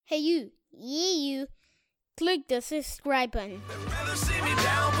Hey you, you, click the subscribe button. They'd rather see me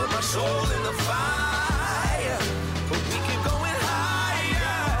down, put my soul in the fire, but we keep going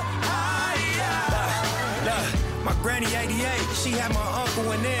higher, higher. Look, my granny 88, she had my uncle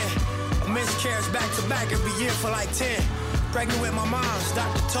in there. A miscarriage back to back every year for like 10. Pregnant with my mom's,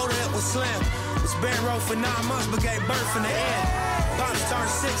 doctor told her it was slim. Was bed row for 9 months, but gave birth in the end. Pops turned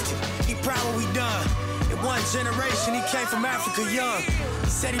 60, he proud what we done. In one generation, he came from Africa young. He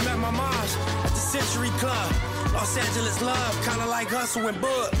said he met my mom's at the Century Club. Los Angeles love, kinda like Hustle and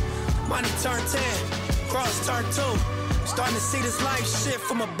Bud. Money turned 10, Cross turned 2. Starting to see this life shit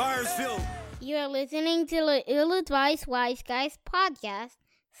from a bird's view. You are listening to the Ill-Advised Wise Guys podcast,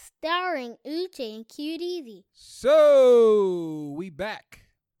 starring Uche and Cute Easy. So, we back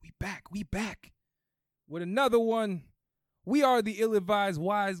with another one. We are the Ill-Advised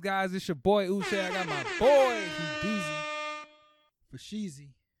Wise Guys. It's your boy Uche. I got my boy Beezy for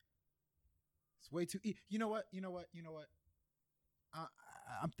Sheezy. It's way too. You know what?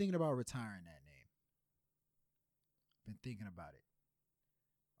 I'm thinking about retiring that name. Been thinking about it.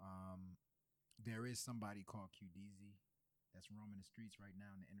 There is somebody called QDZ that's roaming the streets right now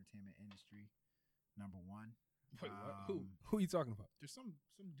in the entertainment industry. Number one. Wait, what? Who are you talking about? There's some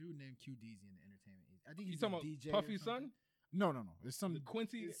dude named QDZ in the entertainment industry. I think You he's talking a about DJ. Puffy's son? No. There's some The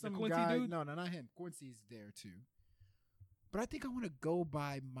Quincy guy, dude? No, not him. Quincy's there too. But I think I want to go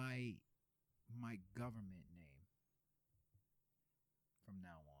by my government name from now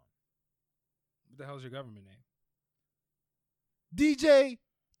on. What the hell's your government name? DJ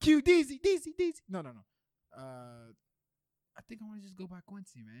QDZ. No. I think I want to just go by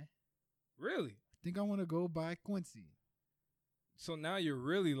Quincy, man. Really? I think I want to go by Quincy. So now you're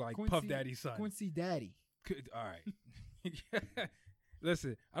really like Puff Daddy's son. Quincy Daddy. Good. All right.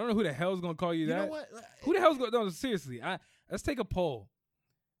 Listen, I don't know who the hell's gonna call you that. You know what? Who the hell's gonna? No, seriously. Let's take a poll.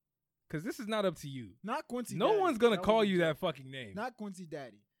 Cause this is not up to you. Not Quincy. No Daddy. one's gonna That call was a you joke. that fucking name. Not Quincy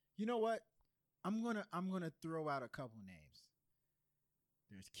Daddy. You know what? I'm gonna throw out a couple names.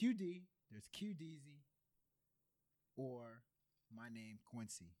 There's QD. There's QDZ. Or my name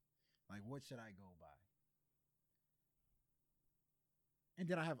Quincy. Like, what should I go by? And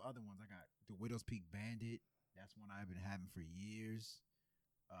then I have other ones. I got the Widow's Peak Bandit. That's one I've been having for years.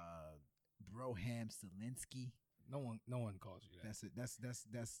 Broham Selinsky. No one calls you that.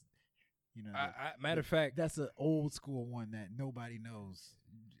 That's you know. Matter of fact, that's an old school one that nobody knows.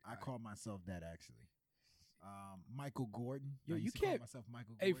 I call myself that actually. Michael Gordon. Yo, I you used to call can't- myself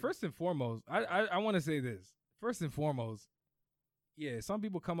Michael hey, Gordon. first and foremost, I want to say this. First and foremost, yeah, some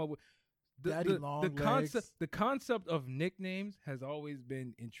people come up with Daddy Long concept. Legs. The concept of nicknames has always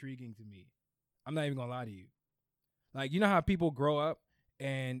been intriguing to me. I'm not even gonna lie to you. Like, you know how people grow up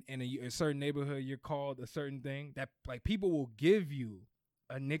and in a certain neighborhood you're called a certain thing, that like people will give you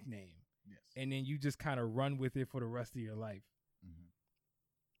a nickname, Yes. and then you just kind of run with it for the rest of your life. Mhm.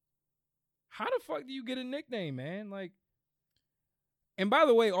 How the fuck do you get a nickname, man? Like, and by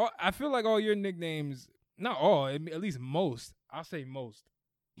the way, I feel like all your nicknames, not all, at least most, I'll say most,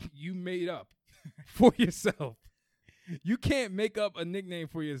 you made up for yourself. You can't make up a nickname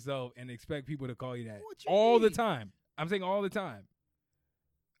for yourself and expect people to call you that What you all the mean? time. I'm saying all the time.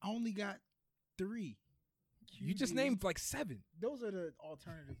 I only got 3. You just QD. named like 7. Those are the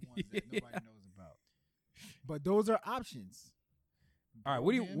alternative ones that nobody knows about. But those are options. All right,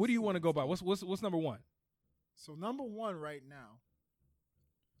 what do you want to go by? What's number 1? So number 1 right now,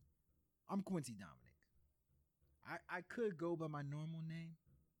 I'm Quincy Dominic. I could go by my normal name,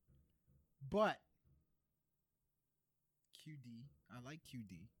 but QD, I like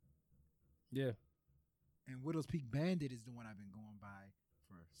QD. Yeah. And Widow's Peak Bandit is the one I've been going by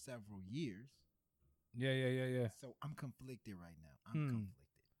for several years. Yeah. So I'm conflicted right now. I am I'm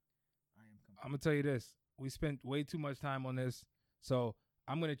conflicted. going to tell you this. We spent way too much time on this, so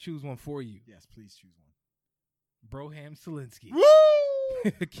I'm going to choose one for you. Yes, please choose one. Broham Selinsky. Woo!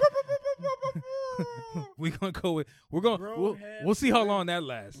 We're going to go with, we'll see how long that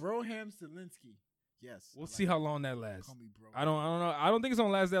lasts. Broham Selinsky. Yes. We'll see how long that lasts. Call me bro. I don't know. I don't think it's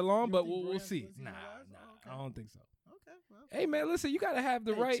gonna last that long, You but don't think we'll Broham see. Selinsky Nah, gonna last? Oh, okay. I don't think so. Okay. Well, Hey man, listen, you gotta have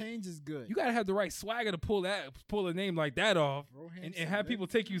the right. change is good. You gotta have the right swagger to pull a name like that off, Broham and have people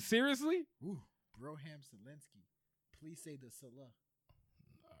take you seriously. Ooh, Broham Selinsky. Please say the Salah.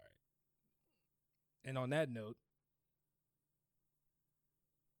 All right. And on that note,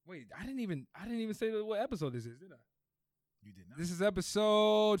 wait, I didn't even say what episode this is, did I? You did not. This is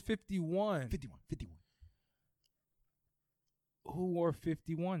episode 51. 51. Who wore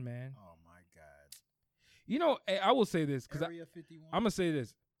 51, man? Oh my God. You know, I will say this because Area 51. I'm gonna say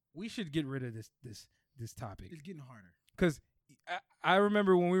this. We should get rid of this topic It's getting harder. because I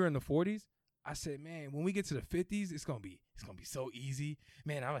remember when we were in the 40s, I said, man, when we get to the 50s, it's gonna be so easy.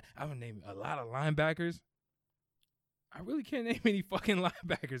 Man, I'm gonna name a lot of linebackers. I really can't name any fucking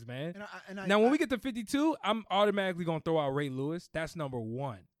linebackers, man. Now, when we get to 52, I'm automatically gonna throw out Ray Lewis. That's number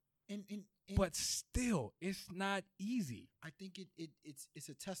one. But still, it's not easy. I think it's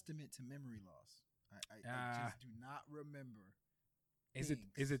a testament to memory loss. I just do not remember. Is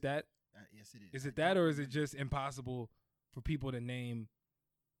it that? Yes, it is. Is it that, or is it just impossible for people to name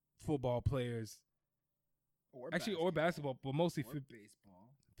football players? Or basketball, but mostly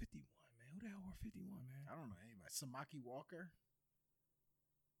baseball. 51, man. Who the hell wore 51, man? I don't know anybody. Samaki Walker.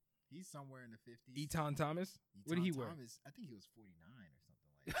 He's somewhere in the 50s. Eton Thomas. What did he wear? I think he was 49 or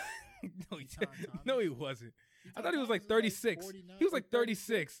something like that. No, he wasn't. Eton I thought he was like Thomas 36. Like He was like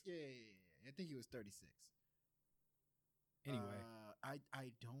 36. Yeah. I think he was 36. Anyway.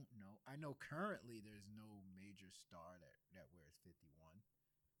 I don't know. I know currently there's no major star that wears 51.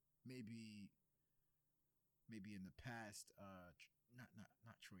 Maybe in the past, not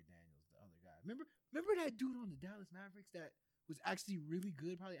Troy Daniels, the other guy. Remember that dude on the Dallas Mavericks that was actually really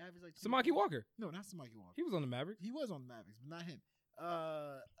good, probably averaged like Samaki Walker. No, not Samaki Walker. He was on the Mavericks. He was on the Mavericks, but not him.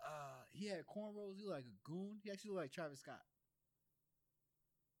 He had cornrows. He looked like a goon. He actually looked like Travis Scott.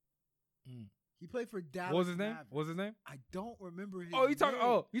 He played for Dallas. What was his name? Mavericks. What was his name? I don't remember his Oh, you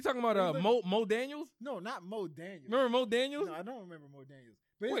talking about Mo Daniels? No, not Mo Daniels. Remember Mo Daniels? No, I don't remember Mo Daniels.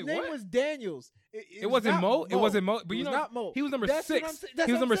 But his Wait, name what? was Daniels. It wasn't Mo. It wasn't Mo. But it you was know, not Mo. He was number That's 6. what I'm saying. That's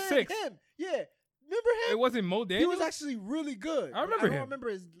He was what I'm number saying. 6. Him. Yeah. Remember him? It wasn't Mo Daniels. He was actually really good. I remember I him. don't remember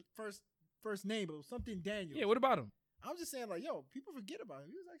his first name, but it was something Daniels. Yeah. What about him? I'm just saying, like, yo, people forget about him.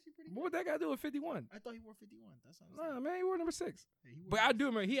 He was actually pretty good. What would that guy do with 51? I thought he wore 51. That's what I'm saying. Nah, man, he wore number 6. Yeah, he wore But I do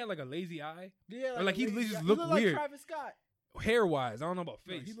remember he had like a lazy eye, Yeah, or like he a lazy just guy. looked He weird. like Travis Scott. hair wise. I don't know about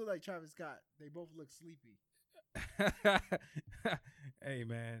No, face. he looked like Travis Scott. They both look sleepy. Hey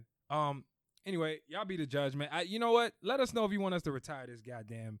man. Anyway, y'all be the judge, man. You know what? Let us know if you want us to retire this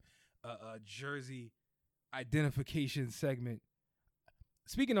goddamn jersey identification segment.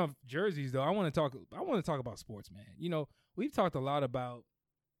 Speaking of jerseys, though, I want to talk about sports, man. You know, we've talked a lot about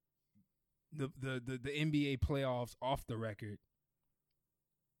the NBA playoffs off the record.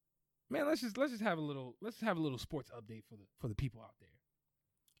 Man, let's just have a little sports update for the people out there.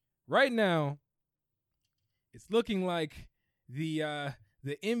 Right now, it's looking like the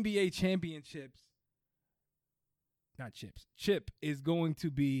NBA chip is going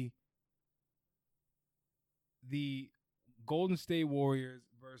to be the Golden State Warriors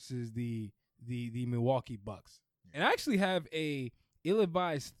versus the Milwaukee Bucks. And I actually have a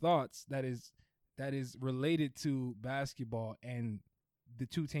ill-advised thoughts that is related to basketball and the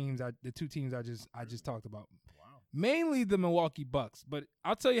two teams I just talked about. Wow. Mainly the Milwaukee Bucks, but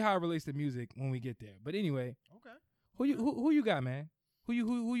I'll tell you how it relates to music when we get there. But anyway, Okay. who you got, man? Who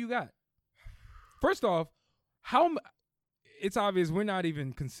you got? First off, it's obvious we're not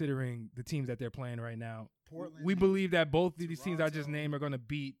even considering the teams that they're playing right now. Portland. We believe that both of these teams I just Toronto. named are going to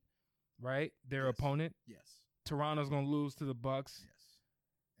beat, right, their Yes. opponent. Yes. Toronto's going to lose to the Bucks. Yes.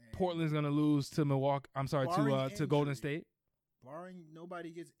 And Portland's going to lose to Milwaukee. I'm sorry, Barring to Golden injury. State. Barring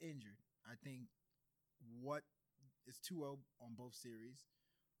nobody gets injured, I think what is 2-0 on both series.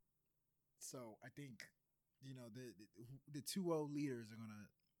 So I think, the 2-0 leaders are gonna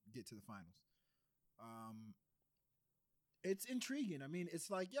get to the finals. It's intriguing. I mean, it's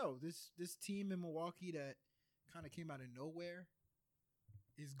like, this team in Milwaukee that kind of came out of nowhere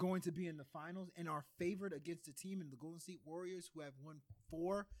is going to be in the finals and are favored against a team in the Golden State Warriors who have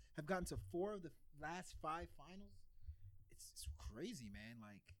have gotten to 4 of the last 5 finals. It's crazy, man.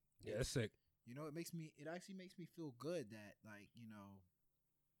 Like, Yeah, that's sick. it actually makes me feel good that, like,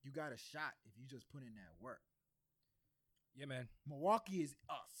 you got a shot if you just put in that work. Yeah, man. Milwaukee is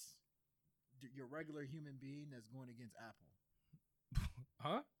us. Your regular human being that's going against Apple.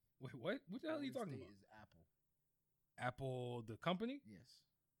 Huh? Wait, what? What the hell are you talking Golden about? State is Apple. Apple, the company? Yes.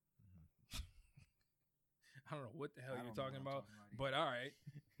 I don't know what the hell I you're don't know talking what I'm about, talking but all right.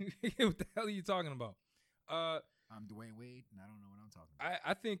 What the hell are you talking about? I'm Dwayne Wade, and I don't know what I'm talking about.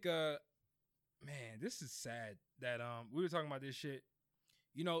 I think man, this is sad that we were talking about this shit.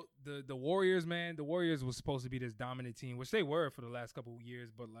 The Warriors, man, the Warriors was supposed to be this dominant team, which they were for the last couple of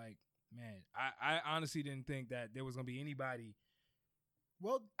years, but like, man, I honestly didn't think that there was gonna be anybody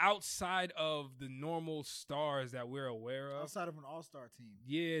outside of the normal stars that we're aware of. Outside of an all-star team.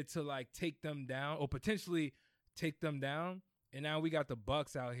 Yeah, to like take them down or potentially take them down. And now we got the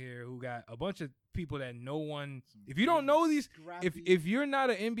Bucks out here who got a bunch of people that no one. If you don't know these, if you're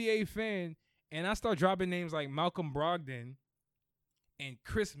not an NBA fan, and I start dropping names like Malcolm Brogdon and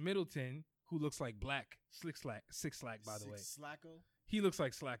Chris Middleton, who looks like Black Six Slack, by the way. Slacko. He looks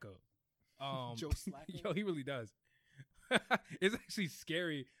like Slacko. Joe Slacko. Yo, he really does. It's actually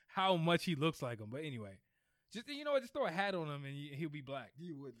scary how much he looks like him. But anyway, just throw a hat on him and he'll be black.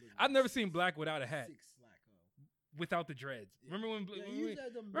 He would. I've never seen Black without a hat. Six Slacko. Without the dreads. Yeah.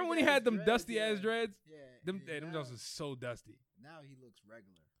 Remember when he had them dusty ass dreads? Yeah. Them dreads was so dusty. Now he looks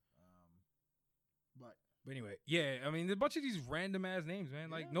regular. But anyway, yeah, I mean, there's a bunch of these random ass names,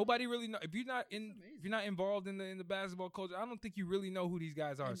 man. Like nobody really know if you're not involved in the basketball culture. I don't think you really know who these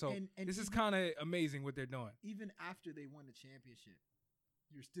guys are. And this is kind of amazing what they're doing. Even after they won the championship,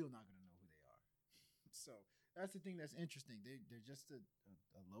 you're still not gonna know who they are. So that's the thing that's interesting. They're just a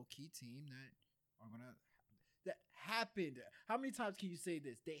low key team that happened. How many times can you say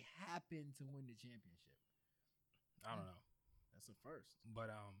this? They happened to win the championship. I don't know. That's a first. But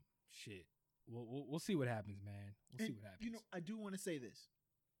shit. We'll see what happens, man. We'll see what happens. I do want to say this.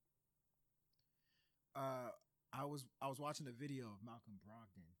 I was watching a video of Malcolm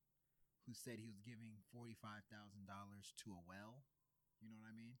Brogdon, who said he was giving $45,000 to a well. You know what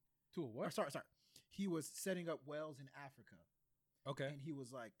I mean? To a what? Sorry. He was setting up wells in Africa. Okay. And he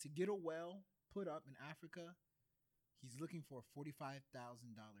was like, to get a well put up in Africa, he's looking for $45,000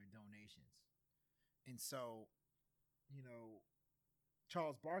 donations. And so,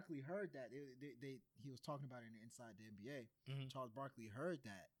 Charles Barkley heard that. He was talking about it inside the NBA. Mm-hmm. Charles Barkley heard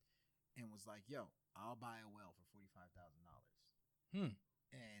that and was like, yo, I'll buy a well for $45,000.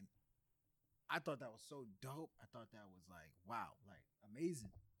 And I thought that was so dope. I thought that was like, wow, like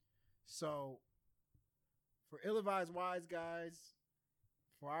amazing. So for Ill-Advised Wise Guys,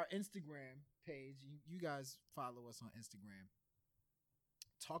 for our Instagram page, you guys follow us on Instagram.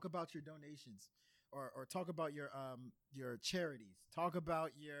 Talk about your donations. Or talk about your charities. Talk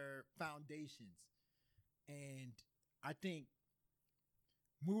about your foundations. And I think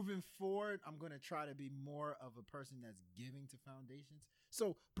moving forward, I'm going to try to be more of a person that's giving to foundations.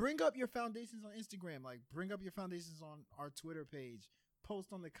 So bring up your foundations on Instagram. Like, bring up your foundations on our Twitter page.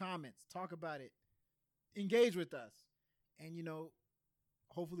 Post on the comments. Talk about it. Engage with us. And,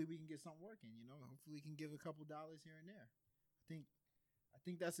 hopefully we can get something working. Hopefully we can give a couple dollars here and there. I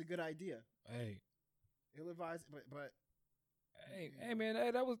think that's a good idea. Hey. Ill-advised, but hey man,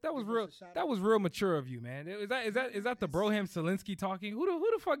 that was real. That was real mature of you, man. Is that the Broham Selinsky talking? Who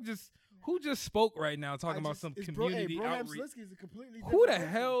the fuck just spoke right now talking about some community outreach? Selinsky is a completely who the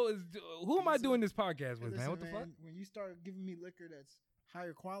hell is who am I doing this podcast with, man? What the fuck? When you start giving me liquor that's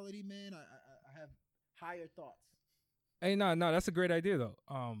higher quality, man, I have higher thoughts. Hey, no, that's a great idea though.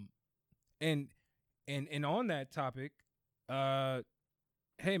 And on that topic,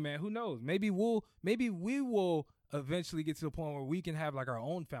 hey man, who knows? Maybe we will eventually get to the point where we can have like our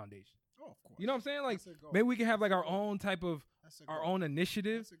own foundation. Oh, of course. You know what I'm saying? Like maybe we can have like our own type of our own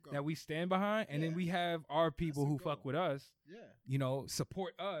initiative that we stand behind, and then we have our people who fuck with us. Yeah.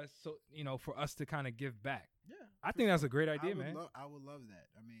 Support us, so for us to kind of give back. Yeah. I think that's a great idea, man. I would love that.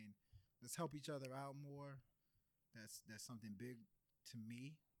 I mean, let's help each other out more. That's something big to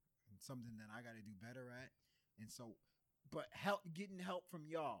me, and something that I got to do better at. And so. But getting help from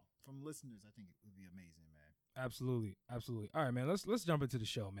y'all, from listeners, I think it would be amazing, man. Absolutely. All right, man. Let's jump into the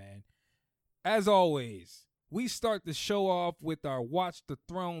show, man. As always, we start the show off with our Watch the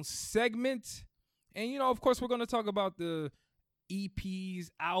Throne segment. And, of course, we're going to talk about the EPs,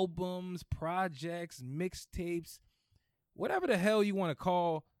 albums, projects, mixtapes, whatever the hell you want to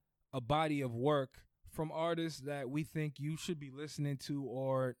call a body of work from artists that we think you should be listening to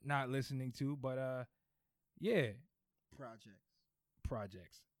or not listening to. But, yeah.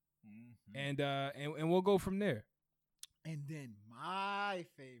 Projects. Mm-hmm. And we'll go from there. And then my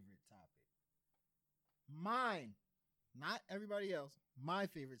favorite topic, mine, not everybody else, my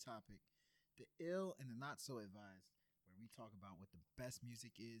favorite topic, the ill and the not so advised, where we talk about what the best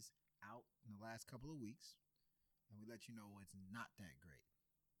music is out in the last couple of weeks, and we let you know what's not that great.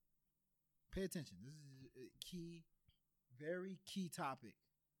 Pay attention. This is a key, very key topic.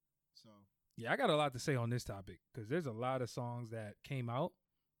 So yeah, I got a lot to say on this topic because there's a lot of songs that came out,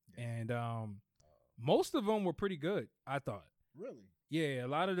 and most of them were pretty good, I thought. Really? Yeah, a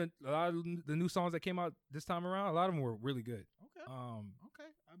lot of the new songs that came out this time around, a lot of them were really good. Okay. Okay,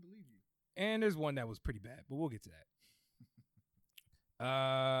 I believe you. And there's one that was pretty bad, but we'll get to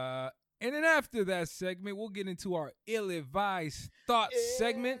that. And then after that segment, we'll get into our ill-advised thoughts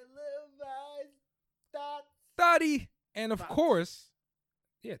segment. Ill-advised thoughts. Thoughty. And of course,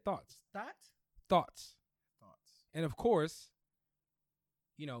 yeah, thoughts. Thoughts. And of course,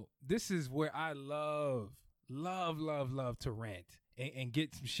 this is where I love to rant and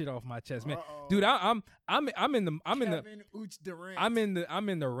get some shit off my chest, man. Uh-oh. Dude, I'm in the Kevin Ooch Durant. I'm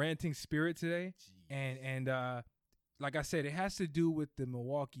in the ranting spirit today, and like I said, it has to do with the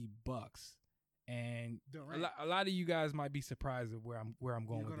Milwaukee Bucks, and Durant. a lot of you guys might be surprised of where I'm going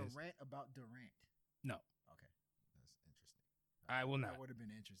You're with gonna this. rant about Durant. No, Okay, that's interesting. I will not. That would have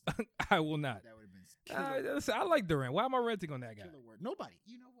been interesting. I will not. That would have been killer. Listen, I like Durant. Why am I ranting on that guy? Killer word. Nobody.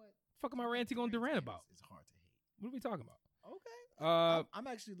 You know what? Fuck am I ranting on Durant about? It's hard to hate. What are we talking about? Okay. I'm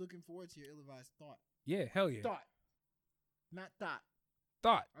actually looking forward to your ill-advised thought. Yeah, hell yeah. Thought. Not thought.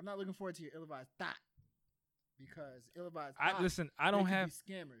 Thought. I'm not looking forward to your ill-advised thought. Because ill-advised I thought, listen. I they don't could have.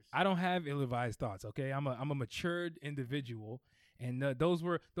 be scammers. I don't have ill-advised thoughts. Okay, I'm a matured individual, and those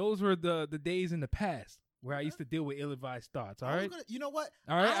were the days in the past where I used to deal with ill-advised thoughts. All right. You know what?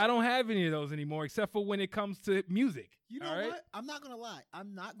 All right. I don't have any of those anymore, except for when it comes to music. You know all right? what? I'm not gonna lie.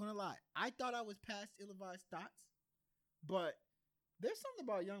 I thought I was past ill-advised thoughts, but there's something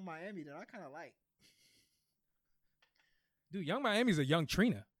about Young Miami that I kind of like. Dude, Young Miami's a young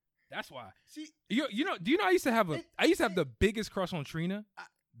Trina. That's why. See, you know? Do you know I used to have the biggest crush on Trina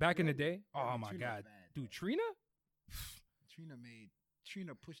back in the day. I Oh mean, my Trina's god, bad, dude, though. Trina.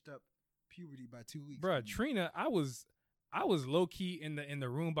 Trina pushed up puberty by 2 weeks. Bruh, for me. Trina, I was low key in the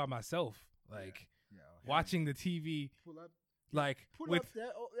room by myself, like watching the TV, Pull up with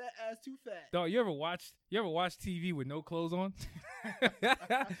that ass too fat. dog. You ever watched TV with no clothes on?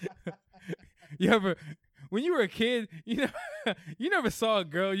 You ever, when you were a kid, you never saw a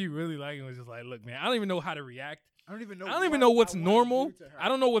girl you really like and was just like, look, man, I don't even know how to react. I don't even know. I don't even know what's I wanna normal. do to her. I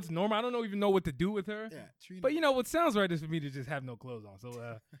don't know what's normal. I don't even know what to do with her. Yeah, Trina. But you know what sounds right is for me to just have no clothes on.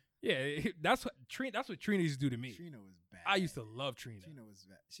 So yeah, that's what Trina used to do to me. Trina was bad. I used to love Trina. Trina was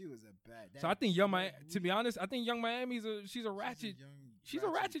bad. She was a bad. So I think to be honest, I think Young Miami's she's a ratchet. She's a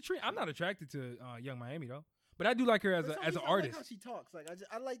ratchet ratchet Trina. I'm not attracted to Young Miami though, but I do like her as an artist. I like how she talks. Like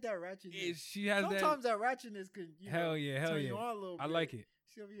I like that ratchetness. She has Sometimes that ratchetness could hell yeah. turn you on a little bit. I like it.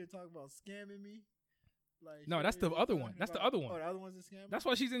 She over here talking about scamming me. Like No, that's the other one. That's the other one. Oh, the other one's a scam. That's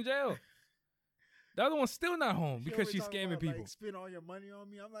why she's in jail. The other one's still not home because she's scamming people. Like, spend all your money on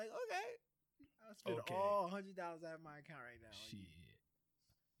me. I'm like, okay. I'll spend all $100 out of my account right now. Shit.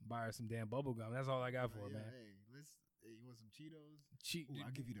 Buy her some damn bubble gum. That's all I got for her, man. Hey, you want some Cheetos? Ooh, I'll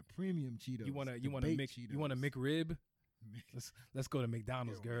give you the premium Cheetos. You wanna Cheetos. McRib? Let's go to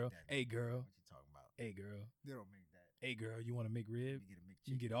McDonald's, They don't girl. make that, Hey, girl. What you talking about? Hey, girl. They don't make that. Hey, girl. You want a McRib? You get a McChicken.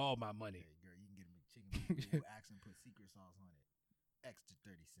 You get all my money. Hey, girl, you can get a McChicken. With accent, put secret sauce on it. Extra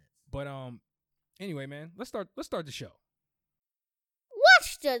 30 cents. But anyway, man, let's start the show.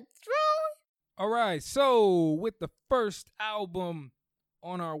 Watch the throne. All right, so with the first album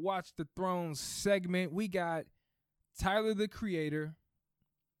on our Watch the Throne segment, we got Tyler the Creator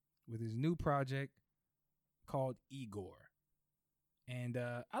with his new project called Igor. And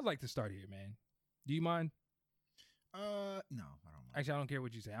I'd like to start here, man. Do you mind? No, I don't mind. Actually, I don't care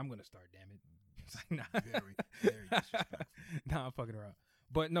what you say. I'm gonna start, damn it. It's like, nah. Very, very disrespectful. Nah, I'm fucking around.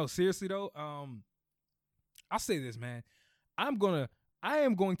 But no, seriously though, I'll say this, man. I am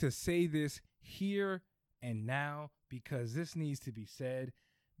going to say this here and now because this needs to be said.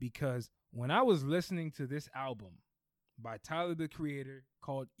 Because when I was listening to this album by Tyler the Creator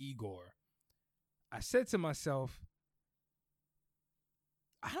called Igor, I said to myself,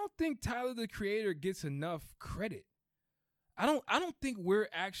 I don't think Tyler the Creator gets enough credit. I don't think we're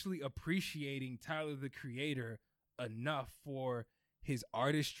actually appreciating Tyler the Creator enough for his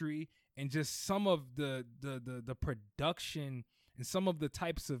artistry and just some of the production and some of the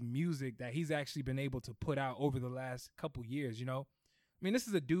types of music that he's actually been able to put out over the last couple years, you know? I mean, this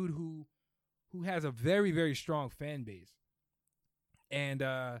is a dude who has a very, very strong fan base. And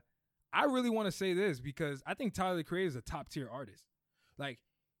I really want to say this because I think Tyler the Creator is a top-tier artist. Like,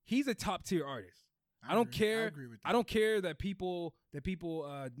 he's a top-tier artist. I don't care. I agree with that. I don't care that people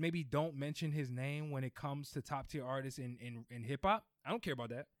maybe don't mention his name when it comes to top-tier artists in hip hop. I don't care about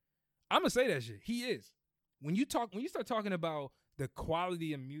that. I'm gonna say that shit. He is. When you start talking about the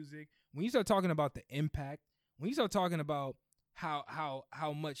quality of music, when you start talking about the impact, when you start talking about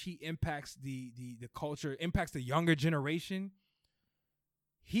how much he impacts the culture, impacts the younger generation,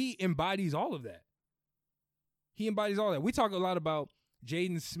 he embodies all of that. He embodies all that. We talk a lot about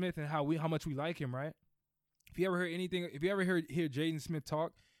Jaden Smith and how much we like him, right? If you ever hear Jaden Smith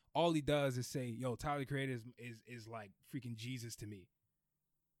talk, all he does is say, "Yo, Tyler the Creator is like freaking Jesus to me."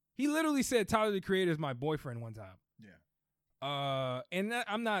 He literally said Tyler the Creator is my boyfriend one time. Yeah. And that,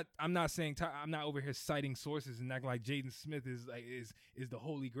 I'm not saying I'm not over here citing sources and acting like Jaden Smith is the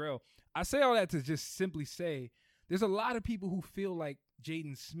holy grail. I say all that to just simply say there's a lot of people who feel like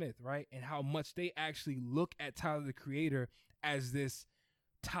Jaden Smith, right? And how much they actually look at Tyler the Creator as this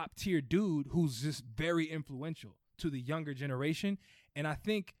top tier dude who's just very influential to the younger generation. And I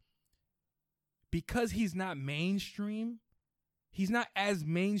think because he's not mainstream, he's not as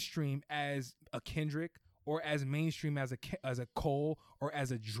mainstream as a Kendrick or as mainstream as a Cole or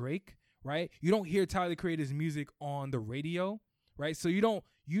as a Drake, right? You don't hear Tyler the Creator's music on the radio, right? So you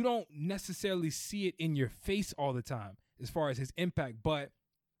don't necessarily see it in your face all the time as far as his impact, but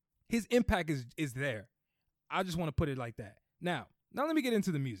his impact is there. I just want to put it like that. Now let me get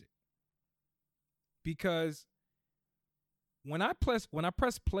into the music. Because when I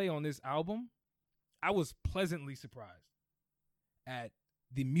pressed play on this album, I was pleasantly surprised at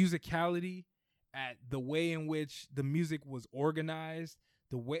the musicality, at the way in which the music was organized,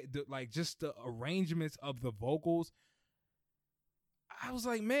 just the arrangements of the vocals. I was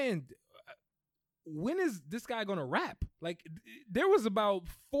like, man, when is this guy gonna rap? Like, there was about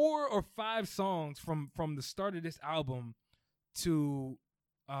 4 or 5 songs from the start of this album to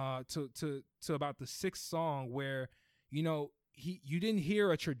about the 6th song where, you know, you didn't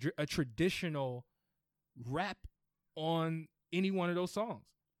hear a traditional rap on any one of those songs.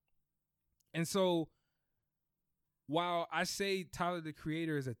 And so while I say Tyler the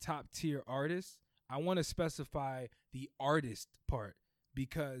Creator is a top tier artist, I want to specify the artist part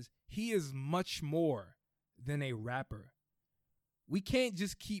because he is much more than a rapper. We can't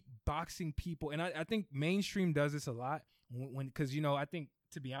just keep boxing people. And I think mainstream does this a lot because, you know, I think,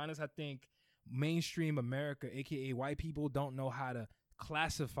 to be honest, I think mainstream America, aka white people, don't know how to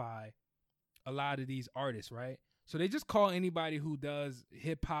classify a lot of these artists, right? So they just call anybody who does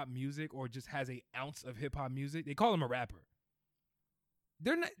hip hop music or just has an ounce of hip hop music, they call him a rapper.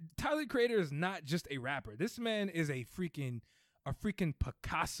 Tyler the Creator is not just a rapper. This man is a freaking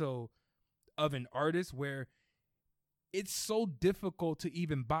Picasso of an artist where it's so difficult to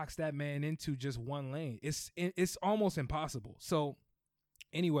even box that man into just one lane. It's almost impossible. So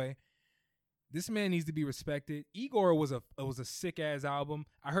anyway, this man needs to be respected. Igor was a sick ass album.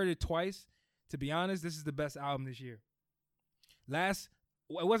 I heard it twice. To be honest, this is the best album this year. It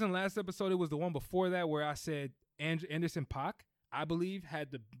wasn't last episode. It was the one before that where I said Anderson .Paak, I believe,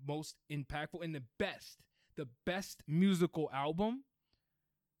 had the most impactful and the best musical album.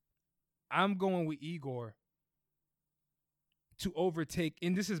 I'm going with Igor to overtake,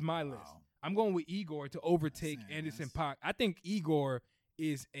 and this is my list. I'm going with Igor to overtake Anderson .Paak. I think Igor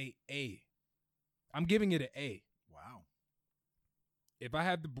is a A. I'm giving it an A. Wow. If I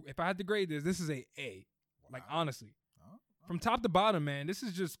had to grade this is a A. Wow. Like, honestly. Oh, okay. From top to bottom, man, this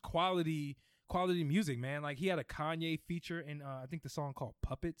is just quality music, man. Like, he had a Kanye feature in I think the song called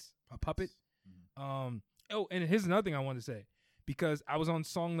Puppets. Puppet. Mm-hmm. And here's another thing I wanted to say. Because I was on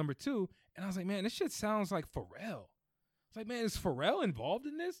song number 2 and I was like, man, this shit sounds like Pharrell. It's like, man, is Pharrell involved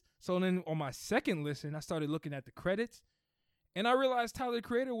in this? So then on my second listen, I started looking at the credits and I realized Tyler the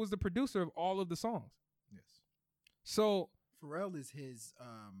Creator was the producer of all of the songs. Yes. So Pharrell is his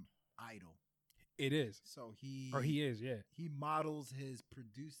idol. it is. So he is, yeah. He models his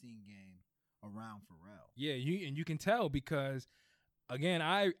producing game around Pharrell. Yeah, you can tell because again,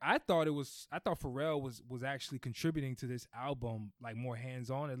 I thought Pharrell was actually contributing to this album like more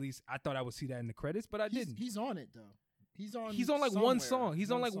hands-on. At least I thought I would see that in the credits, but I didn't. He's on it though. He's on like one song.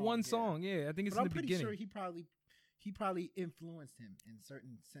 He's on like one song. Yeah, I think it's in the beginning. I'm pretty sure he probably influenced him in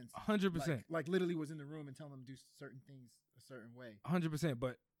certain senses. 100%. Like literally was in the room and telling him to do certain things a certain way. 100%.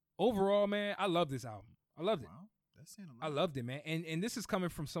 But overall, man, I love this album. I loved it. Wow, that's saying a lot. I loved it, man. And this is coming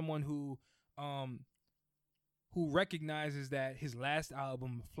from someone who recognizes that his last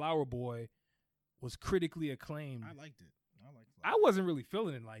album, Flower Boy, was critically acclaimed. I liked it. I wasn't really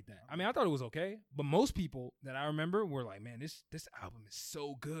feeling it like that. I mean, I thought it was okay, but most people that I remember were like, "Man, this album is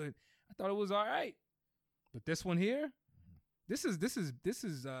so good." I thought it was all right, but this one here, this is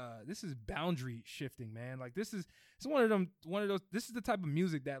boundary shifting, man. Like it's one of those. This is the type of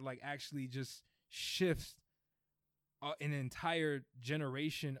music that like actually just shifts an entire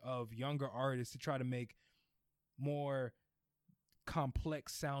generation of younger artists to try to make more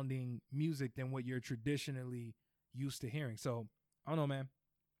complex sounding music than what you're traditionally used to hearing. So I don't know, man.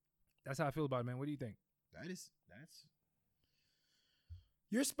 That's how I feel about it, man. What do you think? That's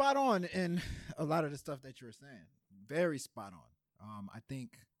you're spot on in a lot of the stuff that you were saying. Very spot on. I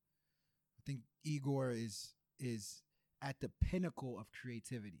think Igor is at the pinnacle of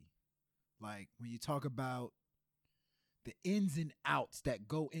creativity. Like when you talk about the ins and outs that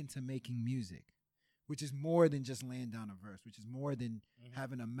go into making music, which is more than just laying down a verse, which is more than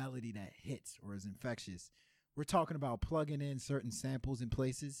having a melody that hits or is infectious. We're talking about plugging in certain samples in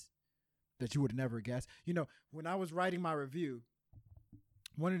places that you would never guess. You know, when I was writing my review,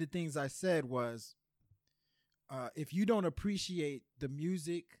 one of the things I said was if you don't appreciate the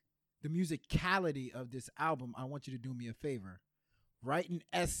musicality of this album, I want you to do me a favor. Write an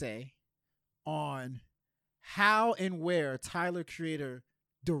essay on how and where Tyler Creator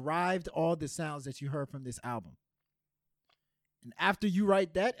derived all the sounds that you heard from this album. And after you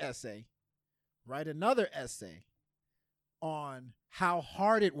write that essay, write another essay on how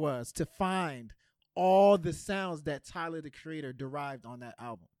hard it was to find all the sounds that Tyler the Creator derived on that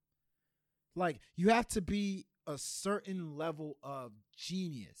album. Like, you have to be a certain level of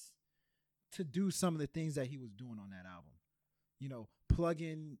genius to do some of the things that he was doing on that album. You know,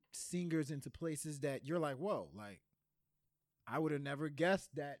 plugging singers into places that you're like, whoa, like, I would have never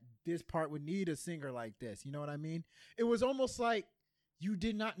guessed that this part would need a singer like this. You know what I mean? It was almost like you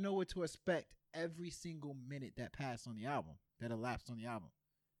did not know what to expect every single minute that passed on the album, that elapsed on the album.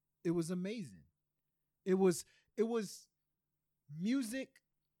 It was amazing. It was music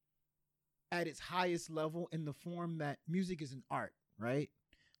at its highest level in the form that music is an art, right?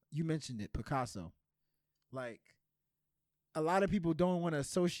 You mentioned it, Picasso. Like, a lot of people don't want to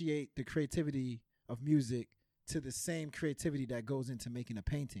associate the creativity of music to the same creativity that goes into making a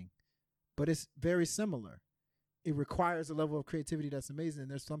painting, but it's very similar. It requires a level of creativity that's amazing.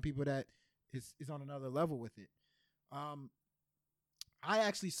 And there's some people that is on another level with it. I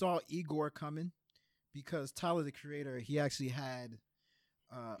actually saw Igor coming because Tyler the Creator, he actually had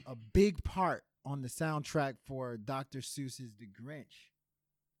a big part on the soundtrack for Dr. Seuss's The Grinch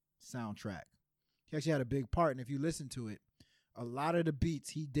soundtrack. He actually had a big part, and if you listen to it, a lot of the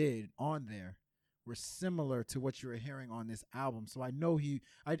beats he did on there were similar to what you were hearing on this album. So I know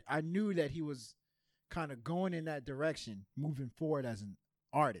I knew that he was kind of going in that direction, moving forward as an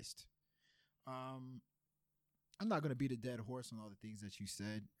artist. I'm not going to beat a dead horse on all the things that you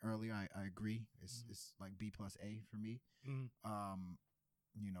said earlier. I agree. It's like B plus A for me.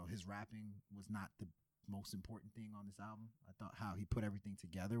 You know, his rapping was not the most important thing on this album. I thought how he put everything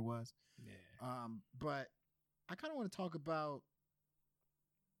together was. Yeah. But I kind of want to talk about,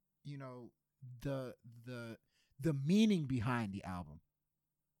 you know, the meaning behind the album.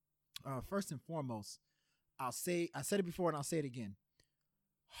 First and foremost, I said it before and I'll say it again.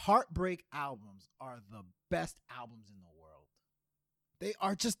 Heartbreak albums are the best albums in the world. They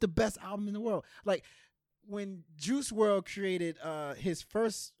are just the best album in the world. Like, when Juice WRLD created his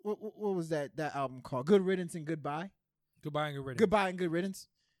first, what was that album called? Good Riddance and Goodbye. Goodbye and Good Riddance. Goodbye and Good Riddance.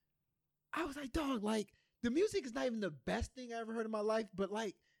 I was like, dog, like, the music is not even the best thing I ever heard in my life, but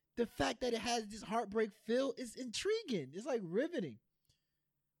like the fact that it has this heartbreak feel is intriguing. It's like riveting,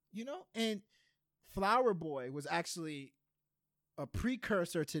 you know? And Flower Boy was actually a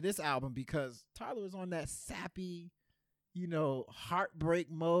precursor to this album because Tyler was on that sappy, you know, heartbreak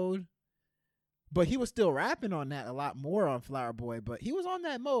mode. But he was still rapping on that a lot more on Flower Boy. But he was on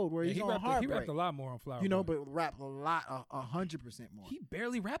that mode where he's on heartbreak. He rapped a lot more on Flower Boy. You know, but rapped a lot, 100% more. He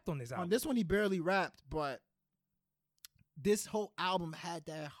barely rapped on this album. On this one, he barely rapped. But this whole album had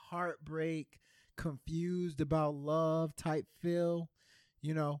that heartbreak, confused about love type feel.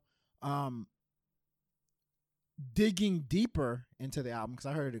 You know, digging deeper into the album, because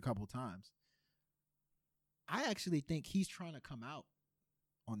I heard it a couple times. I actually think he's trying to come out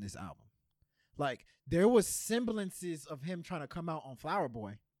on this album. Like, there was semblances of him trying to come out on Flower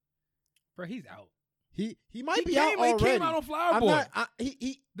Boy. Bro, he's out. He might be out already. He came out on Flower Boy.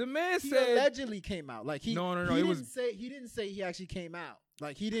 The man he said allegedly came out. Like, no. He didn't say he actually came out.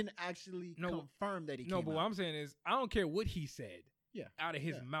 Like, he didn't actually confirm that he came out. No, but what I'm saying is, I don't care what he said. Yeah. Out of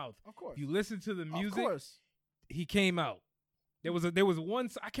his mouth. Of course. You listen to the music. Of course. He came out. There was one.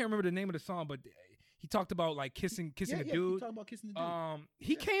 I can't remember the name of the song, but he talked about like kissing a dude. He talked about kissing the dude.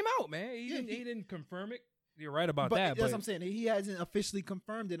 He came out, man. He didn't confirm it. You're right about that. That's what I'm saying. He hasn't officially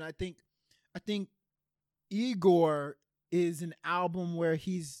confirmed it. And I think Igor is an album where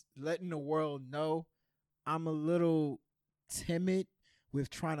he's letting the world know I'm a little timid with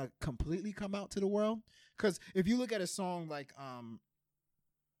trying to completely come out to the world. Because if you look at a song like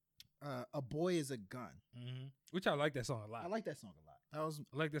A Boy Is a Gun. Mm-hmm. Which I like that song a lot. I like that song a lot.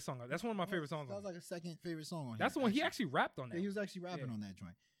 I like that song. That's one of my favorite songs. That was like a second favorite song on That's the one he actually rapped on that. Yeah, he was actually rapping on that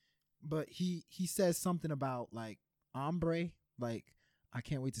joint. But he says something about like hombre, like I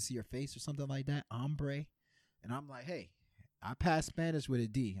can't wait to see your face or something like that. Hombre. And I'm like, hey, I passed Spanish with a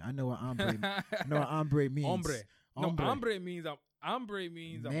D. I know what hombre means. Hombre. No, hombre means I'm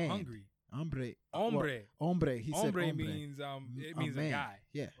hungry. Hombre. He said hombre. means it means a guy.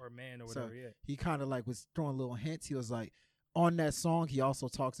 Yeah. Or a man or whatever. So yeah. He kind of like was throwing little hints. He was like, on that song, he also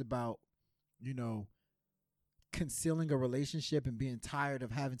talks about, you know, concealing a relationship and being tired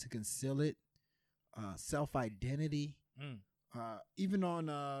of having to conceal it. Self-identity. Even on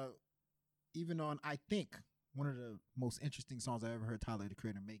I Think, one of the most interesting songs I ever heard Tyler the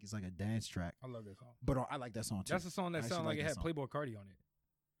Creator make. Is like a dance track. I love that song. But I like that song too. That's a song that sounded like it had Playboy Cardi on it.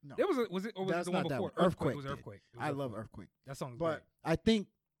 No, It was it or was it That's the one not that before? one. Earthquake was did. Earthquake. It was I love Earthquake. Earthquake. That song's But great. I think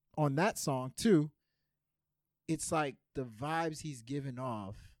on that song too, it's like the vibes he's giving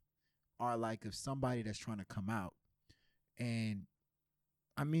off are like of somebody that's trying to come out. And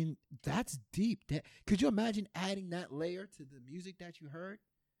I mean, that's deep. Could you imagine adding that layer to the music that you heard?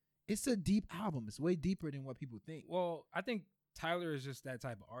 It's a deep album. It's way deeper than what people think. Well, I think Tyler is just that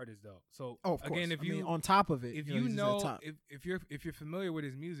type of artist, though. So Of course. again, if you on top of it, if you know, if you're familiar with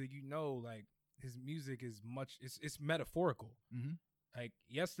his music, you know like his music is it's metaphorical. Mhm. Like,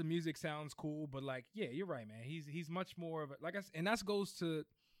 yes, the music sounds cool, but like, yeah, you're right, man. He's much more of a, like I said, and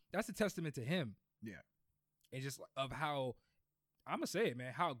that's a testament to him. Yeah. And just of how I'm gonna say it,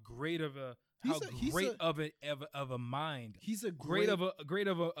 man. How great of a mind. He's a great of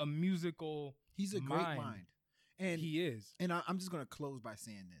a musical. He's a great mind. And he is. And I'm just gonna close by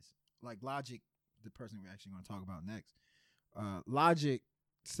saying this. Like Logic, the person we're actually gonna talk about next, Logic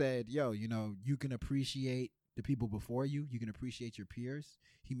said, "Yo, you can appreciate the people before you. You can appreciate your peers."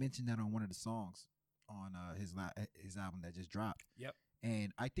 He mentioned that on one of the songs on his album that just dropped. Yep.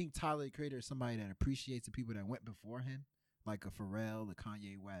 And I think Tyler the Creator is somebody that appreciates the people that went before him, like a Pharrell, a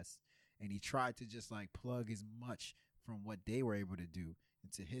Kanye West, and he tried to just like plug as much from what they were able to do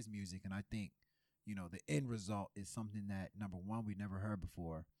into his music. And I think, the end result is something that, number one, we never heard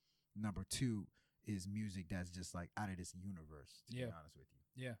before. Number two is music that's just like out of this universe, to be honest with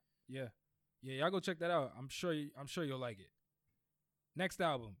you. Yeah. Y'all go check that out. I'm sure you'll like it. Next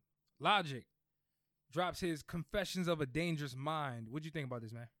album, Logic drops his Confessions of a Dangerous Mind. What'd you think about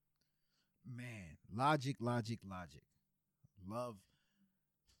this, man? Man, Logic.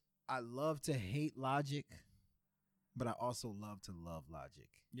 I love to hate Logic, but I also love to love Logic.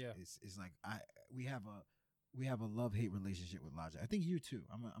 Yeah. It's like we have a love-hate relationship with Logic. I think you too.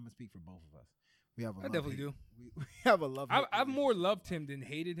 I'm gonna speak for both of us. We have a I definitely do. We have a love. I've more loved him than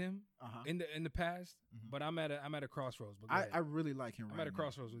hated him Uh-huh. in the past, Mhm. but I'm at a crossroads. But I really like him. I'm right at a now.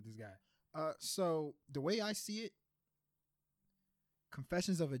 crossroads with this guy. So the way I see it,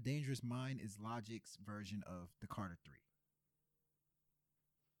 Confessions of a Dangerous Mind is Logic's version of the Carter 3.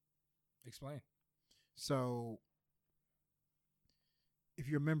 Explain. So if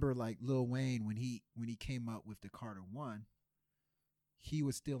you remember, like Lil Wayne, when he came up with the Carter 1, he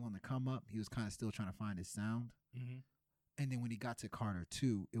was still on the come up. He was kind of still trying to find his sound. Mm-hmm. And then when he got to Carter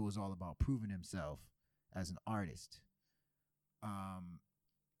 2, it was all about proving himself as an artist.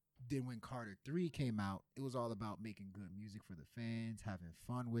 Then when Carter 3 came out, it was all about making good music for the fans, having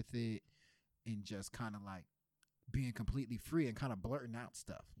fun with it, and just kind of like being completely free and kind of blurting out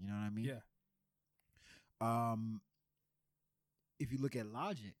stuff. You know what I mean? Yeah. If you look at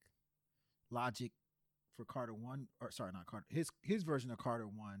Logic for Carter 1, or sorry, not Carter, his version of Carter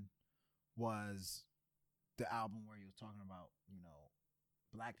 1 was the album where he was talking about,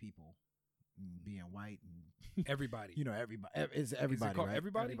 black people and being white and Everybody. everybody. It's everybody, called right?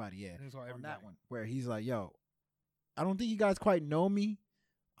 Everybody? Everybody, yeah. I think it's called On that Everybody. one, where he's like, "Yo, I don't think you guys quite know me.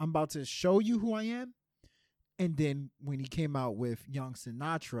 I'm about to show you who I am." And then when he came out with Young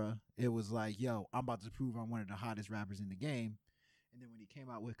Sinatra, it was like, "Yo, I'm about to prove I'm one of the hottest rappers in the game." And then when he came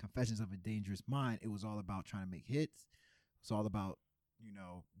out with Confessions of a Dangerous Mind, it was all about trying to make hits. It's all about,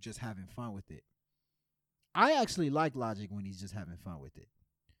 just having fun with it. I actually like Logic when he's just having fun with it.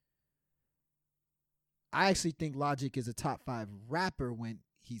 I actually think Logic is a top 5 rapper when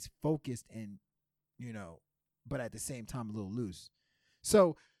he's focused and, but at the same time a little loose.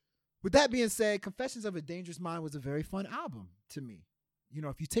 So with that being said, Confessions of a Dangerous Mind was a very fun album to me.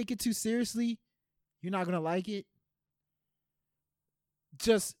 If you take it too seriously, you're not going to like it.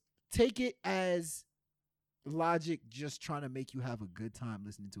 Just take it as Logic just trying to make you have a good time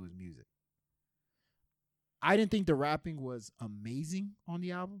listening to his music. I didn't think the rapping was amazing on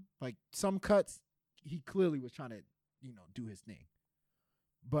the album. Like some cuts, he clearly was trying to, do his thing.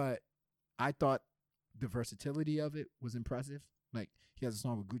 But I thought the versatility of it was impressive. Like he has a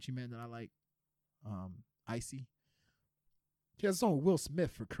song with Gucci Mane that I like, Icy. He has a song with Will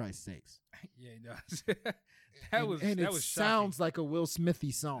Smith, for Christ's sakes. Yeah, he does. that was it shocking. sounds like a Will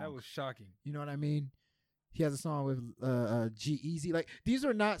Smithy song. That was shocking. You know what I mean? He has a song with G-Eazy. Like these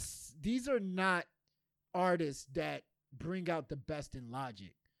are not artists that bring out the best in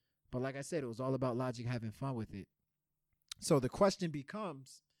Logic. But like I said, it was all about Logic having fun with it. So the question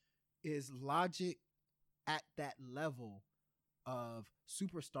becomes, is Logic at that level of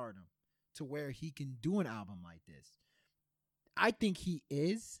superstardom to where he can do an album like this? I think he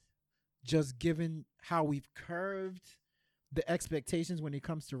is, just given how we've curved the expectations when it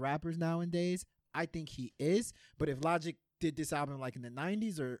comes to rappers nowadays. I think he is. But if Logic did this album like in the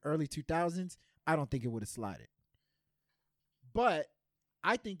 90s or early 2000s, I don't think it would have slided. But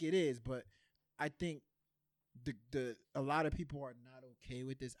I think it is. But I think a lot of people are not okay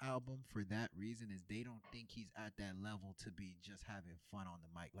with this album for that reason, is they don't think he's at that level to be just having fun on the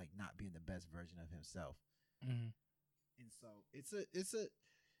mic, like not being the best version of himself. Mm-hmm. And so it's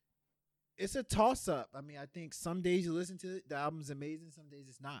a toss up. I mean, I think some days you listen to it, the album's amazing, some days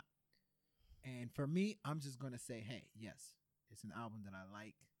it's not. And for me, I'm just gonna say, hey, yes, it's an album that I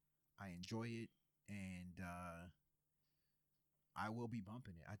like, I enjoy it, and I will be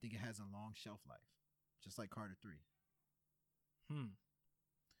bumping it. I think it has a long shelf life, just like Carter 3.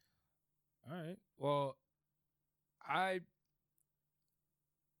 All right. Well, I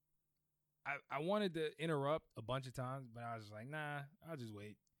wanted to interrupt a bunch of times, but I was like, nah, I'll just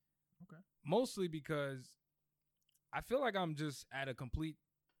wait. Okay. Mostly because I feel like I'm just at a complete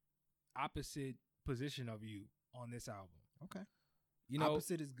opposite position of you on this album. Okay. You know,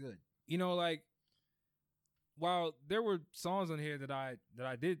 opposite is good. You know, like, while there were songs on here that I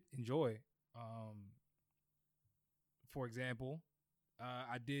did enjoy, for example,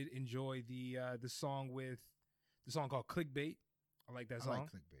 I did enjoy the song called Clickbait. I like that song. I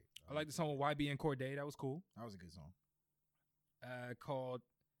like Clickbait. I like the song with YB and Corday. That was cool. That was a good song. Called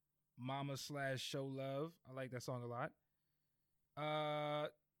Mama/Show Love. I like that song a lot.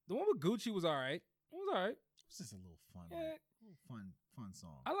 The one with Gucci was all right. It was all right. It was just a little fun, Yeah. like, fun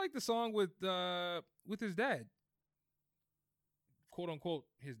song. I like the song with his dad, quote unquote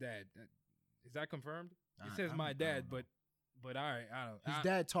his dad. Is that confirmed? It says my dad, but all right, I don't. His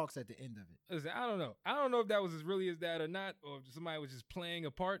dad talks at the end of it. Listen, I don't know. I don't know if that was really his dad or not, or if somebody was just playing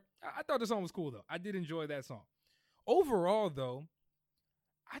a part. I thought the song was cool though. I did enjoy that song. Overall, though,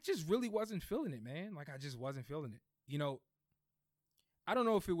 I just really wasn't feeling it, man. Like, I just wasn't feeling it. You know, I don't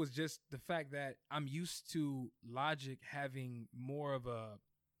know if it was just the fact that I'm used to Logic having more of a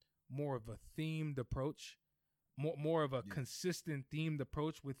themed approach, more of a consistent themed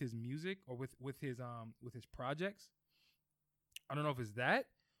approach with his music or with his projects. I don't know if it's that,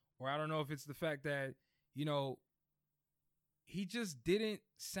 or I don't know if it's the fact that, you know, he just didn't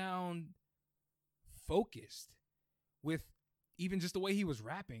sound focused with even just the way he was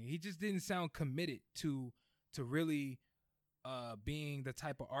rapping. He just didn't sound committed to really being the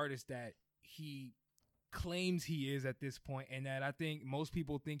type of artist that he claims he is at this point, and that I think most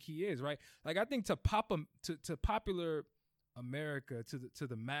people think he is, right? Like, I think to popular America, to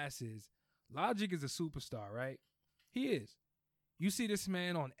the masses, Logic is a superstar, right? He is. You see this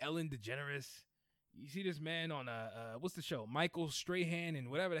man on Ellen DeGeneres. You see this man on what's the show? Michael Strahan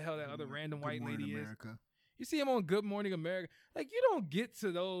and whatever the hell that other random white lady is. You see him on Good Morning America. Like, you don't get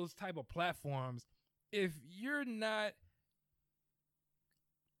to those type of platforms if you're not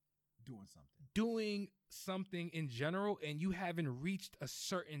doing something in general, and you haven't reached a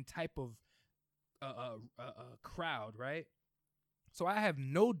certain type of crowd, right? So I have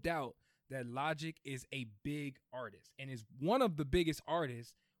no doubt that Logic is a big artist and is one of the biggest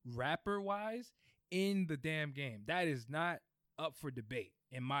artists, rapper-wise, in the damn game. That is not up for debate,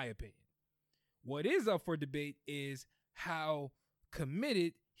 in my opinion. What is up for debate is how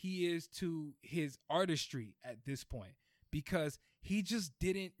committed he is to his artistry at this point, because he just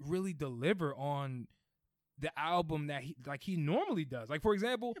didn't really deliver on the album that he normally does. Like, for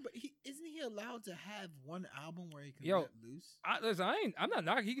example, but isn't he allowed to have one album where he can let loose? I'm not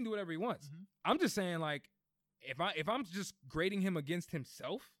knocking. He can do whatever he wants. Mm-hmm. I'm just saying, like, if I'm just grading him against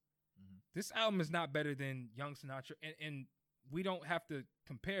himself, mm-hmm. this album is not better than Young Sinatra, and we don't have to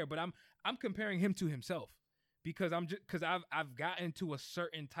compare. But I'm comparing him to himself, because I've gotten to a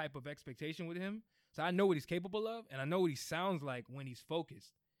certain type of expectation with him, so I know what he's capable of, and I know what he sounds like when he's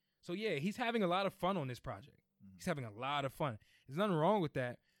focused. So yeah, he's having a lot of fun on this project. Mm-hmm. He's having a lot of fun. There's nothing wrong with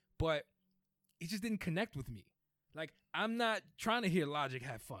that, but it just didn't connect with me. Like, I'm not trying to hear Logic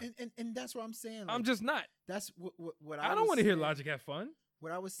have fun, and that's what I'm saying. Like, I'm just not. That's what I don't want to hear Logic have fun.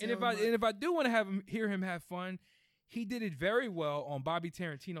 What I was saying, and if I do want to hear him have fun, he did it very well on Bobby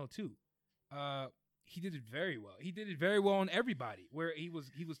Tarantino too. He did it very well. He did it very well on Everybody, where he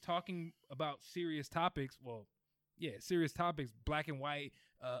was talking about serious topics. Well, yeah, serious topics, black and white,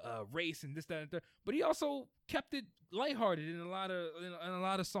 race, and this, that, and that. But he also kept it lighthearted in a lot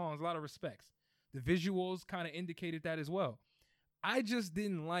of songs, a lot of respects. The visuals kind of indicated that as well. I just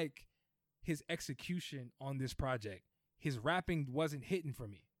didn't like his execution on this project. His rapping wasn't hitting for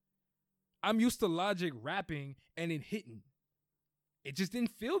me. I'm used to Logic rapping and it hitting. It just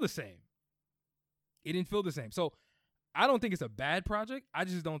didn't feel the same. It didn't feel the same. So I don't think it's a bad project. I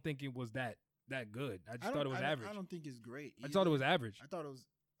just don't think it was that good. I just thought it was average. I don't think it's great either. I thought it was average. I thought it was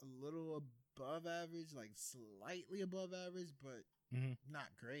a little above average, like slightly above average, but not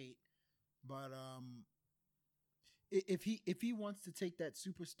great. But if he wants to take that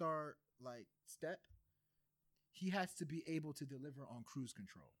superstar like step, he has to be able to deliver on Cruise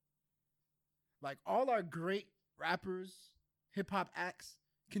Control. Like all our great rappers, hip hop acts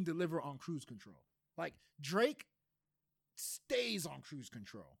can deliver on Cruise Control. Like Drake stays on Cruise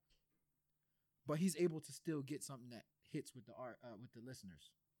Control, but he's able to still get something that hits with the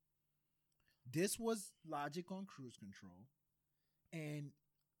listeners. This was Logic on Cruise Control, and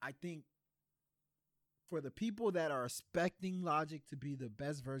I think for the people that are expecting Logic to be the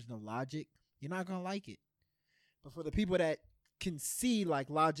best version of Logic, you're not gonna like it. But for the people that can see like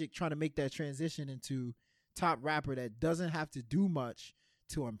Logic trying to make that transition into top rapper that doesn't have to do much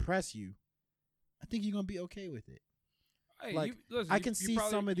to impress you, I think you're gonna be okay with it. Hey, like I can see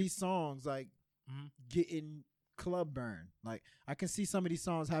some of these songs like getting club burn. Like I can see some of these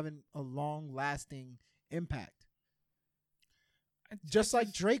songs having a long lasting impact. Just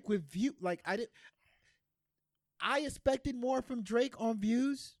like Drake with View. Like I expected more from Drake on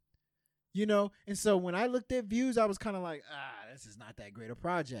Views, you know? And so when I looked at Views, I was kind of like, this is not that great a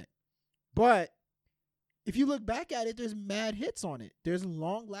project. But if you look back at it, there's mad hits on it. There's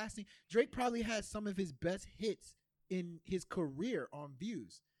long lasting. Drake probably has some of his best hits in his career on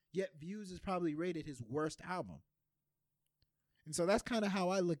Views. Yet Views is probably rated his worst album. And so that's kind of how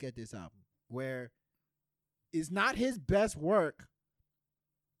I look at this album, where it's not his best work,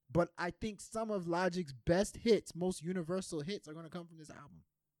 but I think some of Logic's best hits, most universal hits, are going to come from this album.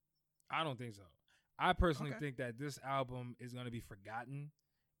 I don't think so. I personally think that this album is going to be forgotten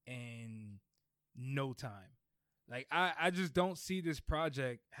in no time. Like I just don't see this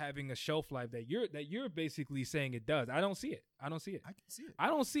project having a shelf life that you're basically saying it does. I don't see it. I can see it. I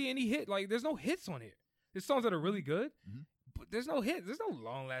don't see any hit. Like there's no hits on here. There's songs that are really good, but there's no hits. There's no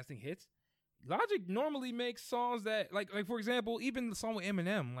long lasting hits. Logic normally makes songs that like for example, even the song with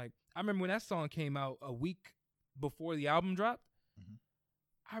Eminem. Like I remember when that song came out a week before the album dropped.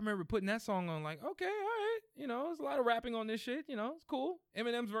 I remember putting that song on. Like, okay, all right, you know, there's a lot of rapping on this shit. You know, it's cool.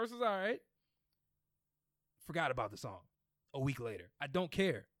 Eminem's verse is all right. Forgot about the song a week later. I don't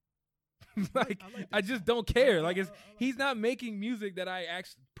care. I just don't care. Like he's not making music that I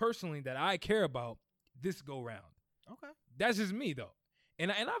actually personally that I care about this go round. Okay, that's just me though.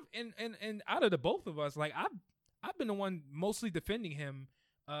 And out of the both of us, like I've been the one mostly defending him,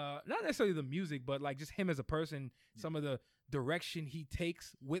 not necessarily the music, but like just him as a person, some of the direction he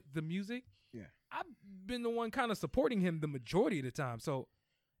takes with the music. Yeah, I've been the one kind of supporting him the majority of the time. So,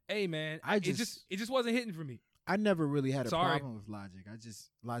 hey man, it just wasn't hitting for me. I never really had a problem with Logic.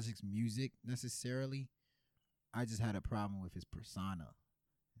 Logic's music necessarily. I just had a problem with his persona.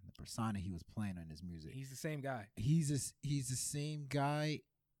 The persona he was playing on his music. He's the same guy. He's the same guy,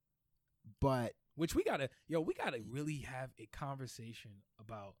 but we gotta really have a conversation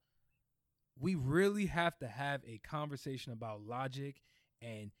about. We really have to have a conversation about Logic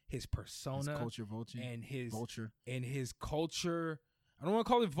and his persona, Vulture, and his culture. I don't want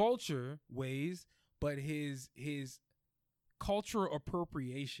to call it vulture ways, but his cultural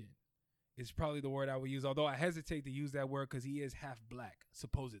appropriation is probably the word I would use, although I hesitate to use that word because he is half black,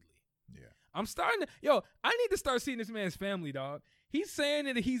 supposedly. Yeah. I'm starting to, I need to start seeing this man's family, dog. He's saying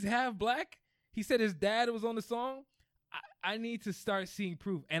that he's half black. He said his dad was on the song. I need to start seeing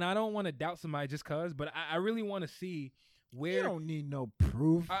proof. And I don't want to doubt somebody just because, but I really want to see where. You don't need no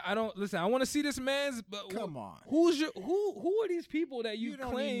proof. I don't, listen, I want to see this man's. Come on. Who are these people that you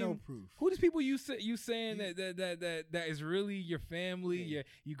don't claim? Need no proof. Who are these people you saying that is really your family? Yeah.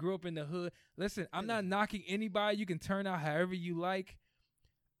 You grew up in the hood. Listen, I'm not knocking anybody. You can turn out however you like.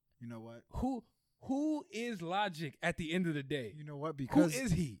 You know what? Who is Logic at the end of the day? You know what? Who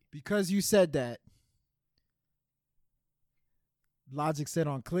is he? Because you said that. Logic said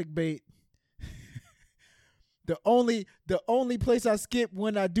on clickbait, the only place I skip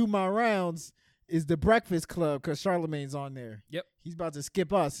when I do my rounds is the Breakfast Club because Charlemagne's on there. Yep. He's about to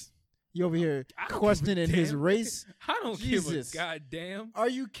skip us. You over here questioning his race. I don't give a goddamn. Are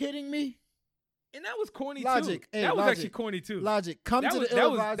you kidding me? And that was corny Logic, too. hey, that was Logic, actually corny too. Logic, come to the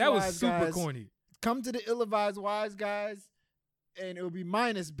ill-advised that was wise super guys. Corny. Come to the ill-advised wise guys. And it will be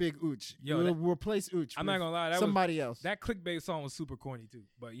minus Big Ooch. We'll replace Ooch. I'm not gonna lie. Somebody else. That clickbait song was super corny too.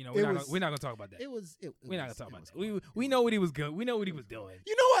 But you know, we're not gonna talk about that. We're not gonna talk about that. We know what he was good. We know what he was doing.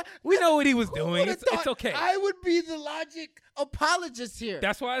 You know what? We know what he was doing. It's okay. I would be the Logic apologist here.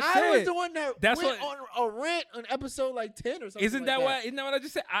 That's why I said I was the one that went on a rant on episode like 10 or something. Isn't that what I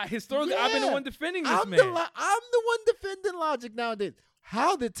just said? Historically, I've been the one defending this man. I'm the one defending Logic nowadays.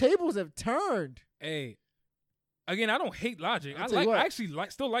 How the tables have turned. Hey. Again, I don't hate Logic. I'll tell you what. I actually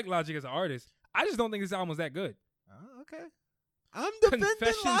still like Logic as an artist. I just don't think this album was that good. Oh, okay. I'm defending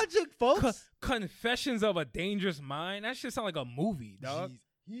Confessions- Logic, folks. Confessions of a Dangerous Mind. That shit sound like a movie, dog. Jeez.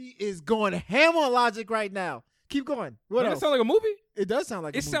 He is going ham on Logic right now. Keep going. What Doesn't else? it sound like a movie? It does sound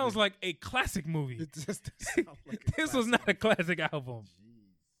like It a movie. sounds like a classic movie. It just does sound like a This was classic not a classic album.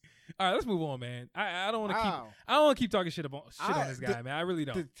 Jeez. All right, let's move on, man. I don't want to Wow. I don't want to keep talking shit on this guy, the- man. I really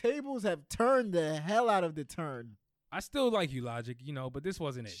don't. The tables have turned the hell out of the turn. I still like you, Logic, but this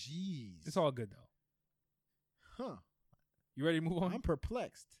wasn't it. Jeez. It's all good though. Huh. You ready to move on? I'm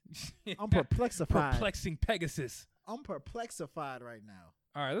perplexed. I'm perplexified. Perplexing Pegasus. I'm perplexified right now.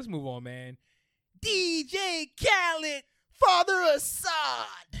 All right, let's move on, man. DJ Khaled, Father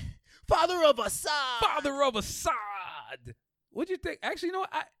Assad, Father of Assad. Father of Assad. What'd you think? Actually,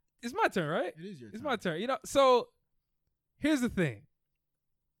 it's my turn, right? It is your It's turn. my turn. So here's the thing.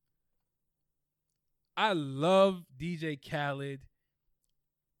 I love DJ Khaled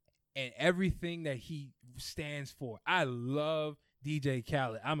and everything that he stands for. I love DJ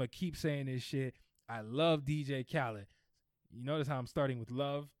Khaled. I'm going to keep saying this shit. I love DJ Khaled. You notice how I'm starting with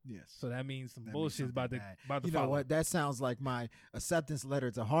love? Yes. So that means some That means bullshit is something about to You know follow. what? That sounds like my acceptance letter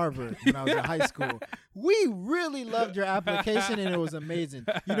to Harvard when I was in high school. We really loved your application, and it was amazing.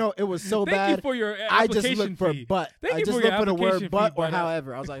 It was so Thank bad. you for your I application just looked for fee. but. Thank I you just for your looked for the application word fee, but or but,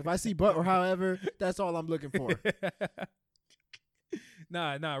 however. I was like, if I see but or however, that's all I'm looking for.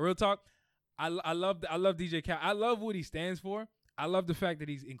 Nah, real talk. I love DJ Khaled. I love what he stands for. I love the fact that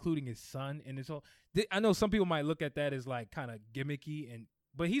he's including his son in this whole. I know some people might look at that as like kind of gimmicky,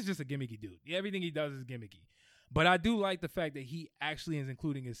 but he's just a gimmicky dude. Everything he does is gimmicky. But I do like the fact that he actually is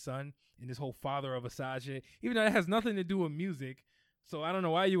including his son in this whole Father of Assad shit, even though it has nothing to do with music. So I don't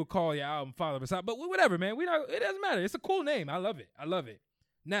know why you would call your album Father of Assad, but whatever, man. It doesn't matter. It's a cool name. I love it.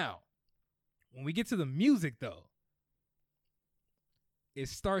 Now, when we get to the music, though, it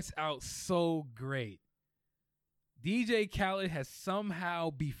starts out so great. DJ Khaled has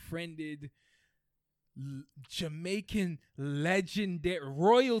somehow befriended Jamaican legendary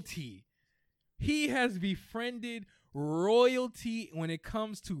royalty. He has befriended royalty when it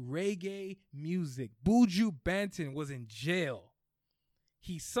comes to reggae music. Buju Banton was in jail.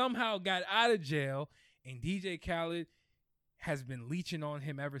 He somehow got out of jail, and DJ Khaled has been leeching on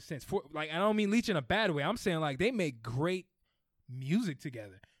him ever since. I don't mean leeching a bad way. I'm saying like they make great music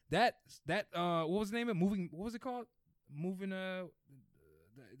together. That what was the name of it? What was it called? The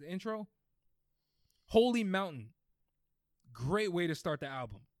intro? Holy Mountain. Great way to start the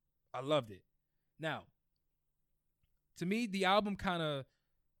album. I loved it. Now, to me, the album kind of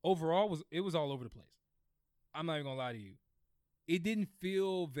overall was all over the place. I'm not even gonna lie to you. It didn't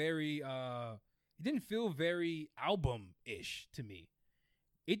feel very album-ish to me.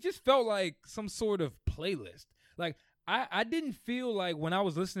 It just felt like some sort of playlist. Like I didn't feel like when I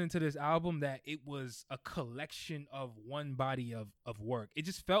was listening to this album that it was a collection of one body of work. It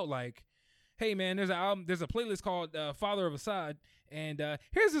just felt like, hey man, there's a playlist called Father of Assad, and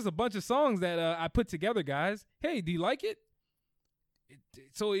here's just a bunch of songs that I put together, guys. Hey, do you like it?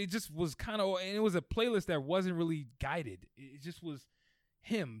 So it just was kind of, and it was a playlist that wasn't really guided. It just was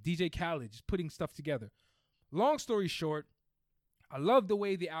him, DJ Khaled, just putting stuff together. Long story short, I love the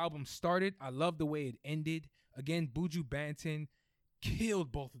way the album started. I love the way it ended. Again, Buju Banton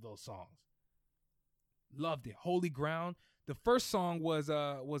killed both of those songs. Loved it. Holy Ground. The first song was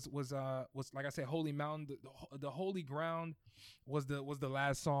like I said, Holy Mountain. The Holy Ground was the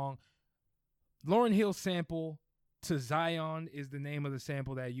last song. Lauryn Hill sample to Zion is the name of the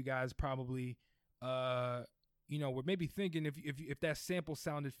sample that you guys probably were maybe thinking if that sample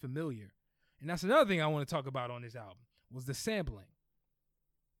sounded familiar. And that's another thing I want to talk about on this album was the sampling.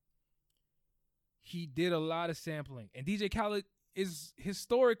 He did a lot of sampling, and DJ Khaled is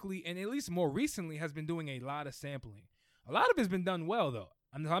historically and at least more recently has been doing a lot of sampling. A lot of it's been done well though.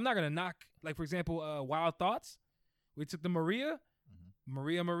 I'm not gonna knock, like for example, Wild Thoughts. We took the Maria.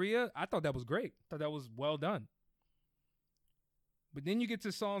 I thought that was great. I thought that was well done. But then you get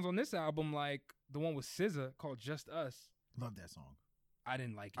to songs on this album like the one with SZA called Just Us. Love that song. I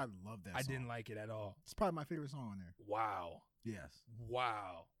didn't like it. I love that song. I didn't like it at all. It's probably my favorite song on there. Wow. Yes.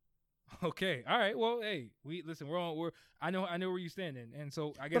 Wow. Okay. All right. Well, hey, I know where you stand in. And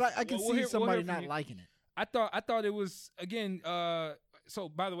so I guess But I can see somebody not you. liking it. I thought it was again so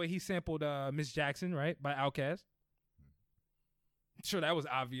by the way, he sampled Miss Jackson, right? By Outkast. Sure, that was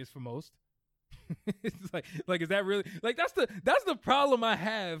obvious for most. It's like is that really like that's the problem I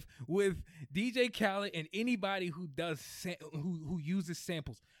have with DJ Khaled and anybody who does who uses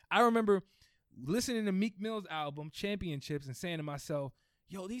samples. I remember listening to Meek Mill's album Championships and saying to myself,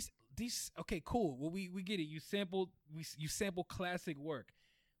 "Yo, this these okay, cool. Well, we get it. You sample classic work,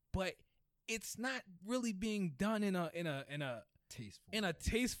 but it's not really being done in a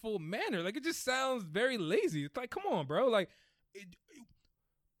tasteful manner. Like, it just sounds very lazy. It's like, come on, bro. Like,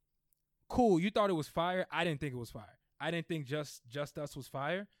 cool. You thought it was fire. I didn't think it was fire. I didn't think Just Us was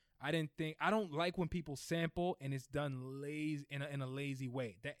fire. I don't like when people sample and it's done lazy in a lazy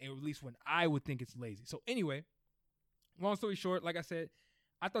way. That, at least when I would think it's lazy. So anyway, long story short, like I said,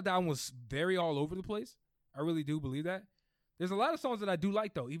 I thought that one was very all over the place. I really do believe that. There's a lot of songs that I do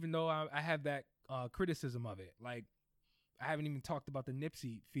like, though, even though I have that criticism of it. Like, I haven't even talked about the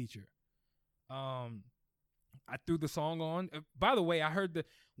Nipsey feature. I threw the song on. By the way,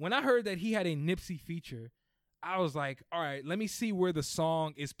 when I heard that he had a Nipsey feature, I was like, all right, let me see where the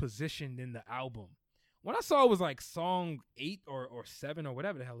song is positioned in the album. When I saw it was like song 8 or 7 or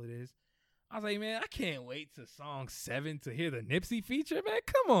whatever the hell it is, I was like, man, I can't wait to song 7 to hear the Nipsey feature, man.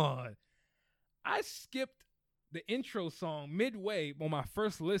 Come on. I skipped the intro song midway on my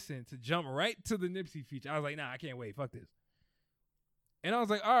first listen to jump right to the Nipsey feature. I was like, nah, I can't wait. Fuck this. And I was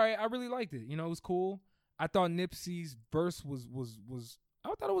like, all right, I really liked it. You know, it was cool. I thought Nipsey's verse was I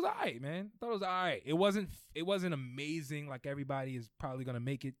thought it was all right, man. I thought it was all right. It wasn't amazing like everybody is probably going to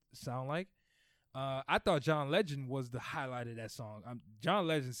make it sound like. I thought John Legend was the highlight of that song. John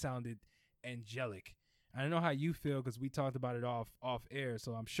Legend sounded angelic. I don't know how you feel because we talked about it off air,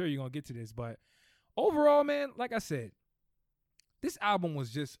 so I'm sure you're going to get to this. But overall, man, like I said, this album was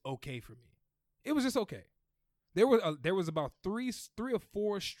just okay for me. It was just okay. There was about three or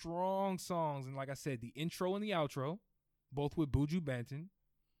four strong songs, and like I said, the intro and the outro, both with Buju Banton,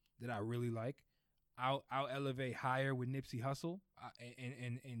 that I really like. I'll elevate higher with Nipsey Hussle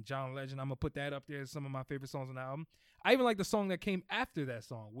and John Legend. I'm gonna put that up there as some of my favorite songs on the album. I even like the song that came after that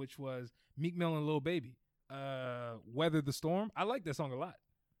song, which was Meek Mill and Lil Baby, "Weather the Storm." I like that song a lot.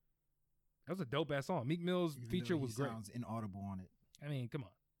 That was a dope ass song. Meek Mill's feature was great. Sounds inaudible on it. I mean, come on.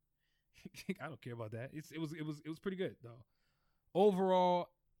 I don't care about that. It was pretty good though. Overall,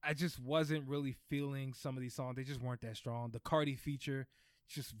 I just wasn't really feeling some of these songs. They just weren't that strong. The Cardi feature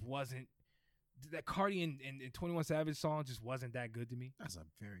just wasn't. That Cardi and 21 Savage song just wasn't that good to me. That's a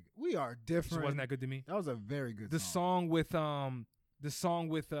very good. We are different. Just wasn't that good to me. That was a very good song. The song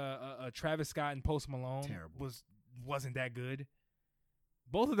with Travis Scott and Post Malone wasn't that good.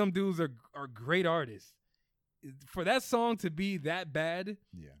 Both of them dudes are great artists. For that song to be that bad,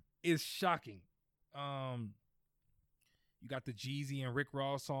 is shocking. You got the Jeezy and Rick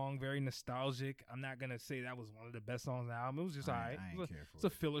Ross song, very nostalgic. I'm not gonna say that was one of the best songs on the album. It was just alright. It's a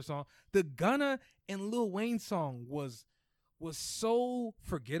filler song. The Gunna and Lil Wayne song was so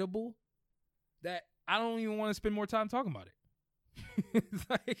forgettable that I don't even want to spend more time talking about it. It's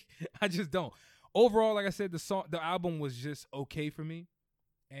like, I just don't. Overall, like I said, the album was just okay for me.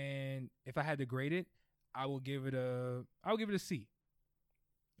 And if I had to grade it, I will give it a C.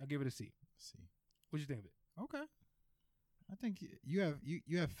 I'll give it a C. C. What'd you think of it? Okay. I think you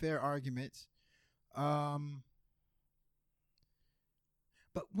have fair arguments. But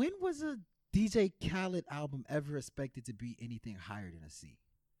when was a DJ Khaled album ever expected to be anything higher than a C?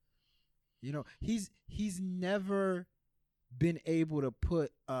 You know, he's never been able to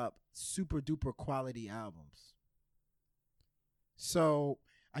put up super duper quality albums. So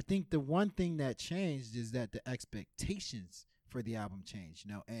I think the one thing that changed is that the expectations for the album changed,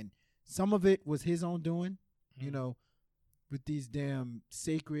 you know, and some of it was his own doing, you know, with these damn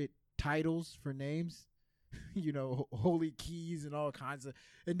sacred titles for names, you know, holy keys and all kinds of.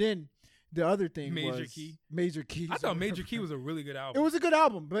 And then the other thing Major was Key. Major Key. I thought Major Key was a really good album. It was a good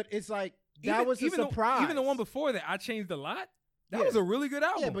album, but it's like that was a surprise. Even the one before that, I Changed a Lot. That was a really good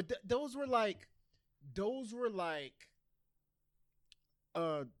album. Yeah, but those were like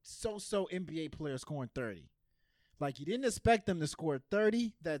so NBA players scoring 30. Like, you didn't expect them to score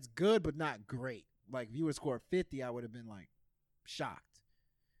 30. That's good, but not great. Like, if you would score 50, I would have been like shocked.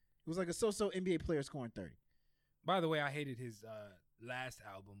 It was like a so NBA player scoring 30. By the way, I hated his last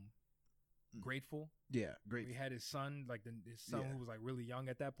album, Grateful. Yeah, great. He had his son, like his son who was like really young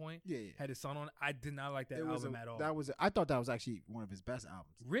at that point. Yeah. Had his son on. I did not like that album at all. I thought that was actually one of his best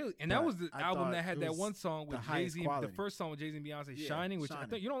albums. Really? And that was the album that had that one song with Jay-Z, the first song with Jay-Z and Beyonce, Shining, which I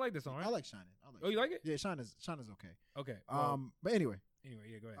think you don't like this song, right? I like Shining. Oh, you like it? Yeah, Shining's okay. Okay. But anyway.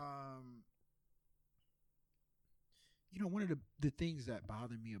 Yeah, go ahead. You know, one of the things that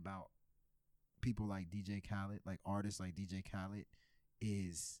bother me about people like DJ Khaled, like artists like DJ Khaled,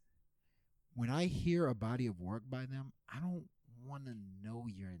 is when I hear a body of work by them, I don't want to know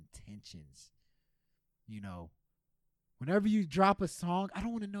your intentions. You know, whenever you drop a song, I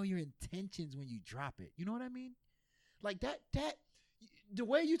don't want to know your intentions when you drop it. You know what I mean? Like that the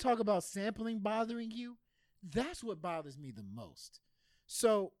way you talk about sampling bothering you, that's what bothers me the most.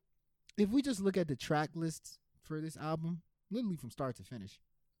 So if we just look at the track lists for this album, literally from start to finish,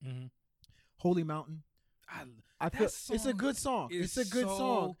 Holy Mountain, I feel it's a good song. It's a good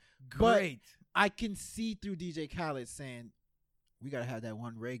song. Great. But I can see through DJ Khaled saying, we got to have that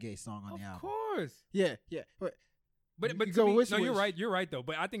one reggae song on the album. Of course. Yeah. But you go no, you're right. You're right though.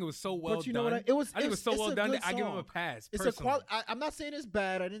 But I think it was so well but you done. know what? I think it was so well done good that I give him a song. pass. It's personally. I'm not saying it's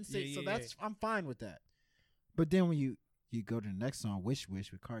bad. I didn't say Yeah, so. yeah, That's I'm fine with that. But then when you go to the next song, Wish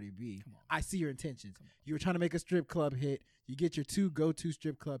Wish with Cardi B, I see your intentions. You were trying to make a strip club hit. You get your two go-to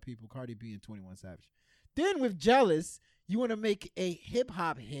strip club people, Cardi B and 21 Savage. Then with Jealous, you want to make a hip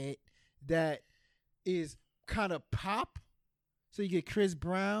hop hit that is kind of pop. So you get Chris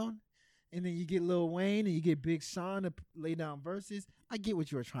Brown, and then you get Lil Wayne, and you get Big Sean to lay down verses. I get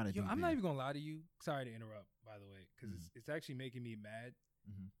what you were trying to do. I'm there. not even gonna lie to you. Sorry to interrupt, by the way, because it's actually making me mad.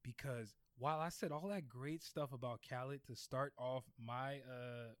 Because while I said all that great stuff about Khaled to start off my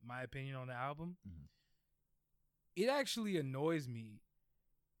opinion on the album, it actually annoys me.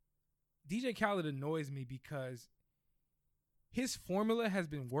 DJ Khaled annoys me because his formula has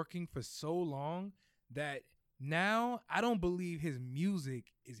been working for so long that now I don't believe his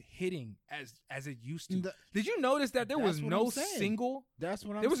music is hitting as it used to. Did you notice that there was no single? That's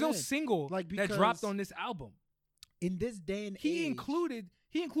what I'm saying. There was no single like that dropped on this album. In this day and age, He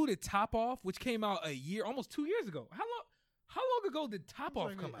included Top Off, which came out almost 2 years ago. How long ago did Top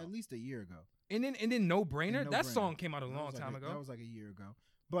Off come out? At least a year ago. And then No Brainer. No That Brainer. song came out a long time ago. That was like a year ago.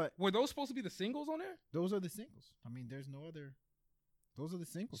 But were those supposed to be the singles on there? those are the singles. I mean, there's no other. Those are the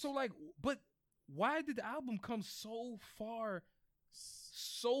singles. So but why did the album come so far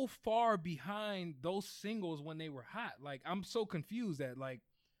behind those singles when they were hot? Like, I'm so confused at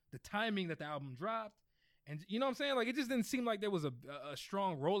the timing that the album dropped, and you know what I'm saying? Like, it just didn't seem like there was a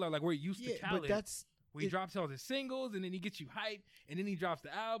strong rollout like we're used to Khaled. But that's where he drops all his singles and then he gets you hyped and then he drops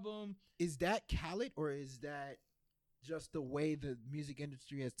the album. Is that Khaled or is that just the way the music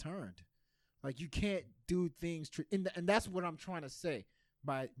industry has turned? Like, you can't do things and that's what I'm trying to say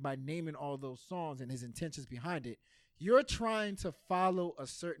by naming all those songs and his intentions behind it. You're trying to follow a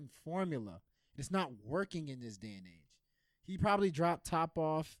certain formula. It's not working in this day and age. He probably dropped Top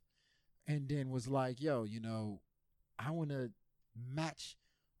Off and then was like, yo, I want to match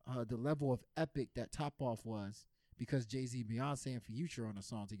the level of epic that Top Off was because Jay-Z, Beyonce, and Future on a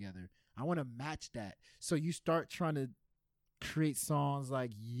song together. I want to match that. So you start trying to create songs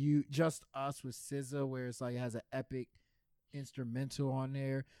like Just Us with SZA, where it's like it has an epic instrumental on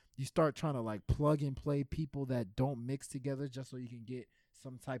there. You start trying to plug and play people that don't mix together just so you can get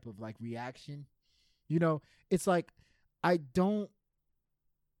some type of reaction. It's like I don't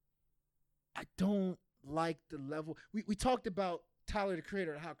like the level. We talked about Tyler the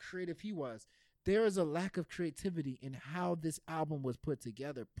Creator and how creative he was. There is a lack of creativity in how this album was put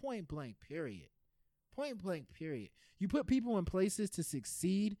together. Point blank, period. Point blank, period. You put people in places to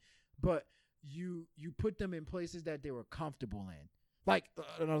succeed, but you put them in places that they were comfortable in. Like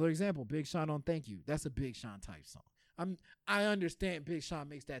another example, Big Sean on Thank You. That's a Big Sean type song. I understand Big Sean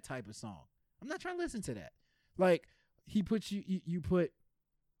makes that type of song. I'm not trying to listen to that. Like, he puts you put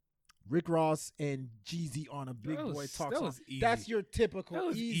Rick Ross and Jeezy on a Big Boy Talk song. That's your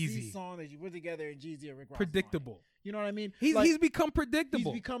typical easy song that you put together in Jeezy and Rick Ross. Predictable. You know what I mean? He's become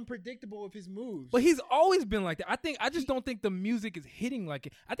predictable. He's become predictable with his moves. But he's always been like that. I just don't think the music is hitting like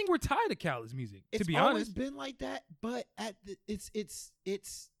it. I think we're tired of Khaled's music, to be honest. It's always been like that, but it's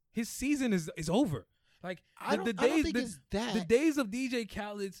his season is over. Like, I don't think it's that. The days of DJ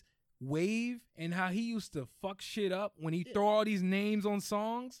Khaled's wave and how he used to fuck shit up when he throw all these names on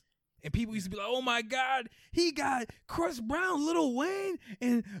songs. And people used to be like, "Oh my God, he got Chris Brown, Lil Wayne,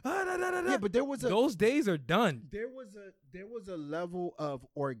 and yeah." But those days are done. There was a level of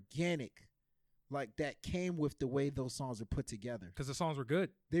organic, that came with the way those songs were put together. Because the songs were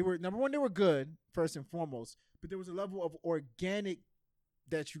good. They were, number one, they were good first and foremost. But there was a level of organic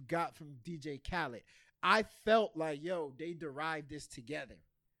that you got from DJ Khaled. I felt like, yo, they derived this together.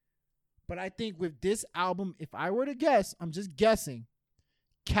 But I think with this album, if I were to guess, I'm just guessing,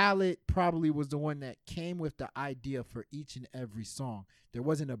 Khaled probably was the one that came with the idea for each and every song. There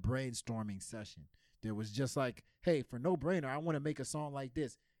wasn't a brainstorming session. There was just like, hey, for No Brainer, I want to make a song like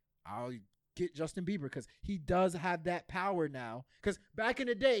this. I'll get Justin Bieber because he does have that power now. Because back in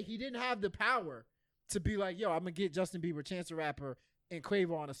the day, he didn't have the power to be like, yo, I'm going to get Justin Bieber, Chance the Rapper, and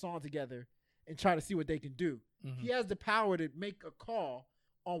Quavo on a song together and try to see what they can do. Mm-hmm. He has the power to make a call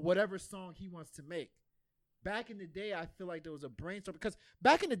on whatever song he wants to make. Back in the day, I feel like there was a brainstorm because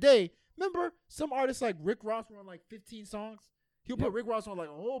back in the day, remember some artists like Rick Ross were on 15 songs. He'll Yep. put Rick Ross on like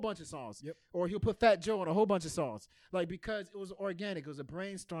a whole bunch of songs. Yep. Or he'll put Fat Joe on a whole bunch of songs. Like, because it was organic. It was a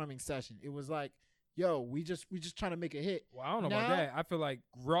brainstorming session. It was like, yo, we just trying to make a hit. Well, I don't know Now- about that. I feel like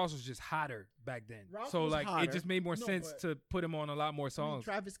Ross was just hotter back then. Ross So was like hotter. it just made more No, sense but- to put him on a lot more I mean, songs.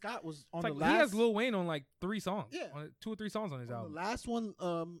 Travis Scott was on It's the like last. he has Lil Wayne on like 3 songs. Yeah. On 2 or 3 songs on his on album. the last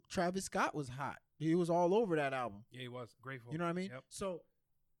one, Travis Scott was hot. He was all over that album. Yeah, he was grateful. You know what I mean? Yep. So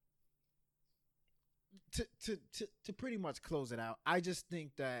to pretty much close it out, I just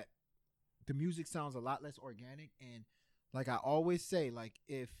think that the music sounds a lot less organic, and like I always say, like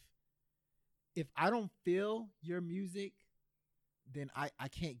if I don't feel your music, then I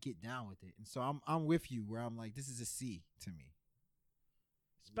can't get down with it. And so I'm with you where I'm like, this is a C to me.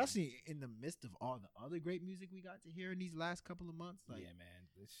 Especially in the midst of all the other great music we got to hear in these last couple of months. Like, yeah, man.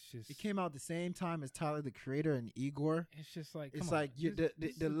 It's just it came out the same time as Tyler the Creator and Igor. It's just like It's come on. like you, This the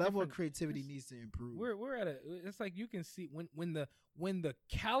is level of different. creativity This- needs to improve. We're at a. It's like you can see when the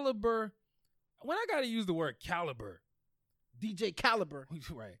caliber. When I gotta use the word caliber, DJ Caliber.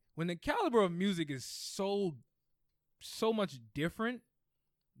 right? When the caliber of music is so much different,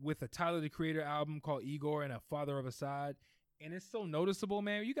 with a Tyler the Creator album called Igor and a Father of Asad, and it's so noticeable,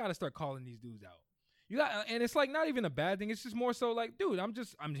 man. You got to start calling these dudes out. You got, and it's like not even a bad thing. It's just more so like, dude,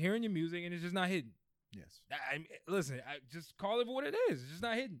 I'm hearing your music and it's just not hitting. Yes. Listen, I just call it for what it is. It's just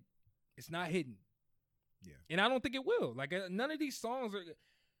not hitting. It's not hitting. Yeah. And I don't think it will. Like none of these songs are.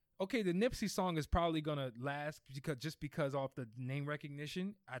 Okay, the Nipsey song is probably gonna last because off the name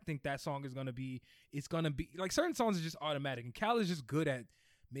recognition. I think that song is gonna be. It's gonna be like certain songs are just automatic, and Cal is just good at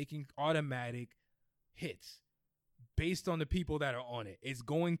making automatic hits based on the people that are on it. It's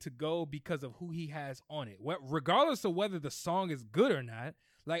going to go because of who he has on it. Regardless of whether the song is good or not.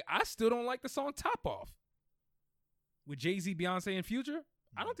 Like I still don't like the song "Top Off" with Jay-Z, Beyonce, and Future.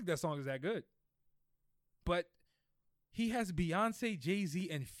 I don't think that song is that good, but he has Beyonce, Jay-Z,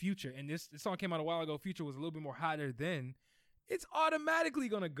 and Future, and this song came out a while ago. Future was a little bit more hotter then. It's automatically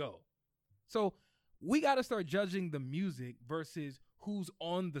gonna go. So we got to start judging the music versus who's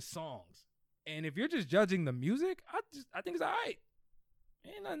on the songs. And if you're just judging the music, I think it's all right.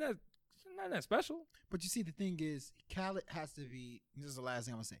 Ain't nothing that special. But you see, the thing is, Khaled has to be. This is the last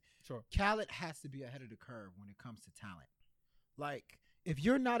thing I'm gonna say. Sure. Khaled has to be ahead of the curve when it comes to talent. Like, if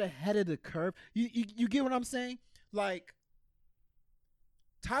you're not ahead of the curve, you get what I'm saying? Like,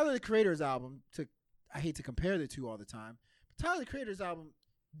 Tyler the Creator's album. I hate to compare the two all the time, but Tyler the Creator's album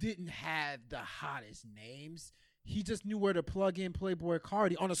didn't have the hottest names. He just knew where to plug in Playboy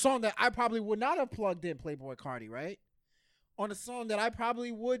Cardi on a song that I probably would not have plugged in Playboy Cardi, right? On a song that I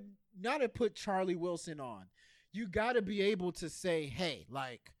probably would not have put Charlie Wilson on. You got to be able to say, hey,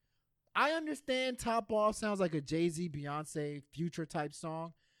 like, I understand Top Off sounds like a Jay-Z, Beyonce, Future type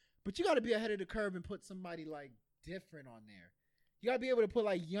song, but you got to be ahead of the curve and put somebody like different on there. You got to be able to put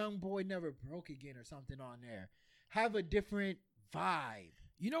like Young Boy Never Broke Again or something on there. Have a different vibe.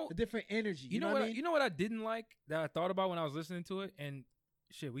 A different energy. You know what? I mean? You know what I didn't like that I thought about when I was listening to it, and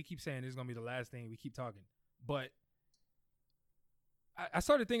shit, we keep saying this is gonna be the last thing. We keep talking, but I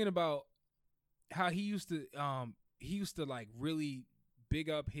started thinking about how he used to like really big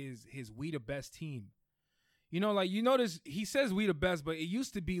up his "We the Best" team. Like you notice he says "We the Best," but it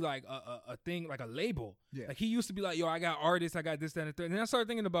used to be like a thing, like a label. Yeah. Like he used to be like, "Yo, I got artists, I got this, that, and the third." And then I started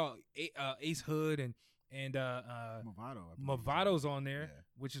thinking about Ace Hood and Movato's on there, Yeah.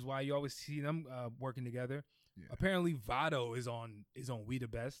 which is why you always see them working together. Yeah. Apparently, Vado is on "We the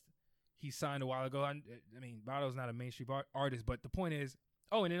Best." He signed a while ago. I mean, Vado's not a mainstream artist, but the point is,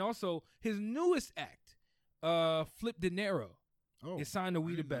 and then also his newest act, Flip De Niro, is signed to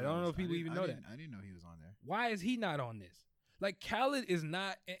 "We the Best." I don't know if people even know that. I didn't know he was on there. Why is he not on this? Like Khaled is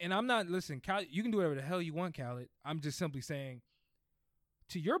not, and I'm not. Listen, Khaled, you can do whatever the hell you want, Khaled. I'm just simply saying,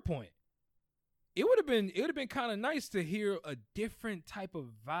 to your point, it would have been kind of nice to hear a different type of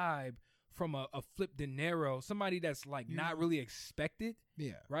vibe from a Flip De Niro, somebody that's like not really expected,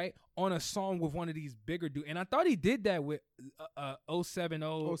 right, on a song with one of these bigger dudes. And I thought he did that with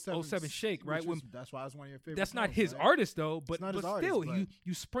 070 Shake, right? That's why it's one of your favorites. That's not his artist though, but not his still, artist,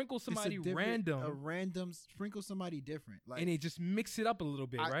 you sprinkle somebody sprinkle somebody different, like, and they just mix it up a little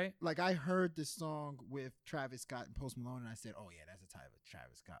bit, right? Like I heard this song with Travis Scott and Post Malone, and I said, "Oh yeah, that's a type of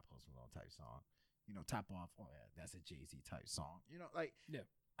Travis Scott, Post Malone type song." Top Off. Oh yeah, that's a Jay-Z type song.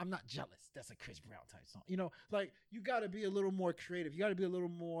 I'm not jealous. That's a Chris Brown type song. Like you got to be a little more creative. You got to be a little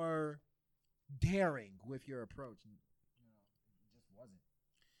more daring with your approach. And, it just wasn't.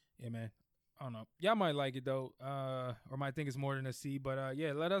 Yeah, man. I don't know. Y'all might like it though, or might think it's more than a C. But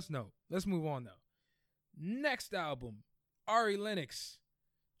yeah, let us know. Let's move on though. Next album, Ari Lennox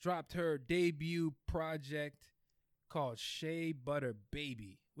dropped her debut project called Shea Butter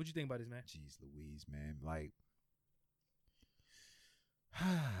Baby. What you think about this, man? Jeez Louise, man. Like,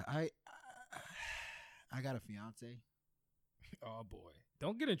 I got a fiance. Oh boy,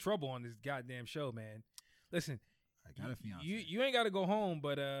 don't get in trouble on this goddamn show, man. Listen, I got a fiance. You ain't got to go home,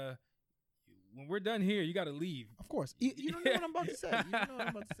 but when we're done here, you got to leave. Of course. You don't know what I'm about to say. You don't know what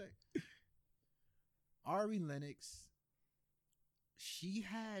I'm about to say. Ari Lennox, she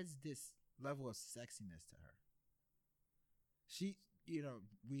has this level of sexiness to her. She,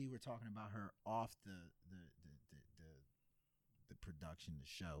 we were talking about her off the production, the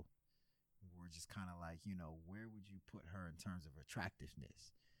show. We're just kind of like, where would you put her in terms of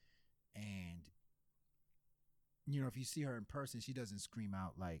attractiveness? And, if you see her in person, she doesn't scream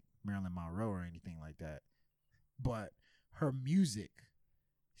out like Marilyn Monroe or anything like that. But her music,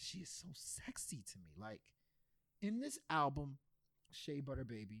 she is so sexy to me. Like, in this album, Shea Butter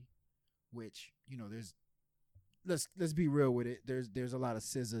Baby, which, there's, let's be real with it. There's a lot of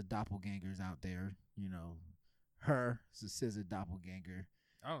SZA doppelgangers out there. Her is a SZA doppelganger.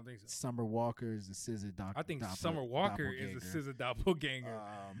 I don't think so. Summer Walker is a SZA doppelganger. I think Summer Walker is a SZA doppelganger.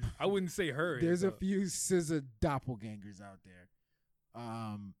 I wouldn't say her. There's a few SZA doppelgangers out there.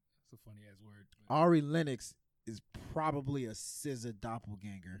 It's a funny ass word. Ari Lennox is probably a SZA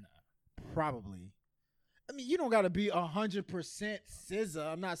doppelganger. Nah. Probably. I mean, you don't got to be 100% SZA.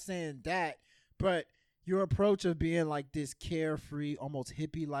 I'm not saying that, but your approach of being like this carefree, almost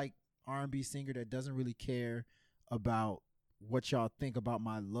hippie-like R&B singer that doesn't really care about what y'all think about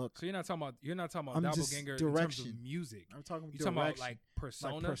my look. So you're not talking about I'm doppelganger in terms of music. I'm talking You're talking about like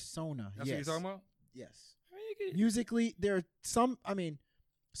persona. Like persona. That's yes. what you're talking about. Yes. I mean, you could, musically, there are some. I mean,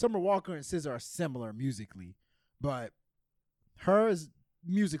 Summer Walker and SZA are similar musically, but her is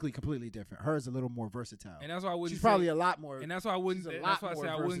musically completely different. Her is a little more versatile, and that's why I wouldn't. She's probably a lot more. And that's why I wouldn't. That's why I say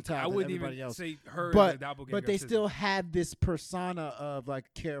I wouldn't even say her but, as a doppelganger. But they still have this persona of like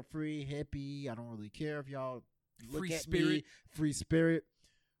carefree hippie. I don't really care if y'all look free at spirit. me. Free spirit.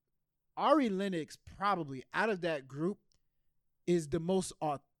 Ari Lennox, probably out of that group, is the most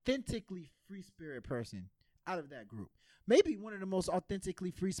authentically free spirit person out of that group. Maybe one of the most authentically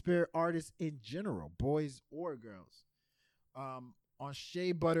free spirit artists in general, boys or girls. On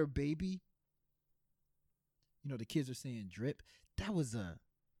Shea Butter Baby, the kids are saying drip. That was a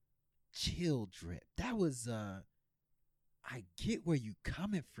chill drip. That was I get where you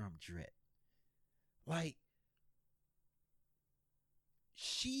coming from drip. Like,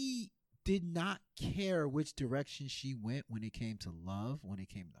 she did not care which direction she went when it came to love, when it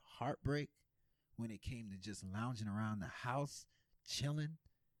came to heartbreak, when it came to just lounging around the house, chilling.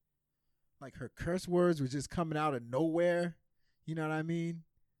 Like, her curse words were just coming out of nowhere. You know what I mean?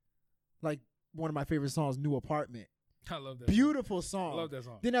 Like one of my favorite songs, New Apartment. I love that. Beautiful song. I love that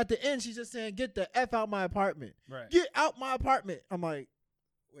song. Then at the end, she's just saying, "Get the F out my apartment." Right. Get out my apartment. I'm like,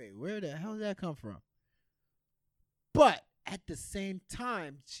 wait, where the hell did that come from? But at the same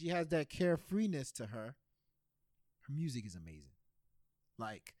time, she has that carefreeness to her. Her music is amazing.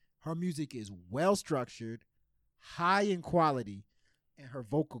 Like, her music is well structured, high in quality, and her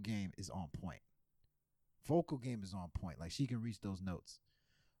vocal game is on point. Vocal game is on point. Like, she can reach those notes.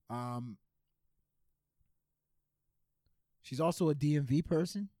 She's also a DMV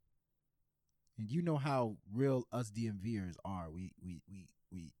person. And you know how real us DMVers are. We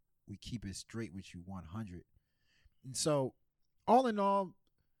keep it straight with you 100. And so, all in all,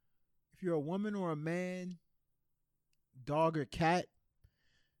 if you're a woman or a man, dog or cat,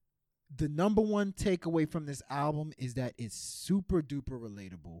 the number one takeaway from this album is that it's super duper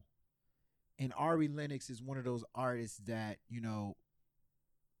relatable. And Ari Lennox is one of those artists that,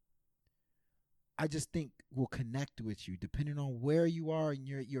 I just think will connect with you depending on where you are in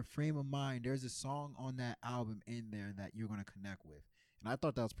your frame of mind. There's a song on that album in there that you're going to connect with. And I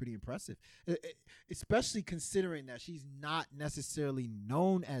thought that was pretty impressive, especially considering that she's not necessarily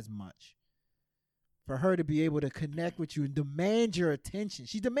known as much. For her to be able to connect with you and demand your attention.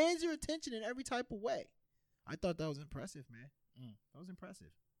 She demands your attention in every type of way. I thought that was impressive, man. That was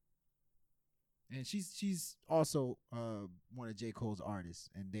impressive. And she's also one of J. Cole's artists,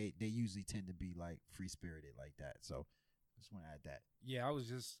 and they usually tend to be like free spirited like that. So I just want to add that. Yeah, I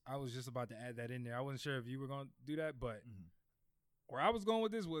was just about to add that in there. I wasn't sure if you were gonna do that, but where I was going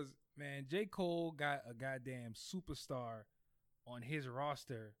with this was, man, J. Cole got a goddamn superstar on his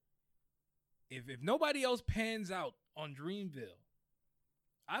roster. If nobody else pans out on Dreamville,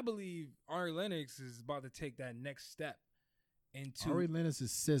 I believe Ari Lennox is about to take that next step into Ari Lennox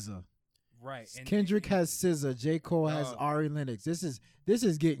is SZA. Right. And Kendrick has SZA. J. Cole has Ari Lennox. This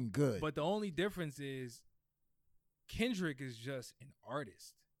is getting good. But the only difference is Kendrick is just an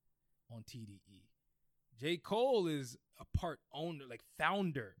artist on TDE. J. Cole is a part owner, like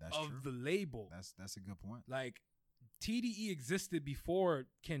founder That's of true. the label. That's a good point. Like TDE existed before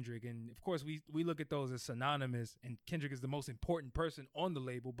Kendrick, and of course we look at those as synonymous, and Kendrick is the most important person on the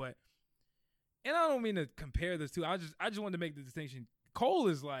label. But, and I don't mean to compare this two. I just wanted to make the distinction. Cole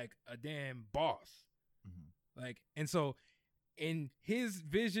is like a damn boss. Mm-hmm. Like, and so in his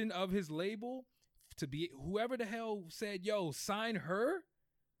vision of his label, to be whoever the hell said, yo, sign her,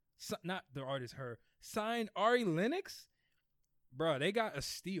 not the artist, her, sign Ari Lennox, bro, they got a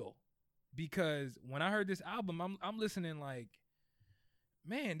steal. Because when I heard this album, I'm listening like,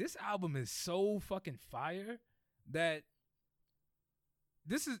 man, this album is so fucking fire that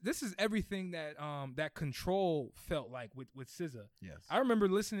this is everything that that Control felt like with SZA. Yes. I remember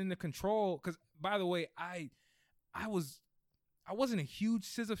listening to Control because, by the way, I wasn't a huge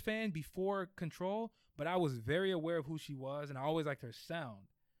SZA fan before Control, but I was very aware of who she was, and I always liked her sound.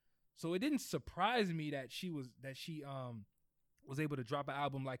 So it didn't surprise me that she was able to drop an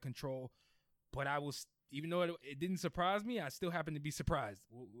album like Control, but I was, even though it didn't surprise me, I still happened to be surprised.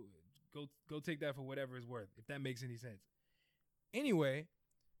 Go take that for whatever it's worth, if that makes any sense. Anyway,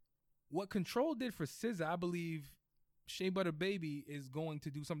 what Control did for SZA, I believe Shea Butter Baby is going to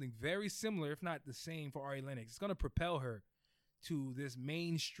do something very similar, if not the same, for Ari Lennox. It's going to propel her to this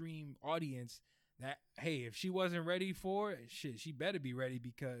mainstream audience that, hey, if she wasn't ready for it, shit, she better be ready,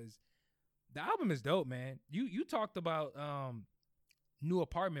 because the album is dope, man. You talked about New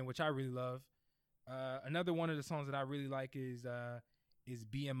Apartment, which I really love. Another one of the songs that I really like is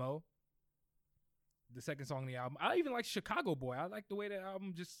BMO, the second song on the album. I even like Chicago Boy. I like the way that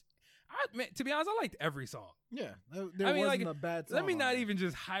album man, to be honest, I liked every song. Yeah, there wasn't a bad song. Let me not it. even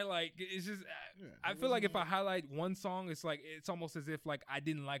just highlight. It's just I feel like if I highlight one song, it's like it's almost as if like I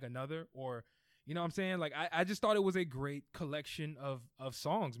didn't like another, or you know what I'm saying? Like I just thought it was a great collection of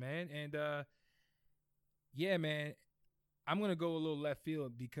songs, man. And yeah, man, I'm gonna go a little left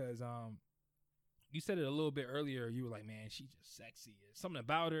field because you said it a little bit earlier. You were like, man, she's just sexy. There's something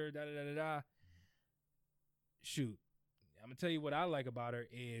about her. Da da da da da. Shoot, I'm gonna tell you what I like about her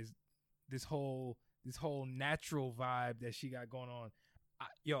is this whole natural vibe that she got going on.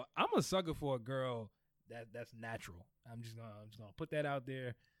 I'm a sucker for a girl that's natural. I'm just gonna put that out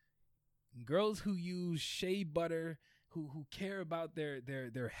there. Girls who use shea butter, who care about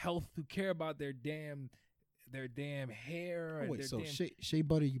their health, who care about their damn hair. Oh, wait, so shea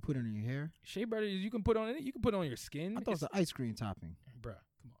butter you put in your hair? Shea butter you can put on it. You can put it on your skin. I thought it was an ice cream topping. Bruh,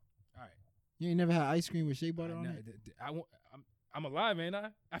 come on. All right. You ain't never had ice cream with shea butter on it? I'm alive, man.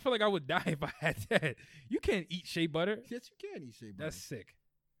 I feel like I would die if I had that. You can't eat shea butter. Yes, you can eat shea butter. That's sick.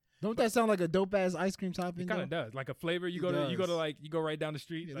 Don't that sound like a dope ass ice cream topping? It kind of does. Like a flavor. You go to right down the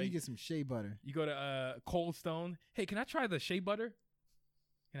street. Yeah, like, let me get some shea butter. You go to Cold Stone. Hey, can I try the shea butter?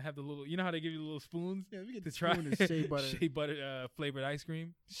 Can I have the little? You know how they give you the little spoons? Yeah, we get to the try spoon of shea butter. Shea butter flavored ice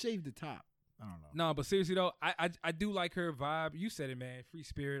cream. Shave the top. I don't know. No, but seriously though, I do like her vibe. You said it, man. Free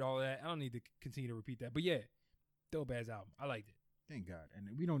spirit, all that. I don't need to continue to repeat that. But yeah, dope ass album. I liked it. Thank God. And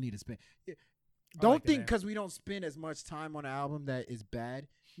we don't need to spend. Yeah. I Don't like that, think man. because we don't spend as much time on an album that is bad.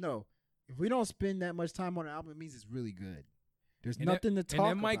 No. If we don't spend that much time on an album, it means it's really good. There's nothing to talk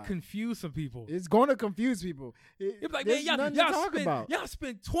about. And it might confuse some people. It's going to confuse people. You're like, there's man, nothing to talk about. y'all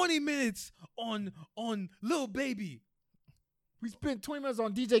spent 20 minutes on Lil Baby. We spent 20 minutes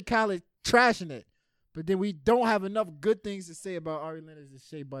on DJ Khaled trashing it, but then we don't have enough good things to say about Ari Lennox and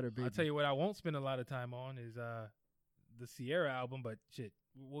Shea Butter Baby. I'll tell you what I won't spend a lot of time on is the Sierra album, but shit,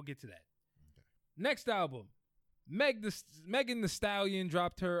 we'll get to that. Okay. Next album, Megan Thee Stallion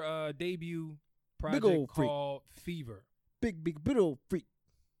dropped her debut project called Fever. Big old freak.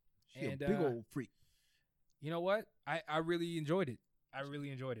 She And a big old freak. You know what? I really enjoyed it. I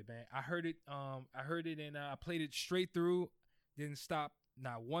really enjoyed it, man. I heard it and I played it straight through. Didn't stop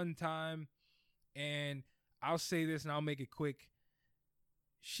not one time. And I'll say this and I'll make it quick.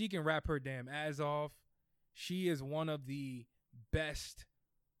 She can rap her damn ass off. She is one of the best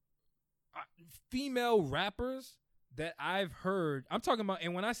female rappers that I've heard. I'm talking about,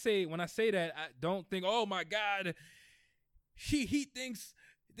 and when I say that, I don't think, oh my God, he thinks,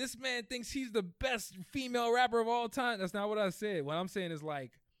 this man thinks he's the best female rapper of all time. That's not what I said. What I'm saying is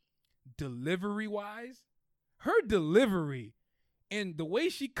like delivery wise, her delivery and the way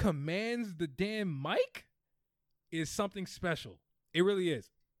she commands the damn mic is something special. It really is.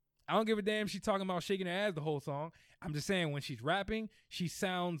 I don't give a damn. She's talking about shaking her ass the whole song. I'm just saying when she's rapping, she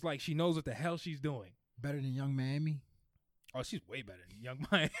sounds like she knows what the hell she's doing. Better than Young Miami? Oh, she's way better than Young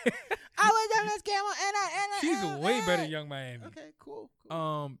Miami. I was on this camera and She's way better than Young Miami. Okay, cool.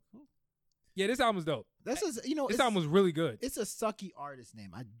 Yeah, this album's dope. This album was really good. It's a sucky artist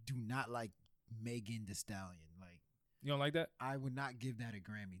name. I do not like Megan Thee Stallion. Like, You don't like that? I would not give that a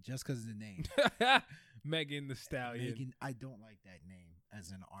Grammy just because of the name. Megan Thee Stallion. Megan, I don't like that name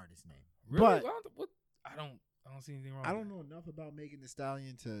as an artist name. Really? But I don't see anything wrong. I with don't that. know enough about Megan Thee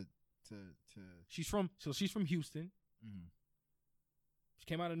Stallion to. She's from Houston. Mm, She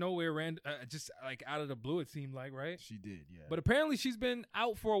came out of nowhere, just like out of the blue. It seemed like, right? she did, yeah. But apparently she's been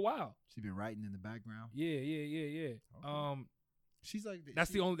out for a while. She's been writing in the background. Yeah. Okay. She's like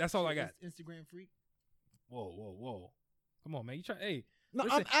That's all I got. Instagram freak. Whoa. Come on, man. You try. Hey, No,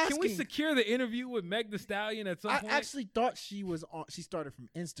 listen, I'm asking. can we secure the interview with Meg Thee Stallion at some I point? actually thought she was on. She started from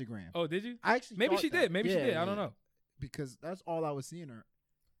Instagram. Oh, did you? I actually Maybe thought she that. did. Maybe she Yeah, did. I don't yeah. know. Because that's all I was seeing her.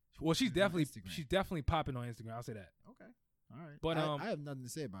 Well, she's on Instagram. definitely popping on Instagram. I'll say that. Okay, all right. But, I have nothing to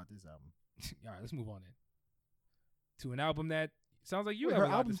say about this album. All right, let's move on then to an album that sounds like you Wait, have her a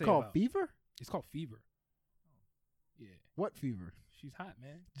lot to album's say called about. Fever. It's called Fever. Yeah, What Fever? she's hot,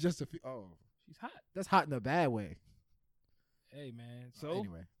 man. Just She's hot. that's hot in a bad way. Hey, man. So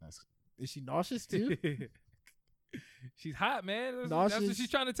Anyway, is she nauseous too? she's hot, man. That's Nauseous. what she's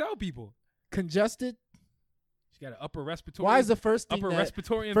trying to tell people. Congested. She got an upper respiratory. Why is the first thing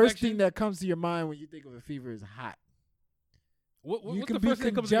respiratory infection? first thing that comes to your mind when you think of a fever is hot? You What's can the be first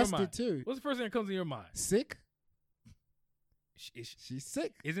thing that comes to your mind? congested too. What's the first thing that comes to your mind? Sick. Is- She's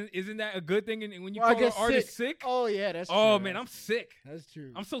sick. Isn't that a good thing when you Well, I call an guess artist sick? Oh yeah, that's true. Oh man, I'm That's sick. true. That's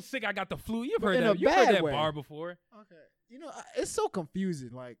true. I'm so sick. I got the flu. You've But heard in that. a You've heard bad that way. bar before, Okay. It's so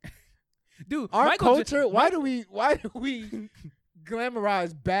confusing. Like dude. our Michael Ja- culture. Why do we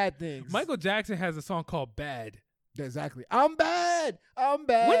glamorize bad things? Michael Jackson has a song called "Bad." Exactly. I'm bad. I'm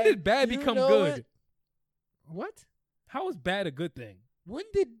bad. When did bad You become know good? it. What? How is bad a good thing? When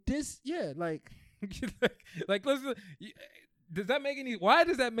did this? Yeah, like like listen. Does that make any? Why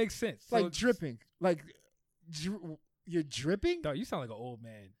does that make sense? So it's- dripping. Like you're dripping. Dog, you sound like an old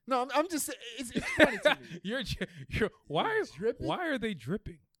man. No, I'm just. It's funny to me. You're why Dripping? why are they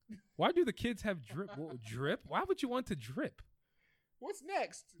dripping? Why do the kids have drip? Drip? Why would you want to drip? What's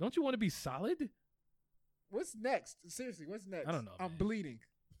next? Don't you want to be solid? What's next? Seriously, what's next? I don't know, I'm man. bleeding.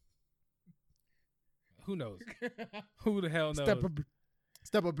 Who knows? Who the hell knows?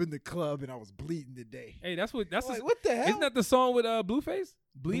 Step up in the club and I was bleeding today. Hey, that's Like, the, what the hell? isn't that the song with Blueface?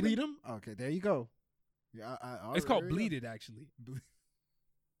 Bleed 'Em? Bleed 'em? Okay, there you go. Yeah, It's called there you go. Bleed It, actually.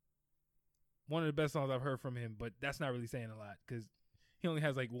 One of the best songs I've heard from him, but that's not really saying a lot because he only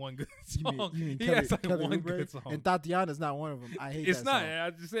has like one good song. You mean he Kelly, has like Kelly one Oubre? good song. And Tatiana's not one of them. I hate It's that not. song. I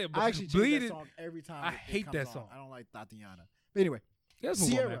just said, I actually Bleed change It. that song every time. I it hate comes that on. song. I don't like Tatiana. But anyway, Let's move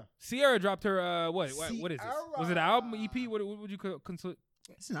on, man. Sierra. Sierra dropped her what is this? Was it an album, EP? What would you consider?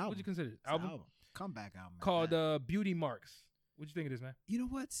 It's an album. What would you consider it? It's an Album comeback album. at called that. Beauty Marks. What you think of this, man? You know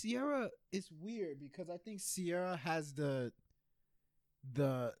what? Sierra is weird because I think Sierra has the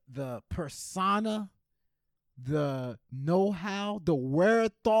persona, the know-how, the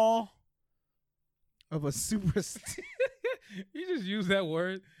wherewithal of a superstar. You just use that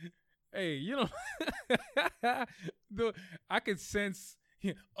word. Hey, you know, I could sense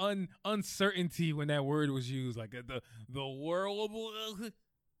uncertainty when that word was used. Like the world.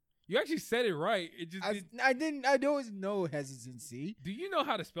 You actually said it right. It just. I always know hesitancy. Do you know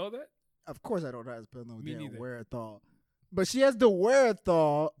how to spell that? Of course, I don't know how to spell no Me damn neither. wherewithal. But she has the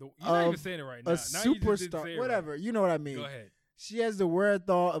wherewithal You're not even of saying it right a now. Now you just didn't say superstar. it Whatever, you know what I mean. Right. Go ahead. She has the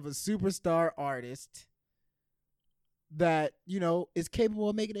wherewithal of a superstar artist that, is capable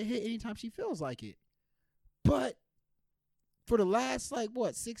of making a hit anytime she feels like it. But for the last,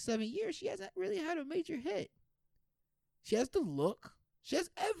 6-7 years, she hasn't really had a major hit. She has the look. She has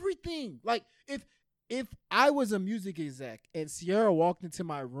everything. Like, if I was a music exec and Sierra walked into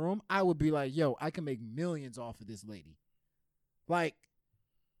my room, I would be like, yo, I can make millions off of this lady. Like,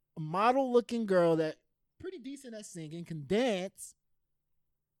 a model-looking girl that pretty decent at singing, can dance,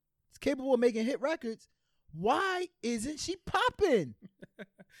 is capable of making hit records. Why isn't she popping?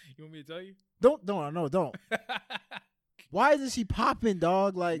 You want me to tell you? Don't. Why isn't she popping,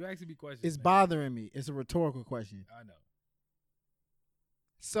 dog? Like, You actually be questions. it's man. bothering me. It's a rhetorical question. I know.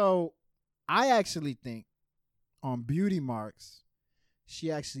 So, I actually think on Beauty Marks,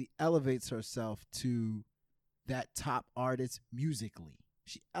 she actually elevates herself to that top artist musically.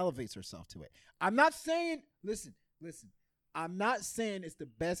 She elevates herself to it. I'm not saying, listen. I'm not saying it's the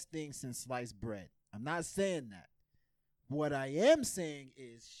best thing since sliced bread. I'm not saying that. What I am saying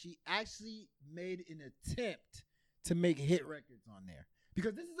is she actually made an attempt to make hit records on there.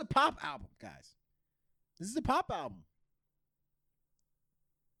 Because this is a pop album, guys. This is a pop album.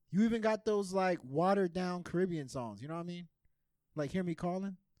 You even got those watered down Caribbean songs. You know what I mean? Like Hear Me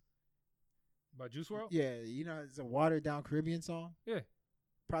Calling? By Juice WRLD? Yeah, it's a watered down Caribbean song. Yeah.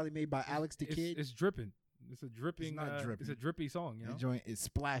 probably made by Alex the Kid. It's dripping. It's a dripping. It's not dripping. It's a drippy song. You know. The joint is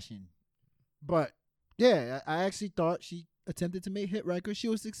splashing. But yeah, I actually thought she attempted to make hit records. She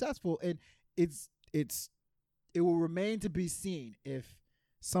was successful, and it will remain to be seen if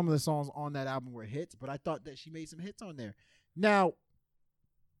some of the songs on that album were hits. But I thought that she made some hits on there. Now,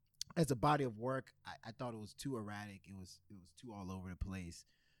 as a body of work, I thought it was too erratic. It was too all over the place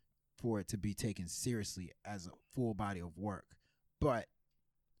for it to be taken seriously as a full body of work. But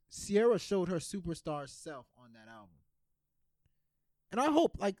Ciara showed her superstar self on that album. And I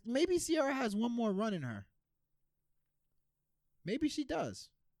hope, like, maybe Ciara has one more run in her. Maybe she does.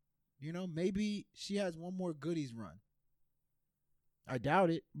 You know, maybe she has one more goodies run. I doubt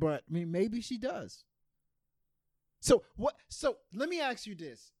it, but I mean, maybe she does. So let me ask you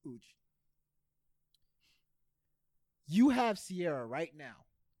this, Ooch. You have Ciara right now.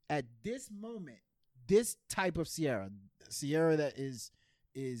 At this moment, this type of Ciara that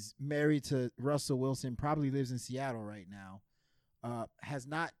is married to Russell Wilson, probably lives in Seattle right now, has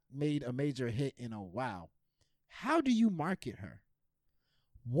not made a major hit in a while. How do you market her?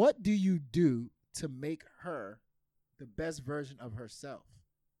 What do you do to make her the best version of herself?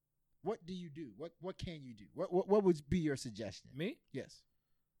 What do you do? What can you do? What would be your suggestion? Me? Yes.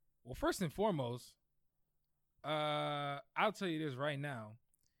 Well, first and foremost, I'll tell you this right now.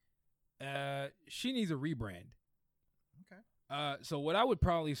 She needs a rebrand. Okay. So what I would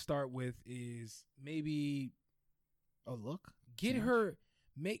probably start with is maybe a look. Get her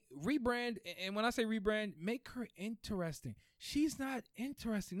rebrand, and when I say rebrand, make her interesting. She's not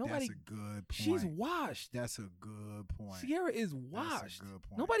interesting. Nobody. That's a good point. She's washed. That's a good point. Ciara is washed. That's a good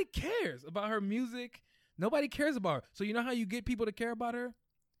point. Nobody cares about her music. Nobody cares about her. So you know how you get people to care about her?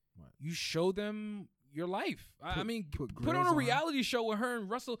 What? You show them your life. I mean, put on a grills reality show with her and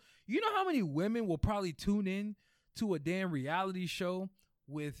Russell. You know how many women will probably tune in to a damn reality show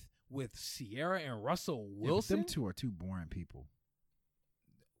with Ciara and Russell Wilson? Them two are two boring people.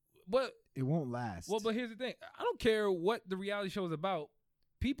 But it won't last. Well, but here's the thing. I don't care what the reality show is about.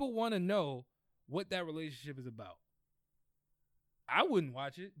 People want to know what that relationship is about. I wouldn't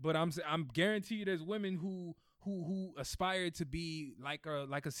watch it, but I'm guaranteed there's women who aspire to be like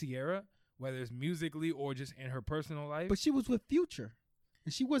a Ciara, whether it's musically or just in her personal life. But she was with Future,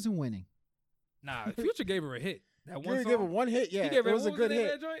 and she wasn't winning. Nah, Future gave her a hit. That one song. Gave her one hit. Yeah, it was a good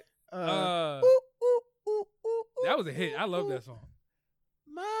hit. That was a hit. I love that song.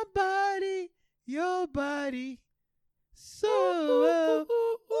 My body, your body, so.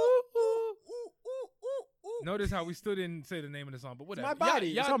 Notice how we still didn't say the name of the song, but whatever. It's my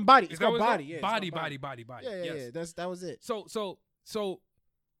body. It's on body. It's called body. Yeah, body. Yeah, yes. That was it. So,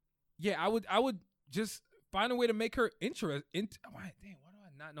 yeah, I would just find a way to make her interesting. Why do I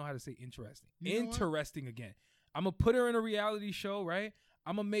not know how to say interesting? Interesting again. I'm gonna put her in a reality show, right?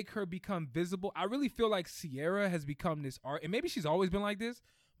 I'm gonna make her become visible. I really feel like Ciara has become this art, and maybe she's always been like this,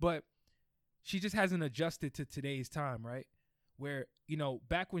 but she just hasn't adjusted to today's time, right? Where, you know,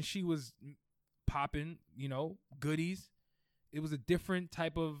 back when she was popping, you know, goodies, it was a different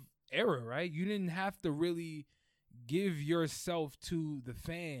type of era, right? You didn't have to really give yourself to the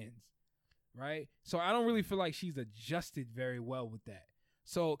fans, right? So I don't really feel like she's adjusted very well with that.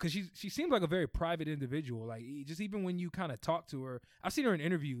 So, because she seems like a very private individual. Like, just even when you kind of talk to her, I've seen her in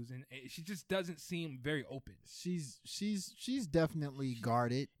interviews, and she just doesn't seem very open. She's definitely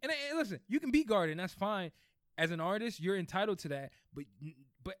guarded. And listen, you can be guarded, and that's fine. As an artist, you're entitled to that.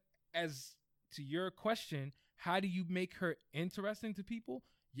 But as to your question, how do you make her interesting to people?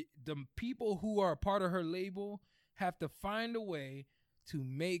 The people who are a part of her label have to find a way to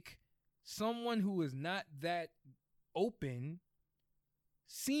make someone who is not that open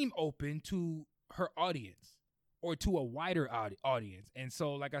seem open to her audience or to a wider audience. And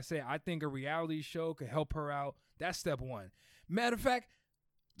so, like I said, I think a reality show could help her out. That's step one. Matter of fact,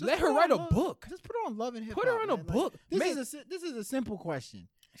 let her write a book. Just put her on Love and Hip Hop. Put her on a book. This is a simple question.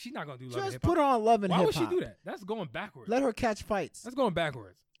 She's not gonna do Love and Just Hip Hop. put her on Love and Hip Hop. Why would she do that? That's going backwards. Let her catch fights. That's going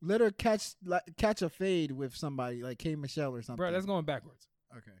backwards. Let her catch a fade with somebody like K. Michelle or something. Bro, that's going backwards.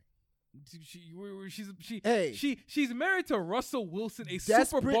 Okay. She's married to Russell Wilson, a desperate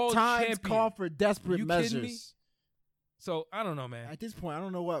Super Bowl times champion. Call for desperate you measures. kidding me? So I don't know, man. At this point, I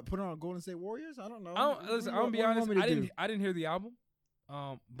don't know what. Put her on Golden State Warriors. I don't know. I'm gonna be honest. I didn't hear the album,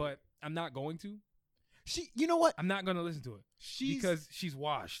 but I'm not going to. You know what? I'm not going to listen to it because she's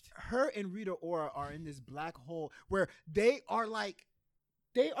washed. Her and Rita Ora are in this black hole where they are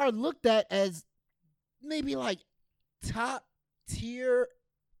looked at as maybe like top tier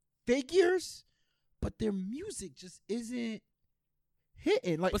figures, but their music just isn't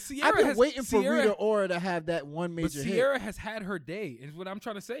hitting. Like But I've Sierra been has- waiting for Sierra- Rita Ora to have that one But major hit. Sierra has had her day, is what I'm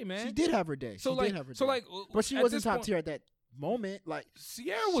trying to say, man. She did have her day. So she like, did have her so day. like, but she at wasn't this top point- tier at that moment. Like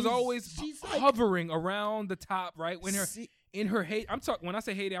Sierra was she's- always she's like- hovering around the top, right? When her See- in her hate, when I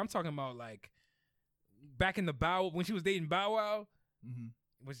say heyday, I'm talking about like back in the when she was dating Bow Wow,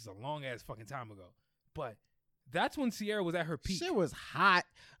 which is a long ass fucking time ago. But that's when Sierra was at her peak. Shit was hot,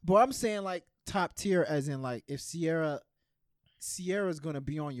 but I'm saying like top tier, as in like if Sierra's gonna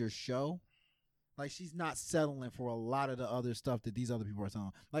be on your show, like she's not settling for a lot of the other stuff that these other people are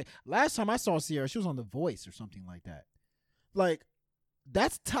selling. Like last time I saw Sierra, she was on The Voice or something like that. Like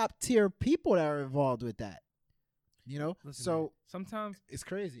that's top tier people that are involved with that. You know, Listen, so man, sometimes it's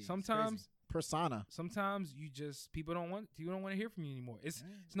crazy. It's Sometimes- crazy. Persona. sometimes people don't want to hear from you anymore. It's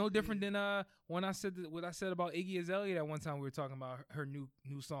no different than when I said what I said about Iggy Azalea that one time we were talking about her new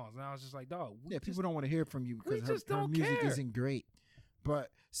songs, and I was just like, dog, People don't want to hear from you because just her don't music care. isn't great. But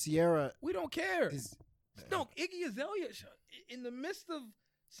Sierra we don't care. is. No, Iggy Azalea in the midst of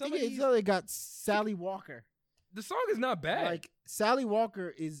some Iggy of these, Azalea got Sally Walker. the song is not bad. Like Sally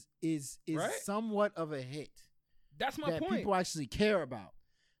Walker is Right? somewhat of a hit That's my that point. people actually care about.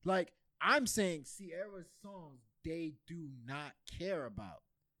 Like I'm saying, Sierra's songs they do not care about.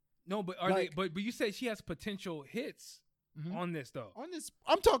 No, but are Like- they? But you say she has potential hits on this though, On this,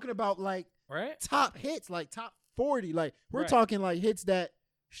 I'm talking about like right? top hits, like top 40. Like we're Right. talking like hits that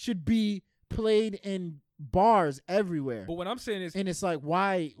should be played in bars everywhere. But what I'm saying is, And it's like,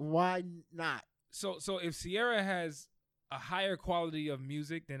 why not? so if Sierra has a higher quality of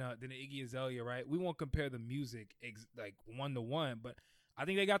music than an Iggy Azalea, right? We won't compare the music like 1-to-1, but I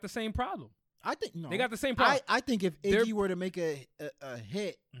think they got the same problem. I think no. They got the same problem. I think if They're- Iggy were to make a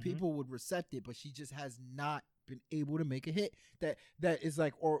hit, Mhm. people would accept it, but she just has not been able to make a hit that is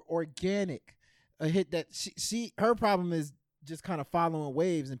like organic, a hit that she her problem is just kind of following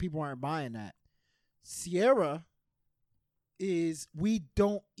waves and people aren't buying that. Sierra is we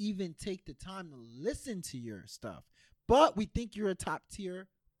don't even take the time to listen to your stuff, but we think you're a top tier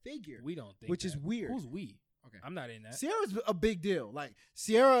figure. We don't think Which is that. weird. Who's we? Okay. I'm not in that. Sierra's a big deal. Like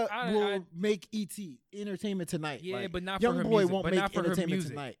Sierra I- will I- make Entertainment Tonight. Yeah, Like, but not Young for her Boy music. won't But make not for her Entertainment music.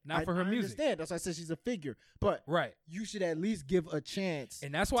 Tonight. Not for her I music. understand. That's why I said she's a figure. But Right. you should at least give a chance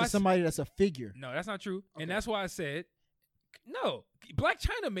And that's why to somebody that's a figure. No, that's not true. Okay. And that's why I said no. Black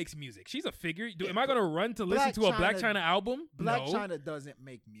China makes music. She's a figure. Yeah, Am I gonna run to listen Black to a Black China- China album? Black No. China doesn't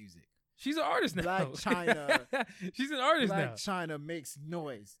make music. She's an artist now. Black China- She's an artist Black now. China makes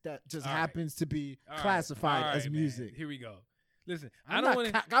noise that just All right. happens to be All right. classified All as right, man. music. Here we go. Listen, I'm I not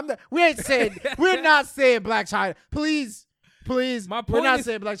don't want I'm not, we ain't saying we're not saying Black China. Please. My We're point not is-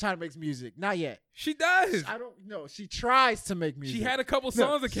 saying Black China makes music. Not yet. She does. I don't know. She tries to make music. She had a couple No,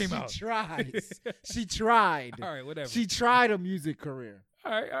 songs that came out. She tries. She tried. All right, whatever. She tried a music career.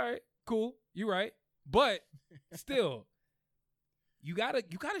 All right, cool. You're right, but still, you gotta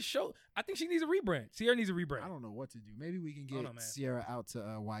show. I think she needs a rebrand. Sierra needs a rebrand. I don't know what to do. Maybe we can Hold get on, man. Sierra out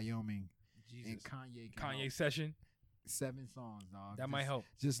to Wyoming Jesus. and Kanye. Come Kanye out. session 7 songs, dog. that might help.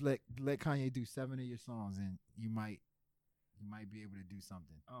 Just let Kanye do 7 of your songs, and you might be able to do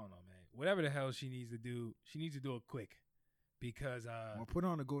something. I don't know, man. Whatever the hell she needs to do it quick, because Or put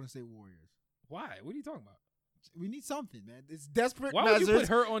on the Golden State Warriors. why? What are you talking about? We need something, man. It's desperate Why would measures. you put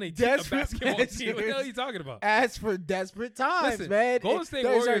her on a desperate basketball team? What the hell are measures. you talking about? Ask for desperate times, Listen, man. Golden State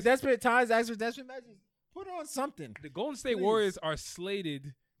Those are Warriors- desperate times. Ask for desperate measures. Put on something. The Golden State Please. Warriors are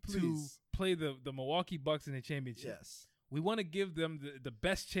slated to Please. play the Milwaukee Bucks in the championship. Yes. We want to give them the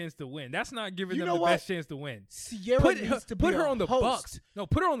best chance to win. That's not giving You them know the what? best chance to win. Sierra Put needs to be her a on the host. Bucks. No,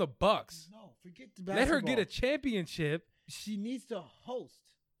 put her on the Bucks. No, forget the Let her get a basketball. championship. She needs to host.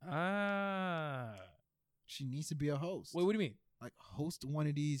 Ah. She needs to be a host. Wait, what do you mean? Like host one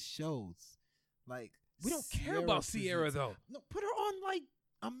of these shows. Like We don't care about Sierra presents- though. No, put her on like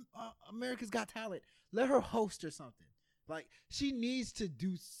America's Got Talent. Let her host or something. Like she needs to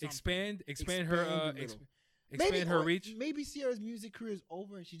do something. Expand her a little. expand her or reach. Maybe Sierra's music career is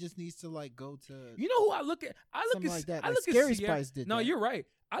over and she just needs to like go to. You know who I look at? I look Something at like that, I like look Scary at Sierra. Spice did No, that. you're right.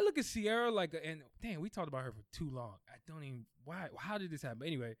 I look at Sierra like and damn, we talked about her for too long. I don't even why. How did this happen?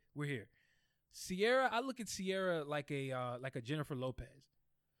 Anyway, we're here. Sierra, I look at Sierra like a Jennifer Lopez,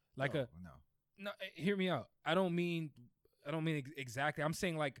 like no. no. Hear me out. I don't mean exactly. I'm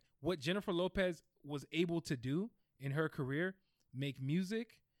saying like what Jennifer Lopez was able to do in her career, make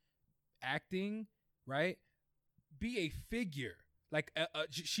music, acting, right? Be a figure. Like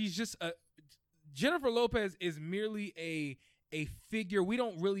she's just a Jennifer Lopez is merely a figure. We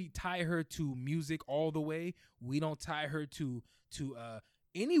don't really tie her to music all the way. We don't tie her to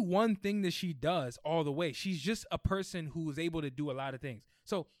any one thing that she does all the way. She's just a person who is able to do a lot of things.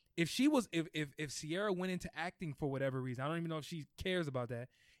 So if Sierra went into acting for whatever reason, I don't even know if she cares about that.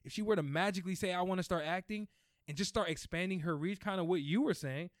 If she were to magically say, I want to start acting and just start expanding her reach, kind of what you were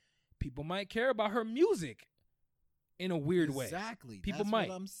saying, people might care about her music in a weird way. Exactly. People That's might.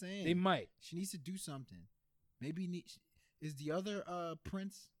 what I'm saying. They might. She needs to do something. Maybe is the other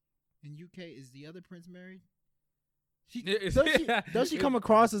Prince in UK, is the other Prince married? Does she come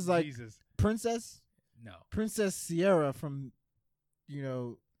across as like Jesus. Princess? No. Princess Sierra from,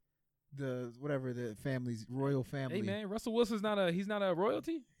 the whatever the family's royal family. Hey man, Russell Wilson's not a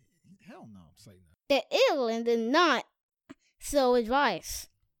royalty? Hell no. It's like, no. They're ill and they're not. So advice.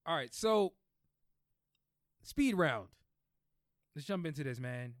 All right, so speed round. Let's jump into this,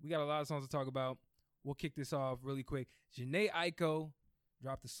 man. We got a lot of songs to talk about. We'll kick this off really quick. Jhené Aiko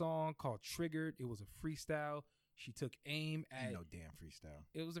dropped a song called Triggered. It was a freestyle. She took aim at... Ain't no damn freestyle.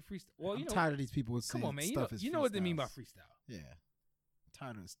 It was a freestyle. Well, I'm tired of these people saying come on, man. stuff is You know what they mean by freestyles. freestyle. Yeah.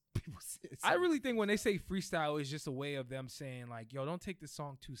 I'm tired of people saying I really think when they say freestyle, it's just a way of them saying, like, yo, don't take this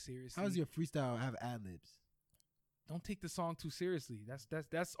song too seriously. How does your freestyle have ad-libs? Don't take the song too seriously.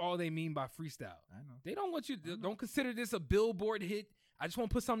 That's all they mean by freestyle. I know. They don't want you to, don't consider this a Billboard hit. I just want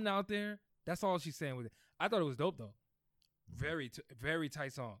to put something out there. That's all she's saying with it. I thought it was dope though. Very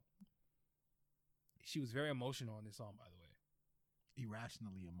tight song. She was very emotional on this song, by the way.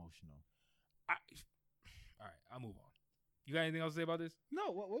 Irrationally emotional. All right, I'll move on. You got anything else to say about this?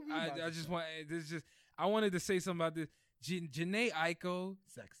 No, what were you about I to just say? want this. Just I wanted to say something about this. Jhené Aiko.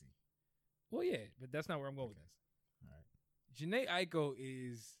 Sexy. Well, yeah, but that's not where I'm going with this. All right. Jhené Aiko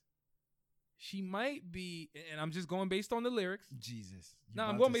she might be, and I'm just going based on the lyrics. Jesus. You No, I'm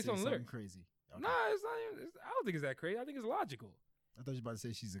about going to based say on the something lyrics. crazy. Okay. Nah, it's not. I don't think it's that crazy. I think it's logical. I thought you were about to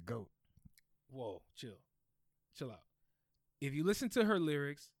say she's a goat. Whoa, chill out. If you listen to her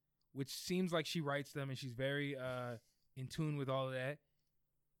lyrics, which seems like she writes them and she's very in tune with all of that,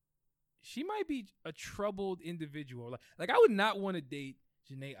 she might be a troubled individual. Like I would not want to date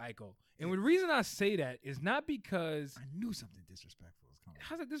Jhené Aiko. And the reason I say that is not because I knew something disrespectful was coming.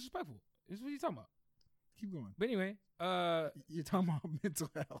 how's that disrespectful? This is what you talking about. Keep going. But anyway, You're talking about mental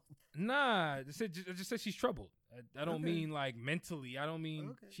health. nah, I just said she's troubled. I don't Okay. mean like mentally. I don't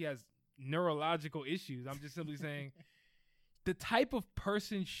mean Okay. she has neurological issues. I'm just simply saying the type of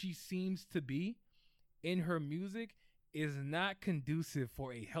person she seems to be in her music is not conducive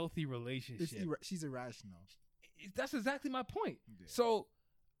for a healthy relationship. She's irrational. That's exactly my point. Yeah. So,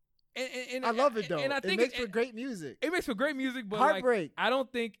 and I love it though. And I think it makes for great music. it makes for great music, but Heartbreak. I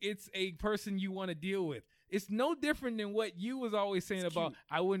don't think it's a person you want to deal with. It's no different than what you was always saying It's about cute.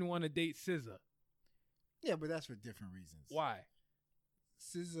 I wouldn't want to date SZA. Yeah, but that's for different reasons. Why?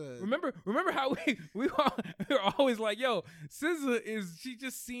 SZA. Remember how we were always like, yo, SZA she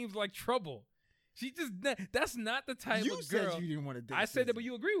just seems like trouble. She just that's not the type You of said girl. you didn't want to date. I said that, SZA. but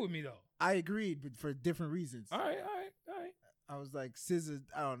you agree with me though. I agreed, but for different reasons. All right. I was like, SZA.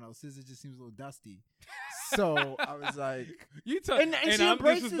 I don't know. SZA just seems a little dusty. So I was like, You talk, and she I'm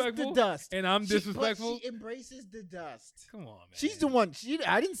embraces the disrespectful, dust. and I'm She- but disrespectful. She embraces the dust. Come on, man. She's the one.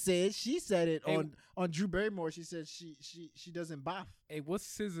 I didn't say it. She said it Hey, on Drew Barrymore. She said she doesn't bop. Hey, what's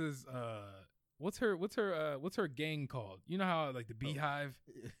SZA's what's her gang called? You know how like the Beehive?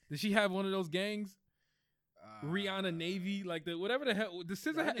 Does she have one of those gangs? Rihanna Navy, like the whatever the hell. Is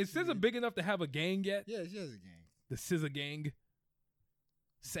SZA big enough to have a gang yet? Yeah, she has a gang. The SZA gang.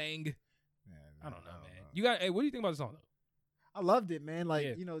 Sang. Yeah, I don't know, man. You got. Hey, what do you think about the song though? I loved it, man. Like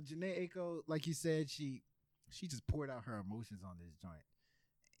Yeah. Jhené Aiko, like you said, she just poured out her emotions on this joint.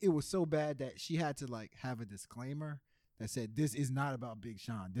 It was so bad that she had to like have a disclaimer that said this is not about Big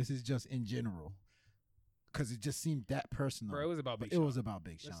Sean. This is just in general, because it just seemed that personal. Bro, it was about But Big it Sean. was about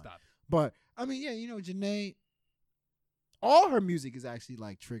Big Sean. Let's stop. But I mean, yeah, Jhené, all her music is actually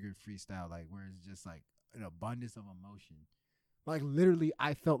like triggered freestyle, like where it's just like an abundance of emotion. Like literally,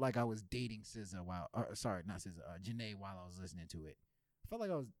 I felt like I was dating SZA Jhené while I was listening to it. I felt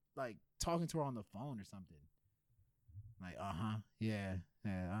like I was like talking to her on the phone or something. Like, yeah,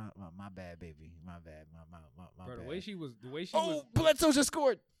 my bad, baby, my bad, my Bro, bad. the way she was. Bledsoe just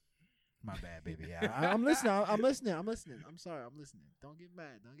scored. My bad, baby. Yeah, I'm listening. I'm listening. I'm sorry. I'm listening. Don't get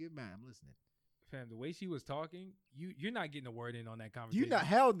mad. I'm listening. Fam, the way she was talking, you're not getting a word in on that conversation. You not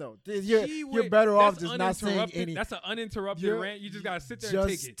hell no. She You're would- better off that's just not saying uninterrupted- any. That's an uninterrupted You're- rant. You just gotta sit there just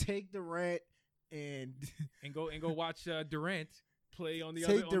and take it, take the rant and and go watch Durant play on the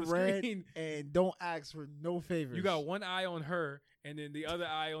take other the on the rant screen. and don't ask for no favors. You got one eye on her, and then the other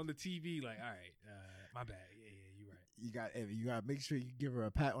eye on the TV. Like, all right, my bad. Yeah, you're right. You got to make sure you give her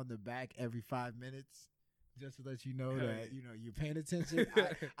a pat on the back every 5 minutes. Just to let you know that you're paying attention.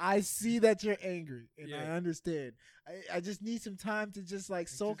 I see that you're angry, and I understand. I just need some time to just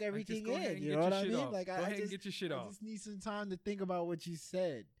soak everything in. You know what I mean? Off. Like go ahead and get your shit off. I just need some time to think about what you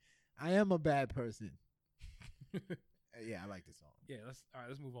said. I am a bad person. Yeah, I like this song. Yeah,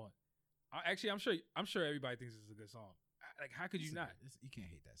 let's move on. Actually, I'm sure everybody thinks this is a good song. Like, how could you not? You can't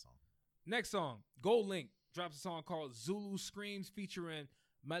hate that song. Next song, Gold Link drops a song called Zulu Screams featuring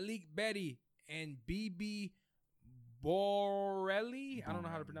Malik Betty and BB Borelli. I don't know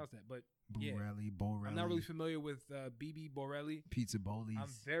how to pronounce that, but Borelli. I'm not really familiar with BB Borelli. Pizza Bolies. I'm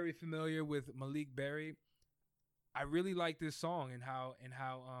very familiar with Malik Berry. I really like this song and how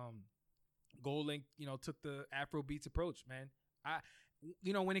Gold Link, took the Afro beats approach, man.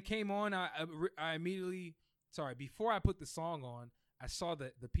 When it came on, I immediately, before I put the song on, I saw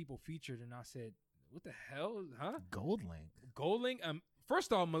the people featured and I said, what the hell, huh? Gold Link.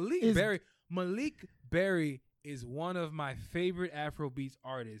 First off, Malik Berry is one of my favorite Afrobeats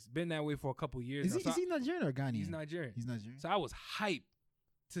artists. Been that way for a couple years. Is he Nigerian or Ghanaian? He's Nigerian. So I was hyped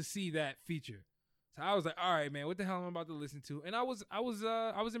to see that feature. So I was like, all right, man, what the hell am I about to listen to? And I was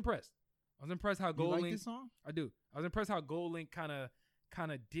impressed. I was impressed how Gold Link. You like this song? I do. I was impressed how Gold Link kind of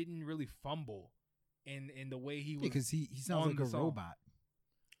didn't really fumble in the way he was. Because he sounds like a robot.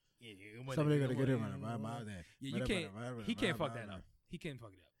 Yeah, somebody gotta get him out there. Yeah, you can't. He can't fuck that up. He can't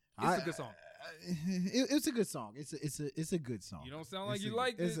fuck it up. It's a good song. It's a good song. It's a good song. You don't sound like you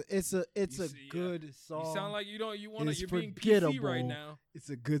like it. It's a good song. You sound like you don't. You want to. You're being forgettable. PC right now. It's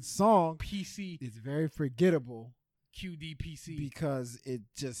a good song. PC. It's very forgettable. QDPC. Because it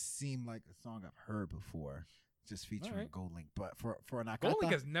just seemed like a song I've heard before, just featuring Gold Link. But for an Akata, Gold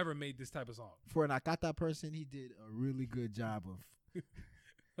Link has never made this type of song. For an Akata person, he did a really good job of.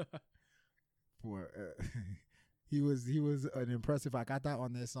 He was an impressive Akata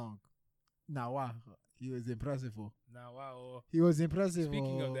on that song. Nawa, he was impressive. Nawa. He was impressive.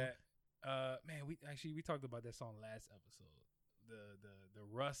 Speaking of that, man, we talked about that song last episode. The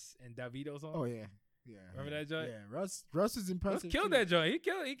Russ and Davido song. Oh yeah. Remember that joint? Yeah, Russ is impressive. Russ killed that joint. He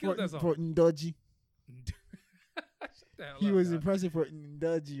killed that song. For Ndoji. He was impressive for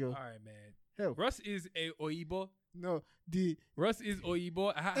Ndoji. All right, man. Hell. Russ is a Oibo. No, Russ is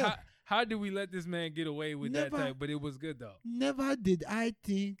Oibo. How did we let this man get away with that type? But it was good though. Never did I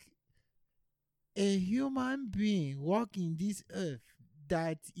think a human being walking this earth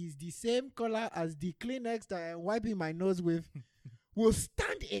that is the same color as the Kleenex that I'm wiping my nose with will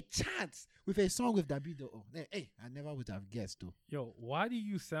stand a chance with a song with Davido. Oh, hey, I never would have guessed though. Yo, why do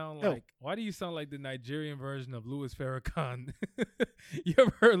you sound like the Nigerian version of Louis Farrakhan? You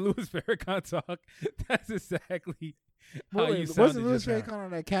ever heard Louis Farrakhan talk? That's exactly how you sounded. Wasn't Louis Farrakhan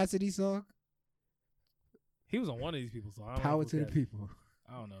on that Cassidy song? He was on one of these people's songs. Power to the people.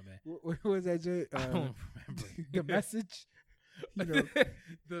 I don't know, man. What was that joint? I don't remember. The message. The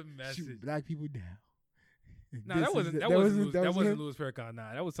message. Shoot black people down. No, that wasn't Louis Farrakhan.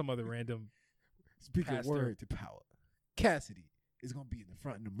 Nah, that was some other random. Speaking word to power. Cassidy is gonna be in the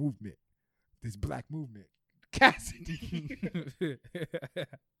front of the movement. This black movement. Cassidy. Hey,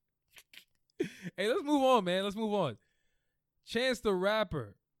 let's move on, man. Let's move on. Chance the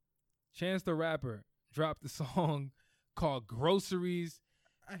Rapper dropped a song called Groceries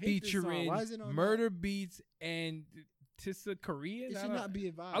featuring Murder Beats and Tissa Korean. It should not be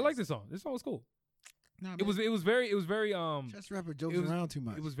advised. I like this song. This song was cool. Nah, it was very Chance Rapper jokes around too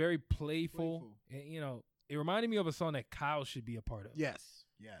much. It was very playful. And, it reminded me of a song that Kyle should be a part of. Yes.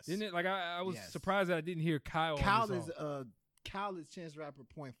 Didn't it? Like I was surprised that I didn't hear Kyle on the song. Kyle is Chance Rapper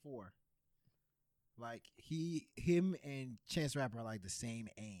 0.4. Like him and Chance Rapper are like the same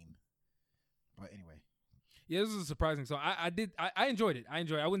aim. But anyway. Yeah, this was a surprising song. I enjoyed it. I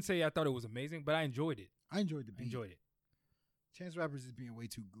wouldn't say I thought it was amazing, but I enjoyed it. I enjoyed the beat. I enjoyed it. Chance Rapper's is being way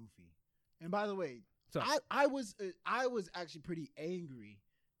too goofy. And by the way, so, I was actually pretty angry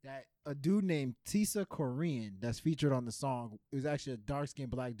that a dude named Tissa Korean that's featured on the song is actually a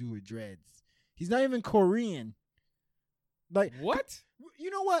dark-skinned black dude with dreads. He's not even Korean. Like what? You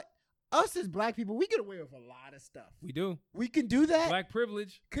know what? Us as black people, we get away with a lot of stuff. We do. We can do that. Black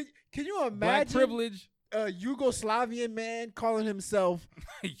privilege. Can you imagine? Black privilege. A Yugoslavian man calling himself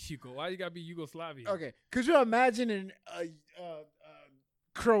Why you gotta be Yugoslavian? Okay, could you imagine a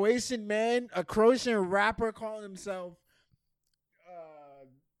Croatian man, a Croatian rapper calling himself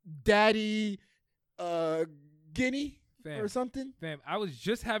Daddy Guinea or something? Fam, I was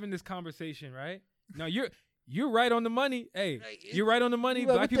just having this conversation, right? Now you're right on the money. Hey, you're right on the money.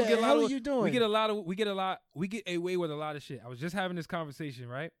 Black people get a lot of. We get away with a lot of shit. I was just having this conversation,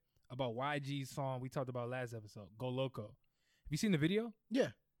 right, about YG's song we talked about last episode, "Go Loco." Have you seen the video? Yeah,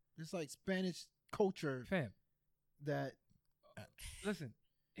 it's like Spanish culture Fam, that. listen,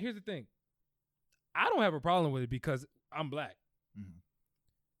 here's the thing. I don't have a problem with it because I'm black. Mhm.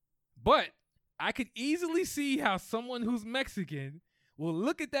 But I could easily see how someone who's Mexican will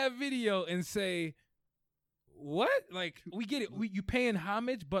look at that video and say, what? Like, we get it. You paying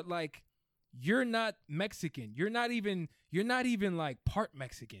homage, but like, you're not Mexican. You're not even like part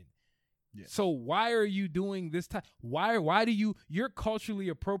Mexican. Yeah. So why are you doing this type? Why do you're culturally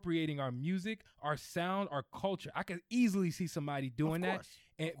appropriating our music, our sound, our culture? I could easily see somebody doing that.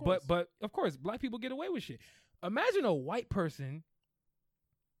 And but of course, black people get away with shit. Imagine a white person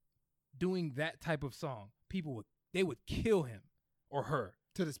doing that type of song. People would kill him or her.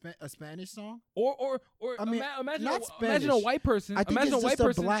 To a Spanish song, or I mean, imagine not imagine a white person. I think imagine it's a white just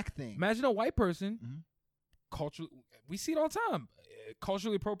person, a black thing. Imagine a white person, Mhm. culturally, we see it all the time,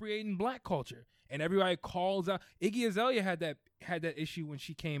 culturally appropriating black culture, and everybody calls out. Iggy Azalea had that issue when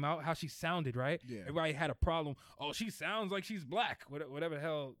she came out, how she sounded, right? Yeah. Everybody had a problem. Oh, she sounds like she's black, whatever the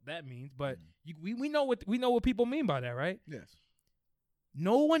hell that means. But we know what people mean by that, right? Yes.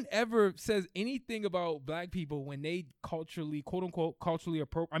 No one ever says anything about black people when they culturally, quote unquote, culturally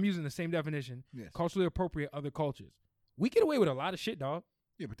appropriate. I'm using the same definition. Yes. Culturally appropriate other cultures. We get away with a lot of shit, dog.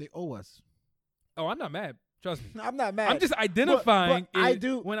 Yeah, but they owe us. Oh, I'm not mad. Trust me. I'm not mad. I'm just identifying but I it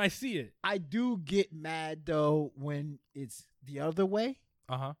do when I see it. I do get mad though when it's the other way.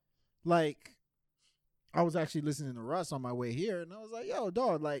 Uh-huh. Like, I was actually listening to Russ on my way here, and I was like, "Yo,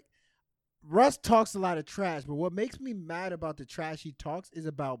 dog!" Like, Russ talks a lot of trash, but what makes me mad about the trash he talks is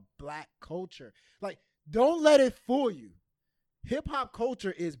about black culture. Like, don't let it fool you. Hip hop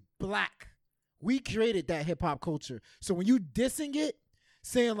culture is black. We created that hip hop culture. So when you dissing it,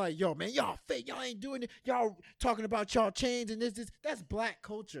 saying like, "Yo, man, y'all fake, y'all ain't doing it, y'all talking about y'all chains and this," that's black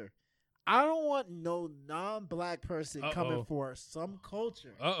culture. I don't want no non-black person coming for some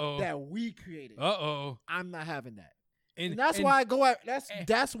culture that we created. I'm not having that. And that's why I go out.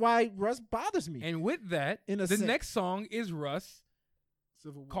 That's why Russ bothers me. And with that, the next song is Russ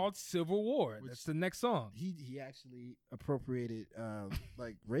called Civil War. That's the next song. He actually appropriated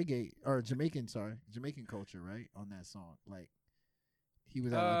like reggae or Jamaican culture, right? On that song. Like, he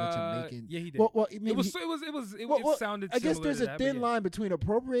was at like a Jamaican. Yeah, he did. Well, it sounded. I guess similar there's to a that, thin yeah. line between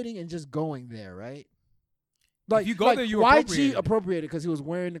appropriating and just going there, right? Like, if you go there, you YG appropriated because he was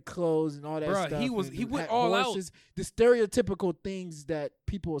wearing the clothes and all that Bruh, stuff. he went all out. The stereotypical things that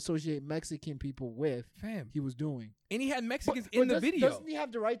people associate Mexican people with. Fam, he was doing, and he had Mexicans in the video. Doesn't he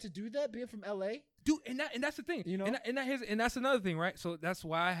have the right to do that, being from LA? Dude, and that's the thing, you know, and that's another thing, right? So that's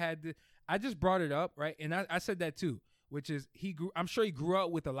why I just brought it up, right? And I said that too, which is I'm sure he grew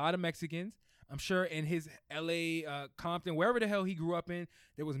up with a lot of Mexicans. I'm sure in his LA, Compton, wherever the hell he grew up in,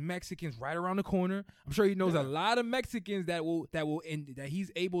 there was Mexicans right around the corner. I'm sure he knows a lot of Mexicans that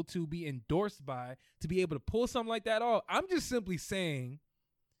he's able to be endorsed by to be able to pull something like that off. I'm just simply saying,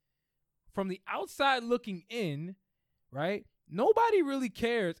 from the outside looking in, right? Nobody really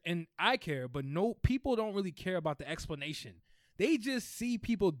cares, and I care, but people don't really care about the explanation. They just see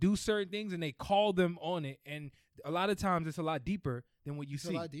people do certain things and they call them on it, and a lot of times it's a lot deeper than what you see.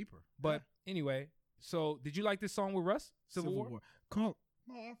 It's a lot deeper. But anyway, so did you like this song with Russ? Civil War? Call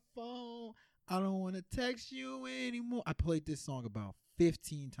my phone. I don't want to text you anymore. I played this song about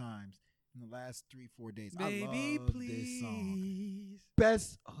 15 times in the last 3-4 days. Baby, I love please. this song.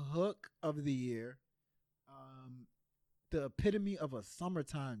 Best hook of the year. The epitome of a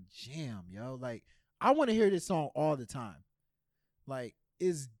summertime jam, yo. Like, I want to hear this song all the time. Like,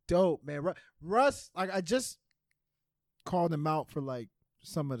 it's dope, man. Russ, like, I just called him out for like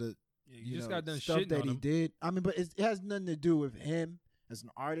some of the stuff that he did. I mean, but it has nothing to do with him as an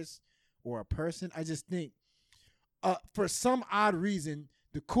artist or a person. I just think for some odd reason,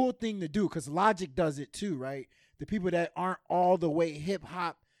 the cool thing to do, because Logic does it too, right? The people that aren't all the way hip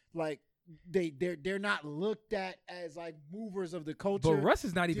hop, like, they're not looked at as like movers of the culture. But Russ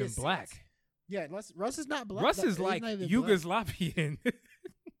is not even black. Yeah, Russ is not black. Russ is like Yugoslavian.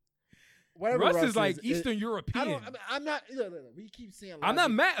 Whatever Russ is like Eastern European. I'm not. We keep saying Logic. I'm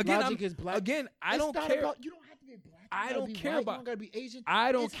not mad. Logic is black. Again, I don't care. You don't have to be black. I don't care about. You don't gotta be Asian.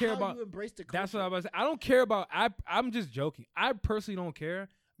 I don't care about. You embrace the culture. That's what I was. I don't care about. I'm just joking. I personally don't care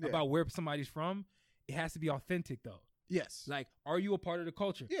about where somebody's from. It has to be authentic though. Yes. Like, are you a part of the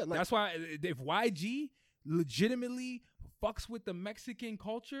culture? Yeah. Like, that's why if YG legitimately fucks with the Mexican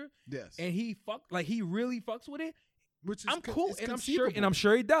culture, yes, and he really fucks with it, which is I'm cool, and I'm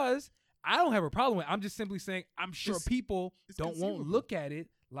sure he does. I don't have a problem with it. I'm just simply saying I'm sure people won't look at it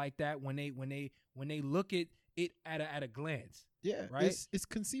like that when they look at it at a glance. Yeah, right. It's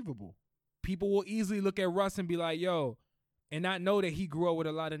conceivable. People will easily look at Russ and be like, "Yo, and not know that he grew up with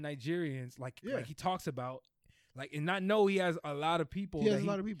a lot of Nigerians, like he talks about, like, and not know he has a lot of people. That he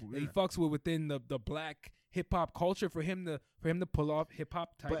fucks with within the black hip hop culture for him to pull off hip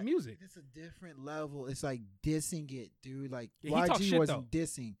hop type music. It's a different level. It's like dissing it, dude. Like Yeah, YG wasn't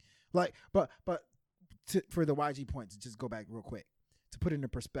dissing. Like, but for the YG point, to just go back real quick to put it into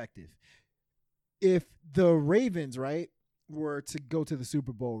perspective. If the Ravens, right, were to go to the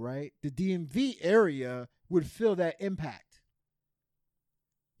Super Bowl, right, the DMV area would feel that impact.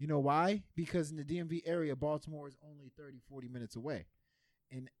 You know why? Because in the DMV area, Baltimore is only 30, 40 minutes away.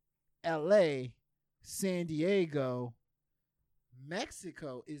 In LA, San Diego,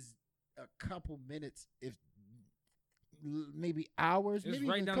 Mexico is a couple minutes, if maybe hours, It's maybe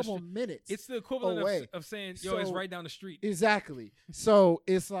right even a down the couple street. minutes. It's the equivalent away. Of saying, yo, it's So- right down the street. Exactly. So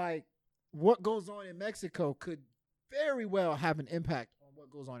it's like what goes on in Mexico could very well have an impact on what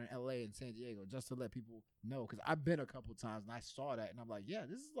goes on in LA and San Diego, just to let people know. Because I've been a couple times and I saw that and I'm like, yeah,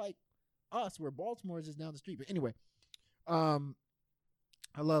 this is like us where Baltimore is just down the street. But anyway, I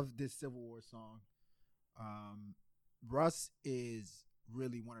love this Civil War song. Russ is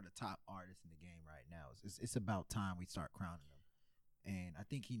really one of the top artists in the game right now. It's about time we start crowning him. And I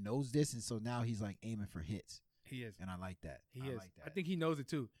think he knows this, and so now he's like aiming for hits. He is. And I like that. He I is. like that. I think he knows it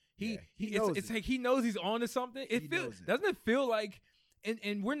too. He knows it's it. like he knows he's on to something. It He feels knows it. doesn't it feel like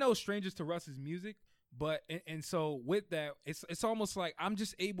and we're no strangers to Russ's music, but and so with that, it's almost like I'm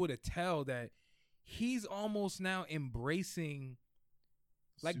just able to tell that he's almost now embracing,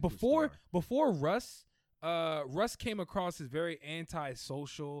 like before Russ came across as very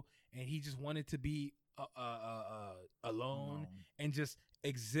anti-social and he just wanted to be alone and just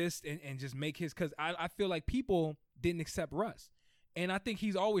exist and just make his, because I feel like people didn't accept Russ, and I think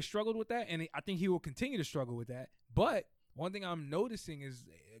he's always struggled with that, and I think he will continue to struggle with that. But one thing I'm noticing is,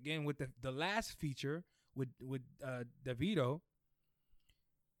 again, with the last feature with Davido,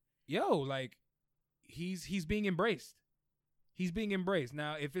 like he's being embraced. He's being embraced.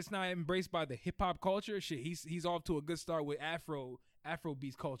 Now, if it's not embraced by the hip hop culture, shit, he's off to a good start with Afro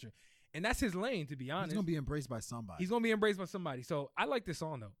beats culture. And that's his lane, to be honest. He's going to be embraced by somebody. He's going to be embraced by somebody. So I like this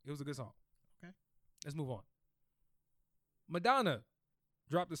song, though. It was a good song. Okay. Let's move on. Madonna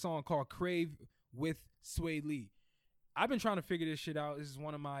dropped a song called Crave with Sway Lee. I've been trying to figure this shit out. This is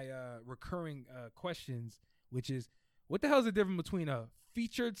one of my recurring questions, which is, what the hell is the difference between a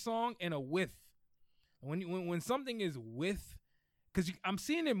featured song and a with? When something is with, because I'm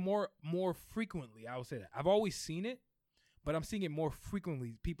seeing it more frequently, I would say that. I've always seen it, but I'm seeing it more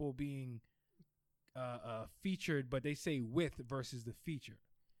frequently, people being featured, but they say with versus the feature.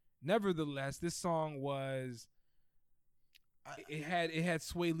 Nevertheless, this song was, it had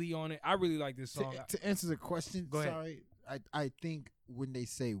Sway Lee on it. I really like this song. To answer the question, Go ahead. sorry, I think when they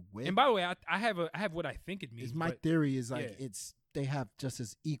say with, And by the way, I have what I think it means. my theory is like they have just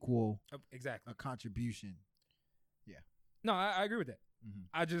as equal exactly a contribution. No, I agree with that.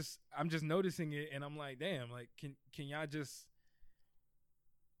 Mm-hmm. I'm just noticing it, and I'm like, damn, like can y'all just,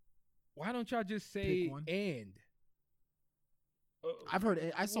 why don't y'all just say Pick one. and? I've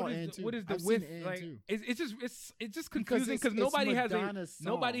heard. I saw and too. What is the I've with? seen and Like too. it's just confusing because it's nobody has Madonna's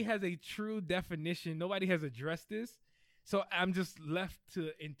song. nobody has a true definition. Nobody has addressed this, so I'm just left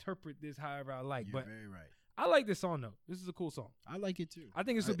to interpret this however I like. You're but very right. I like this song though. This is a cool song. I like it too. I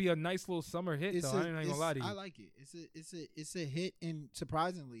think this would be a nice little summer hit. Though I ain't gonna lie to you. I like it. It's a hit, and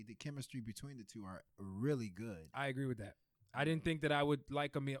surprisingly, the chemistry between the two are really good. I agree with that. I didn't think that I would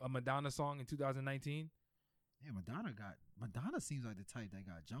like a Madonna song in 2019. Yeah, Madonna seems like the type that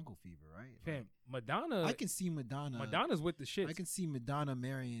got jungle fever, right? Fam, Madonna. I can see Madonna. Madonna's with the shit. I can see Madonna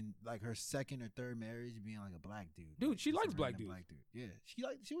marrying like her second or third marriage being like a black dude. Dude, Like, she just a likes black random dudes. Yeah,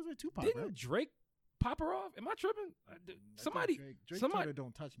 she was with Tupac. Didn't right? Drake pop her off? Am I tripping? I think Somebody, Drake somebody. told her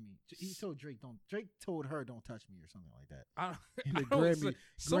don't touch me. He told Drake don't. Drake told her don't touch me or something like that. I, In the I don't-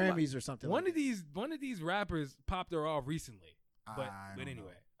 Grammys or something. One like of these rappers popped her off recently, that. but I don't anyway,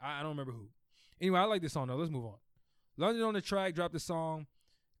 know. I don't remember who. Anyway, I like this song though. Let's move on. London on the Track dropped a song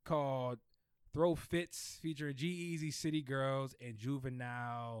called "Throw Fits" featuring G-Eazy, City Girls, and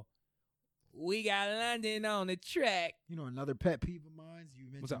Juvenile. We got London on the track. You know, another pet peeve of mine. You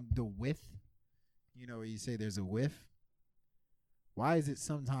What's up? mentioned the whiff. You know, where you say there's a whiff. Why is it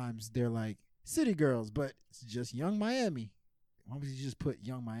sometimes they're like City Girls, but it's just Young Miami? Why would you just put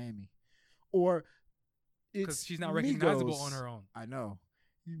Young Miami? Or Because it's she's not recognizable Migos. on her own. I know.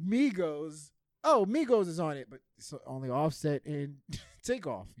 Migos. Oh, Migos is on it, but it's only Offset and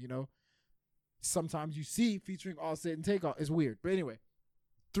Takeoff, you know? Sometimes you see featuring Offset and Takeoff. It's weird. But anyway,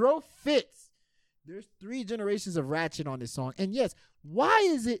 Throw Fits. There's 3 generations of ratchet on this song. And yes, why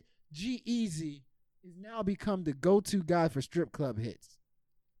is it G-Eazy is now become the go-to guy for strip club hits.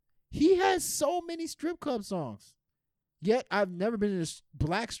 He has so many strip club songs. Yet I've never been in a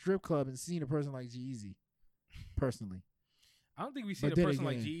black strip club and seen a person like G-Eazy, personally. I don't think we see a But then person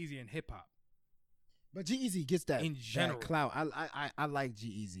like again- G-Eazy in hip hop. But G-Eazy gets that, In general. that clout. I like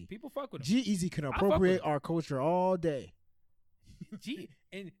G-Eazy. People fuck with him. G-Eazy can fuck with appropriate him. our culture all day. G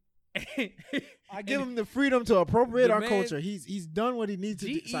and I give him the freedom to appropriate the our man- culture. He's done what he needs to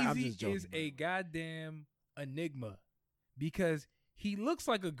do. Sorry, I'm just G-Eazy joking, is bro. a goddamn enigma because he looks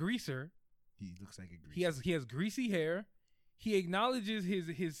like a greaser. He looks like a greaser. He has greasy hair. He acknowledges his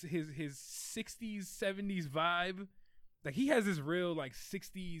 60s 70s vibe. Like he has this real like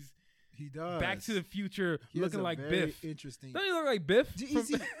 60s He does. Back to the Future He has looking a like very Biff. Interesting. Don't he look like Biff?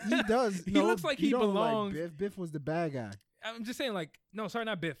 G-Eazy, he does. He No, looks like he don't look belongs. Biff. Biff was the bad guy. I'm just saying, like, no, sorry,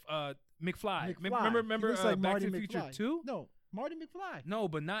 not Biff. McFly. McFly. Remember He looks like Back Marty to the Future McFly. 2? No, Marty McFly. No,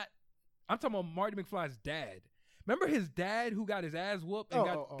 but not. I'm talking about Marty McFly's dad. Remember his dad who got his ass whooped and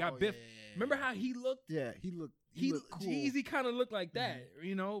got Biff? Yeah. Remember how he looked? Yeah, he looked cool. G-Eazy kind of looked like that,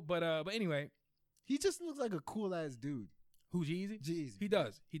 you know. But anyway, He just looks like a cool ass dude. who G-Eazy? G-Eazy. He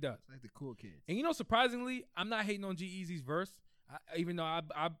does. Like the cool kids. And you know, surprisingly, I'm not hating on G-Eazy's verse, even though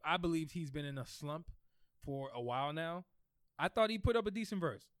I believe he's been in a slump for a while now. I thought he put up a decent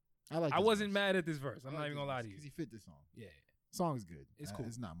verse. I I wasn't mad at this verse. I'm not even gonna lie to you. because he fit this song. Yeah, Song's good. It's cool.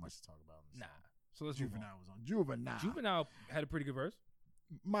 There's not much to talk about. nah. So let's move on. Juvenile was on Juvenile. Juvenile had a pretty good verse.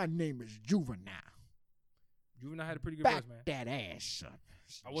 My name is Juvenile. Juvenile had a pretty good Back verse, man. that ass up.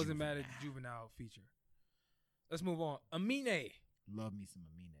 I wasn't mad at the Juvenile feature. Let's move on. Amine Love me some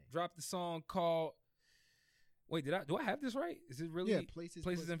Amine. dropped the song called. Wait, do I have this right? Is it really Yeah,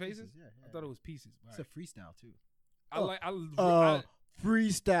 places and faces? Yeah, I thought it was pieces. It's a freestyle too. I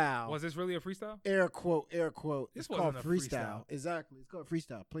Freestyle. was this really a freestyle? Air quote. This It's called wasn't a freestyle. freestyle. Exactly. It's called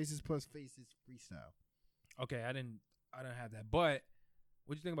freestyle. Places plus faces freestyle. Okay, I didn't have that. But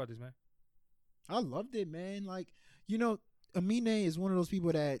what you think about this, man? I loved it, man. Like, you know, Amine is one of those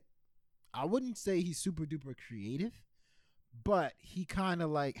people that I wouldn't say he's super duper creative, but he kind of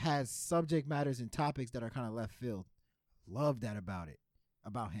like has subject matters and topics that are kind of left field. Love that about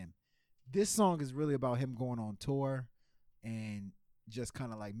him. This song is really about him going on tour and just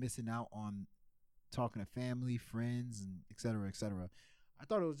kind of like missing out on talking to family, friends, and et cetera, et cetera. I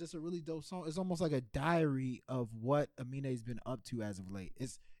thought it was just a really dope song. It's almost like a diary of what Amine's been up to as of late.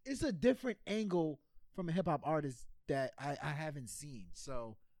 It's a different angle from a hip hop artist that I haven't seen.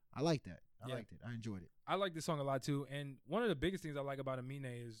 So I like that. I liked it. I enjoyed it. I like this song a lot too. And one of the biggest things I like about Amine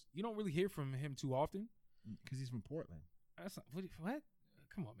is you don't really hear from him too often. Because he's from Portland. That's not, what?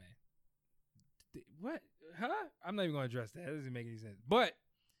 Come on, man. What? Huh? I'm not even gonna address that. That doesn't make any sense. But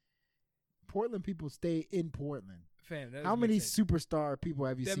Portland people stay in Portland. fam, that How doesn't many make sense. superstar people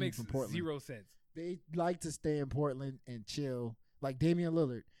have you That seen makes from Portland? zero sense. They like to stay in Portland and chill. Like Damian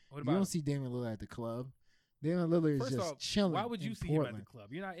Lillard. What You about don't see Damian Lillard at the club. Damian Lillard is First just off, chilling. why would you in see Portland. him at the club?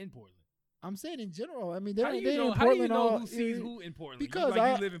 You're not in Portland. I'm saying in general. I mean, they How do don't. you They know? in How do you Portland know all, who sees who in Portland? Because you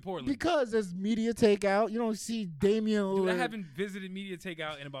I- live in Portland. Because there's media takeout. You don't see Damian Lillard. Dude, I haven't visited Media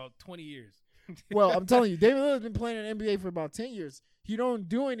Takeout in about 20 years. Well, I'm telling you, Damian Lillard's been playing in the NBA for about 10 years. He don't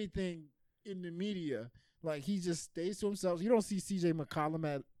do anything in the media. Like, he just stays to himself. You don't see CJ McCollum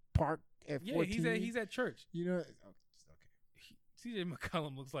at Park at 14. Yeah, he's at church. You know, CJ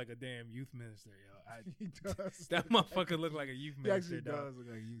McCollum looks like a damn youth minister, yo. he does. That motherfucker look like a youth He minister. actually dog. does look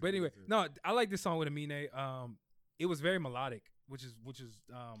like you. But anyway, no, I like this song with Amine. It was very melodic, which is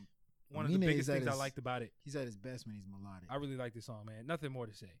one of the Amine biggest is at things I his- liked about it. He's at his best when he's melodic. I really like this song, man. Nothing more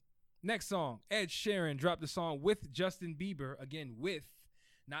to say. Next song, Ed Sheeran dropped a song with Justin Bieber, again with,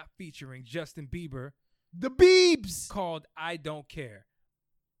 not featuring Justin Bieber, The Biebs. called I Don't Care.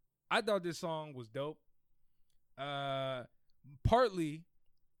 I thought this song was dope. Partly,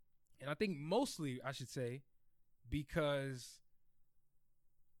 and I think mostly, I should say, because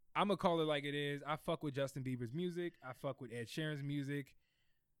I'm going to call it like it is. I fuck with Justin Bieber's music. I fuck with Ed Sheeran's music.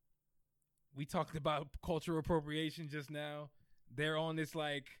 We talked about cultural appropriation just now. They're on this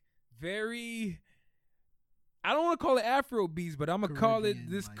like very, I don't want to call it Afro beats, but I'm going to call it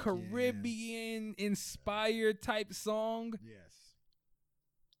Caribbean, this like, yeah. Caribbean inspired type song. Yes.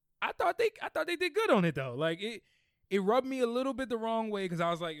 I thought they did good on it though. Like it rubbed me a little bit the wrong way because I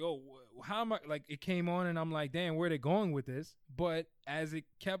was like, oh, how am I? Like it came on and I'm like, damn, where are they going with this? But as it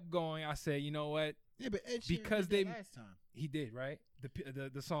kept going, I said, you know what? Yeah, but Ed Sheeran Because did that they- last time. He did, right?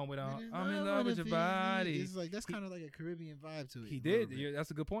 The song with I'm in love with your body. It's like that's kind of like a Caribbean vibe to it. He a little did. bit. Yeah,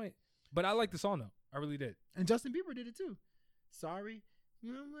 that's a good point. But I like the song though. I really did. And Justin Bieber did it too. Sorry,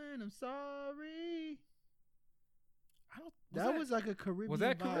 when I'm sorry. I don't. That was like a Caribbean. Was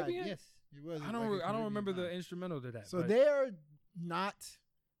that vibe. Caribbean? Yes, it was. I don't remember the instrumental to that. So but they are not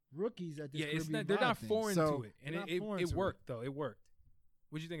rookies at this. yeah, Caribbean they're vibe not thing. foreign So to it, and they're not it foreign to worked though. It worked.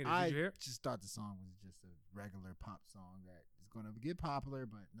 What'd you think of it? I Did you hear it? just thought the song was just a regular pop song that is going to get popular,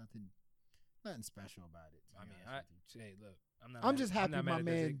 but nothing special about it. I mean, hey, look, I'm just happy not mad at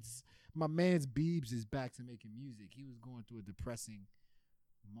my man's Biebs is back to making music. He was going through a depressing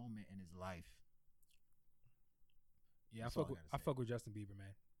moment in his life. Yeah, That's I fuck with Justin Bieber,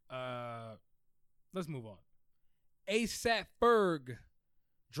 man. Let's move on. ASAP Ferg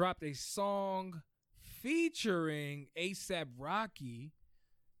dropped a song featuring ASAP Rocky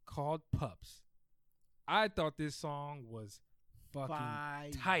called Pups. I thought this song was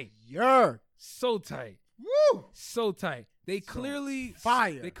fucking tight. So tight. Woo! So tight. They So clearly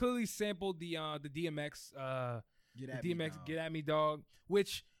fire. They clearly sampled the DMX Get At Me Dog,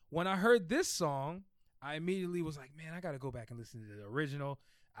 which when I heard this song, I immediately was like, man, I got to go back and listen to the original.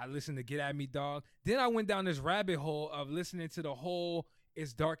 I listened to Get At Me Dog. Then I went down this rabbit hole of listening to the whole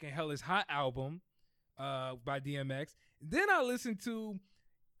It's Dark and Hell Is Hot album by DMX. Then I listened to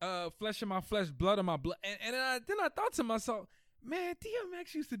Flesh of My Flesh, Blood of My Blood. And then I thought to myself, man,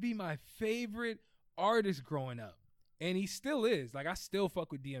 DMX used to be my favorite artist growing up. And he still is. Like, I still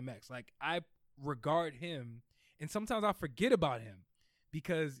fuck with DMX. Like, I regard him. And sometimes I forget about him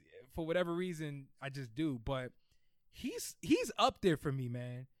because for whatever reason, I just do. But he's up there for me,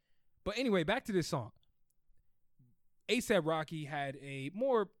 man. But anyway, back to this song. A$AP Rocky had a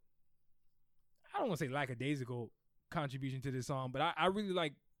more, I don't want to say lackadaisical contribution to this song, but I really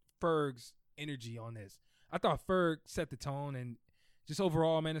like Ferg's energy on this. I thought Ferg set the tone, and just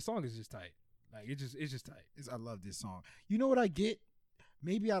overall, man, the song is just tight. Like, it's just tight. I love this song. You know what I get?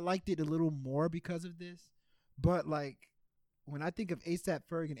 Maybe I liked it a little more because of this. But, like, when I think of A$AP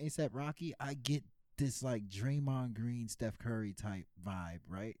Ferg and A$AP Rocky, I get this, like, Draymond Green, Steph Curry type vibe,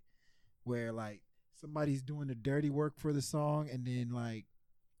 right? Where, like, somebody's doing the dirty work for the song, and then, like,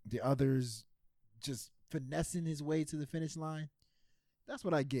 the others just finessing his way to the finish line. That's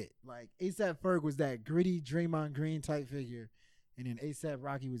what I get. Like, A$AP Ferg was that gritty Draymond Green type figure, and then A$AP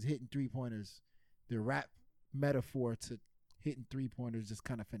Rocky was hitting three-pointers. The rap metaphor to hitting three-pointers, just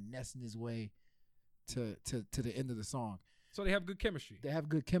kind of finessing his way to the end of the song. So they have good chemistry. They have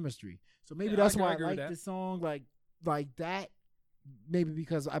good chemistry. So maybe Yeah, that's I can why I agree with like that. this song like that. Maybe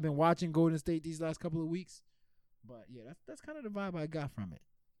because I've been watching Golden State these last couple of weeks. But yeah, that's kind of the vibe I got from it.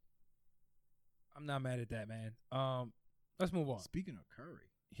 I'm not mad at that, man. Let's move on. Speaking of Curry.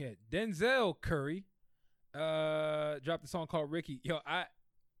 Yeah, Denzel Curry dropped a song called Ricky. Yo,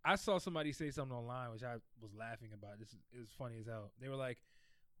 I saw somebody say something online, which I was laughing about. It was funny as hell. They were like,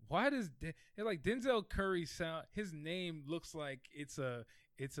 why does they're like Denzel Curry sound? His name looks like it's a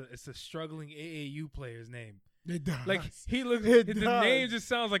struggling AAU player's name. It does. Like he looks, It the does. name just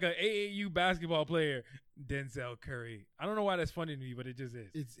sounds like an AAU basketball player. Denzel Curry. I don't know why that's funny to me, but it just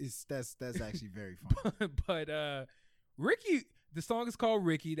is. That's actually very funny. But Ricky, the song is called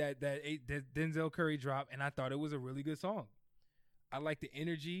Ricky that Denzel Curry dropped, and I thought it was a really good song. I like the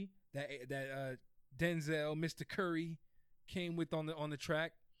energy that Denzel, Mr. Curry, came with on the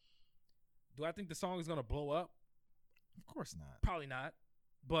track. Do I think the song is gonna blow up? Of course not. Probably not.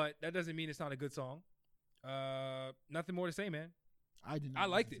 But that doesn't mean it's not a good song. Nothing more to say, man. I did not. I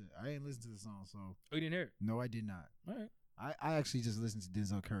liked listen to I didn't listen to the song, so Oh, you didn't hear it? no, I did not. All right. I actually just listened to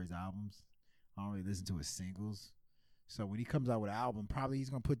Denzel Curry's albums. I don't really listen to his singles. So when he comes out with an album, probably he's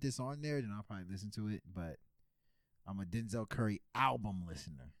gonna put this on there, then I'll probably listen to it. But I'm a Denzel Curry album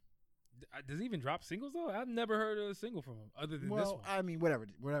listener. Does he even drop singles though? I've never heard of a single from him other than this Well, one. I mean, whatever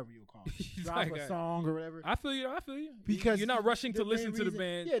you call it, He's drop like a song or whatever. I feel you. Because you're not rushing to the main listen to the reason-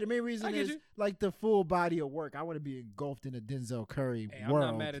 band. Yeah, the main reason I get is you. like the full body of work. I want to be engulfed in a Denzel Curry Hey, I'm world.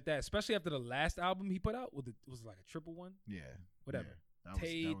 not mad at that, especially after the last album he put out. Was it like a triple one? Yeah, Whatever. Yeah, that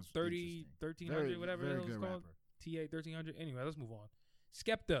Tay was 30, interesting. 1300, Very- whatever very the hell it's good called. rapper. TA 1300. Anyway, let's move on.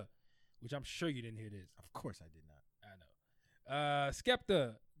 Skepta, which I'm sure you didn't hear this. Of course, I did not. I know.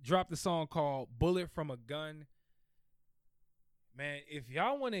 Skepta dropped a song called Bullet from a Gun. Man, if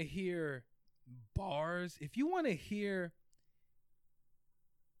y'all want to hear bars, if you want to hear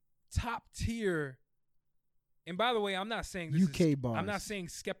top tier, and by the way, I'm not saying this UK is, bars. I'm not saying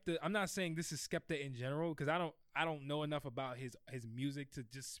Skepta. I'm not saying this is Skepta in general because I don't know enough about his music to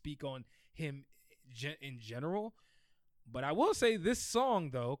just speak on him in general. But I will say this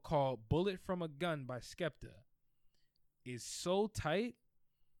song though, called "Bullet from a Gun" by Skepta, is so tight,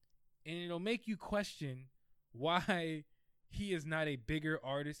 and it'll make you question why he is not a bigger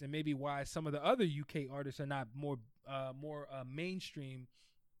artist, and maybe why some of the other UK artists are not more mainstream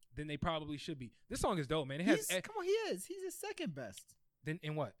than they probably should be. This song is dope, man. It has Come on, he is. He's his second best then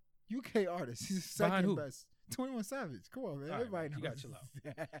in what? UK artist. He's his Behind second who? best. 21 Savage. Come on, man. All right, Everybody man, you knows. gotta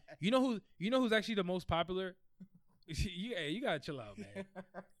chill out. You know who's actually the most popular? You gotta chill out, man.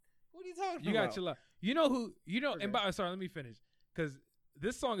 What are you talking about? You gotta chill out. You know who? And sorry, let me finish because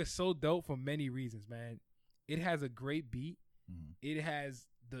this song is so dope for many reasons, man. It has a great beat. Mhm. It has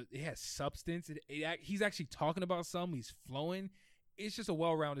substance. He's actually talking about something. He's flowing. It's just a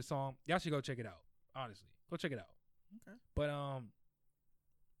well-rounded song. Y'all should go check it out. Honestly, go check it out. Okay. But I don't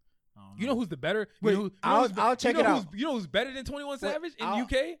you know who's the better? Wait, I'll check it out. You know who's better than 21 Savage in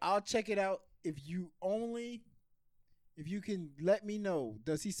UK? I'll check it out if you can let me know.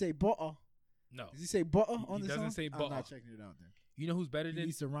 Does he say butter? No. Does he say butter on the song? He doesn't say butter. I'm not checking it out then. You know who's better He than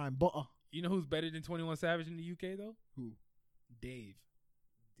needs to rhyme butter. You know who's better than 21 Savage in the UK though? Who? Dave.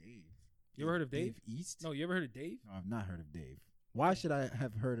 Dave. You ever heard of Dave? East? No, you ever heard of Dave? No, I've not heard of Dave. Why should I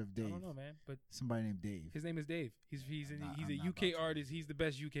have heard of Dave? I don't know, man. But Somebody named Dave. his name is Dave. He's I'm not a about UK to. artist. He's the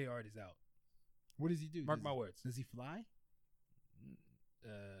best UK artist out. What does he do? Mark my words. Does he fly?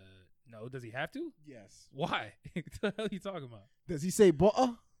 No. Does he have to? Yes. Why? What the hell are you talking about? Does he say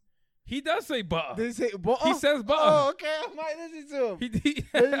butter? He does say butter. Does he say butter? He says butter. Oh, okay. I might listen to him. Does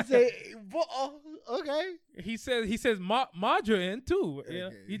he say butter? Okay. he says margarine too. Yeah,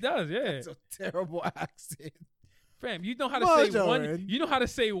 Okay. he does. Yeah. That's a terrible accent. Fam, you know how to say one. Margarine. You know how to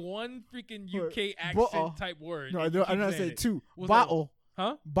say one freaking UK accent butter. type word. No, I and you don't. I keep know. I saying say it. two. What's Bottle.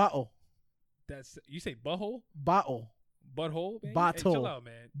 Huh? Bottle. That's you say butthole, Bottle. butthole, man. Bottle. Hey, chill out,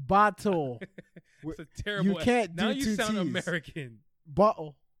 man. Bottle. It's a terrible. You can't now do you two sound T's. American.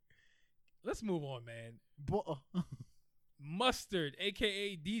 Bottle. Let's move on, man. Butter. Mustard,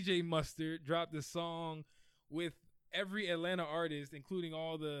 aka DJ Mustard, dropped a song with every Atlanta artist, including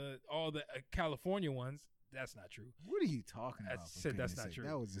all the California ones. That's not true. What are you talking I about? for said that's goodness not sake? true.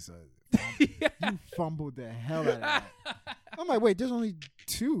 That was just you fumbled the hell out of that. I'm like, wait, there's only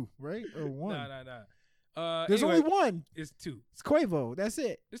two, right? Or one? No. There's Anyway, only one. It's two. It's Quavo. That's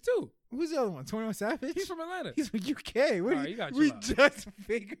it. It's two. Who's the other one? 21 Savage? He's from Atlanta. He's from UK. What Alright, do you gotta we chill out. just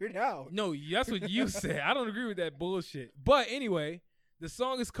figured out. No, that's what you said. I don't agree with that bullshit. But anyway, the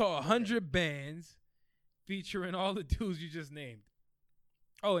song is called 100 Bands, featuring all the dudes you just named.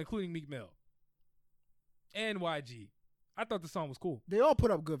 Oh, including Meek Mill and YG. I thought the song was cool. They all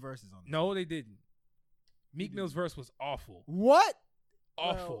put up good verses on this. No, they didn't. Meek Mill's verse was awful. What?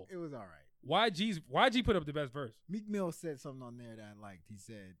 Awful. Well, it was all right. YG put up the best verse. Meek Mill said something on there that I liked. He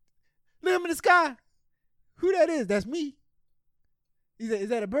said, "Look up in the sky. Who that is? That's me." He said, "Is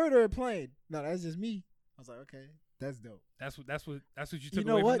that a bird or a plane?" No, that's just me. I was like, "Okay, that's dope." That's what you took You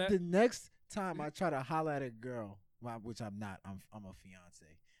know away what? from The that. next time I try to holler at a girl, which I'm not, I'm a fiance.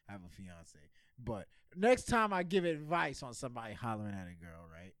 I have a fiance. But next time I give advice on somebody hollering at a girl,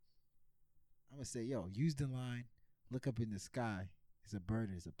 right? I'm gonna say, "Yo, use the line. Look up in the sky. It's a bird.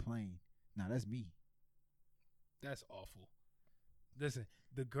 It's a plane." No, that's me. That's awful. Listen,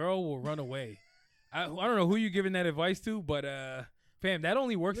 the girl will run away. I don't know who you giving that advice to, but fam, that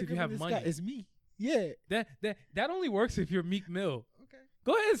only works Look if you up have in the money. sky. It's me. Yeah. That only works if you're Meek Mill. Okay.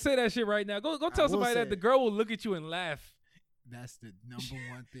 Go ahead and say that shit right now. Go tell will somebody say that the it. girl will look at you and laugh. That's the number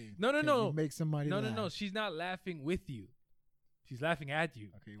one thing. No. Can you make somebody No. laugh? She's not laughing with you. She's laughing at you.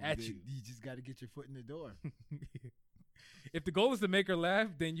 Okay, at then you. You just got to get your foot in the door. If the goal is to make her laugh,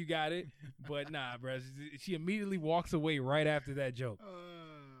 then you got it. But nah, bro. She immediately walks away right after that joke.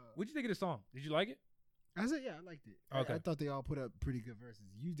 What'd you think of the song? Did you like it? I said, yeah, I liked it. Okay. I thought they all put up pretty good verses.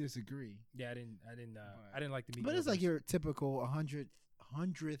 You disagree. Yeah, I didn't like the Meek But Mill it's like verse. your typical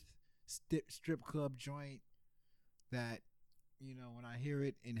 100th strip club joint that, you know, when I hear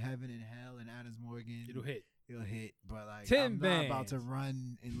it in Heaven and Hell and Adams Morgan, It'll hit. It'll hit. But like, 10 I'm not about to bands.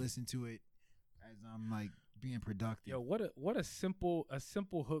 run and listen to it as I'm like being productive. Yo, what a simple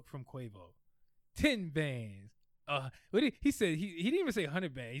hook from Quavo. 10 bands. What he said he didn't even say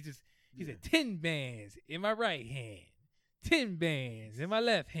 100 bands. He said 10 bands in my right hand, 10 bands in my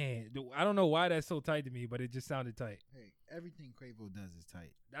left hand. I don't know why that's so tight to me, but it just sounded tight. Hey, everything Quavo does is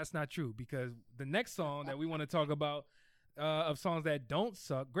tight. That's not true because the next song that we want to talk about of songs that don't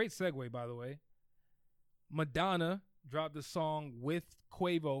suck. Great segue, by the way. Madonna dropped a song with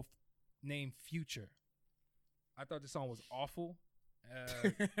Quavo named Future. I thought the song was awful.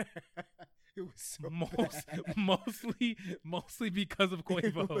 It was so bad. mostly because of Quavo.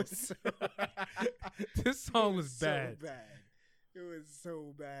 It was so This song was bad. So bad. It was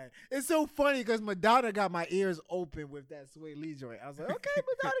so bad. It's so funny because Madonna got my ears open with that Sway Lee joint. I was like, okay,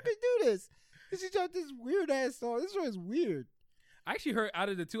 Madonna can do this. And she dropped this weird ass song. This joint is weird. I actually heard out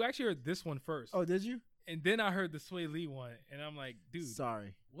of the two, I actually heard this one first. Oh, did you? And then I heard the Sway Lee one, and I'm like, dude,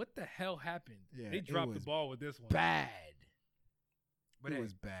 Sorry. what the hell happened? Yeah, they it dropped the was ball with this one. Bad. But It hey,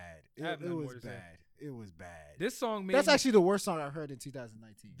 was bad. I have It nothing was more to say. bad. It was bad. This song made That's me, actually the worst song I've heard in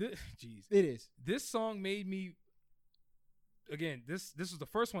 2019. jeez. It is. This song made me. Again, this was the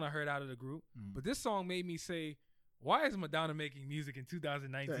first one I heard out of the group, but this song made me say, "Why is Madonna making music in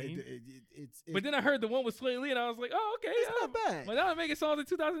 2019?" But then I heard the one with Sway Lee, and I was like, "Oh, okay, It's not bad. Madonna making songs in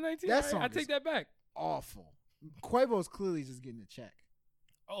 2019. That I song take is that back." Awful. Quavo's clearly just getting a check.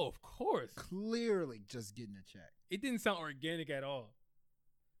 Oh, of course. Clearly just getting a check. It didn't sound organic at all.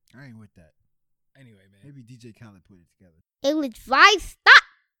 I ain't with that. Anyway, man. Maybe DJ Khaled put it together. Ill-advised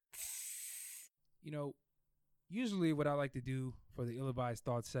thoughts. You know, usually what I like to do for the ill-advised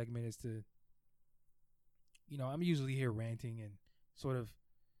thoughts segment is to, I'm usually here ranting and sort of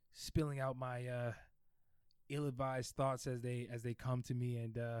spilling out my ill-advised thoughts as they come to me,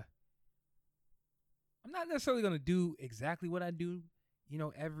 and I'm not necessarily going to do exactly what I do,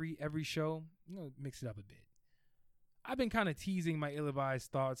 every show. Mix it up a bit. I've been kind of teasing my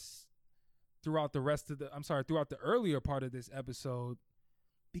ill-advised thoughts throughout the earlier part of this episode,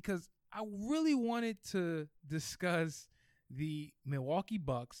 because I really wanted to discuss the Milwaukee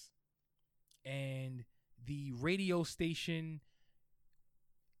Bucks and the radio station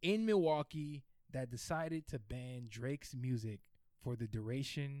in Milwaukee that decided to ban Drake's music for the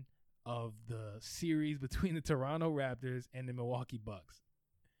duration of the series between the Toronto Raptors and the Milwaukee Bucks.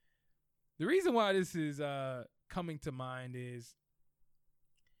 The reason why this is coming to mind is,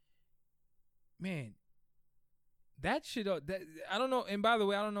 man, that shit. I don't know. And by the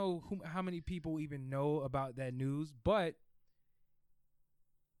way, I don't know how many people even know about that news, but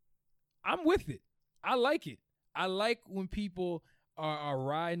I'm with it. I like it. I like when people are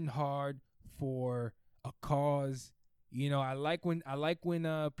riding hard for a cause. I like when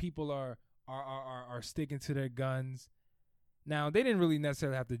people are sticking to their guns. Now, they didn't really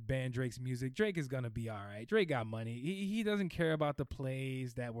necessarily have to ban Drake's music. Drake is gonna be all right. Drake got money. He doesn't care about the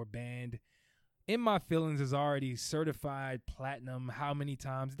plays that were banned. In My Feelings is already certified platinum how many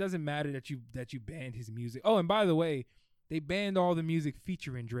times? It doesn't matter that you banned his music. Oh, and by the way, they banned all the music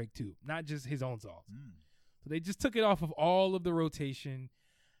featuring Drake too, not just his own songs. So they just took it off of all of the rotation.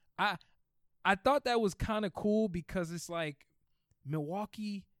 I thought that was kind of cool because it's like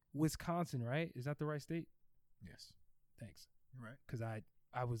Milwaukee, Wisconsin, right? Is that the right state? Yes. Thanks. You're right. Because I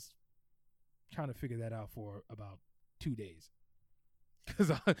was trying to figure that out for about 2 days.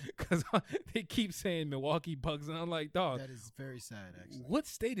 Because they keep saying Milwaukee Bucks, and I'm like, dog. That is very sad, actually. What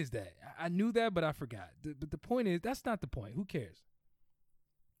state is that? I knew that, but I forgot. But the point is, that's not the point. Who cares?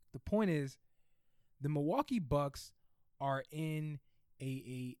 The point is, the Milwaukee Bucks are in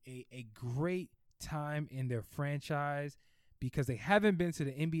a great time in their franchise because they haven't been to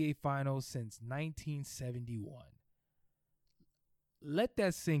the NBA Finals since 1971. Let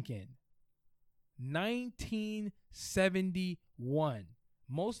that sink in. 1971.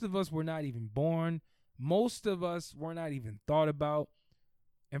 Most of us were not even born. Most of us were not even thought about.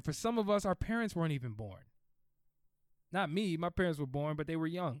 And for some of us, our parents weren't even born. Not me. My parents were born, but they were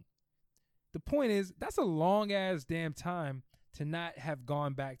young. The point is, that's a long-ass damn time to not have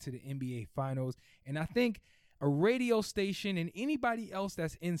gone back to the NBA Finals. And I think a radio station and anybody else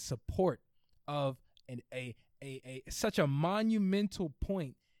that's in support of such a monumental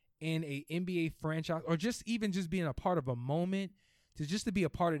point in a NBA franchise, or just being a part of a moment, to be a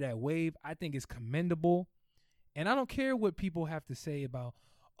part of that wave, I think is commendable. And I don't care what people have to say about,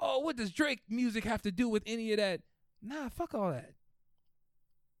 oh, what does Drake music have to do with any of that? Nah, fuck all that.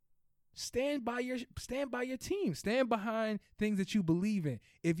 Stand by your team. Stand behind things that you believe in.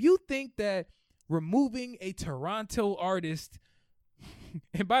 If you think that removing a Toronto artist,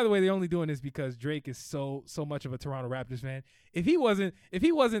 and by the way, they're only doing this because Drake is so much of a Toronto Raptors fan. If he wasn't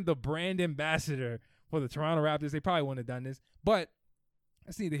the brand ambassador for the Toronto Raptors, they probably wouldn't have done this. But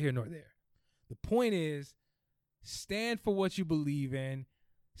that's neither here nor there. The point is, stand for what you believe in.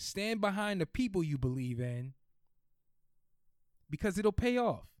 Stand behind the people you believe in, because it'll pay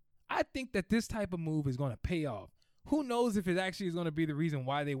off. I think that this type of move is going to pay off. Who knows if it actually is going to be the reason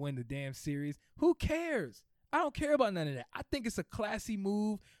why they win the damn series? Who cares? I don't care about none of that. I think it's a classy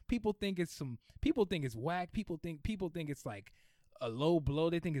move. People think it's whack. People think it's like a low blow.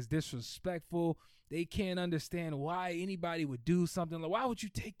 They think it's disrespectful. They can't understand why anybody would do something like, why would you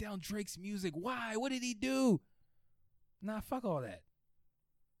take down Drake's music? Why? What did he do? Nah, fuck all that.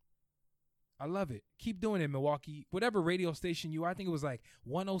 I love it. Keep doing it, Milwaukee. Whatever radio station you are, I think it was like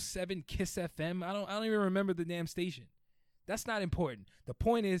 107 Kiss FM. I don't even remember the damn station. That's not important. The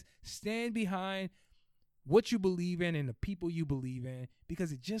point is, stand behind what you believe in and the people you believe in,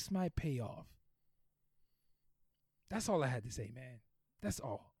 because it just might pay off. That's all I had to say, man. That's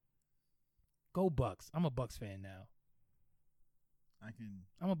all. Go Bucks. I'm a Bucks fan now.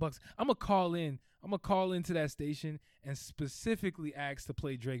 I'm a Bucks. I'm gonna call in. I'm gonna call into that station and specifically ask to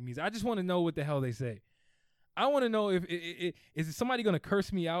play Drake music. I just want to know what the hell they say. I want to know if is somebody gonna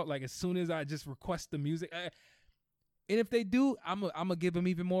curse me out like as soon as I just request the music. And if they do, I'm gonna give them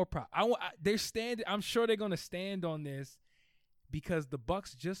even more prop. They're standing. I'm sure they're gonna stand on this because the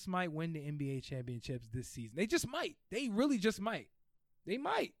Bucks just might win the NBA championships this season. They just might. They really just might. They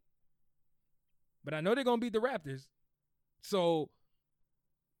might. But I know they're gonna beat the Raptors. So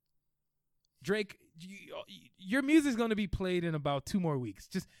Drake, your music's gonna be played in about 2 more weeks.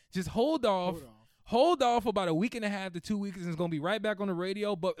 Just hold off. Hold off about a week and a half to 2 weeks, and it's gonna be right back on the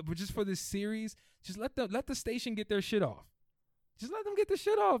radio. But just for this series, just let the station get their shit off. Just let them get the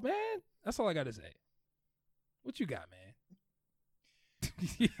shit off, man. That's all I gotta say. What you got, man?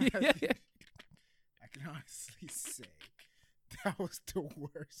 I can honestly say that was the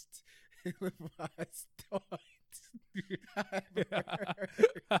worst ill-advised thought I've ever heard.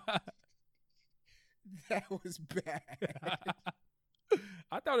 That was bad.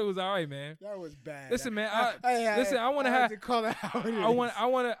 I thought it was all right, man. That was bad. Listen, man. I want to have. Call it how it is. I want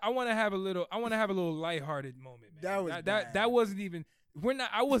to have a little. I want to have a little lighthearted moment, man. That was bad. That wasn't even. We're not.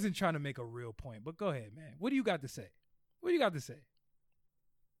 I wasn't trying to make a real point, but go ahead, man. What do you got to say? What do you got to say?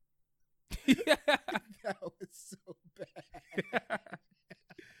 That was so bad.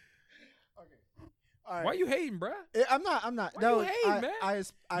 All right. Why you hating, bruh? I'm not. Why you hating, man?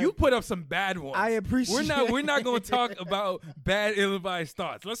 I you put up some bad ones. I appreciate. We're not going to talk about bad ill-advised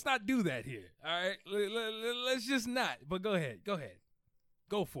thoughts. Let's not do that here. All right. Let's just not. But go ahead.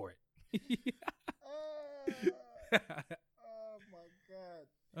 Go for it. Oh my God.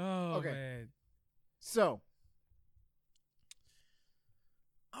 Oh okay. Man. So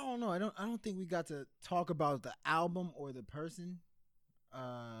I don't know. I don't think we got to talk about the album or the person.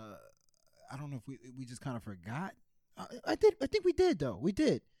 I don't know if we just kind of forgot. I think we did though. We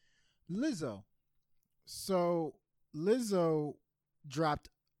did. Lizzo. So Lizzo dropped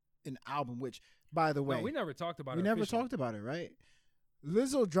an album, which, by the way, no, we never talked about it. We never talked about it, right?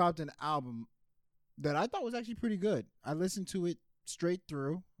 Lizzo dropped an album that I thought was actually pretty good. I listened to it straight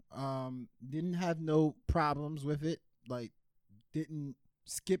through. Didn't have no problems with it. Like, didn't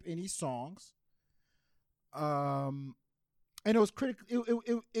skip any songs. And it was critical.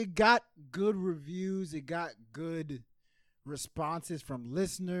 It got good reviews. It got good responses from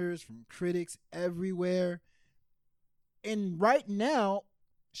listeners, from critics everywhere. And right now,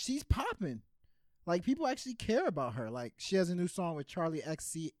 she's popping. Like, people actually care about her. Like, she has a new song with Charlie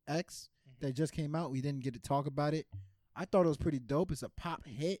XCX that just came out. We didn't get to talk about it. I thought it was pretty dope. It's a pop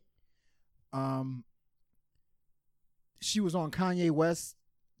hit. She was on Kanye West,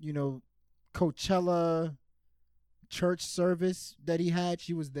 Coachella church service that he had.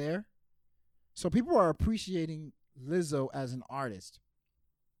 She was there. So people are appreciating Lizzo as an artist.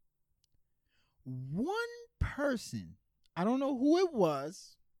 One person, I don't know who it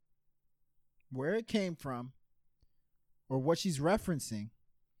was, where it came from, or what she's referencing,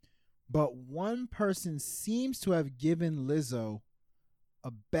 but one person seems to have given Lizzo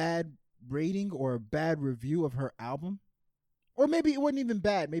a bad rating or a bad review of her album. Or maybe it wasn't even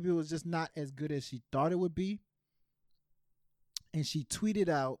bad. Maybe it was just not as good as she thought it would be. And she tweeted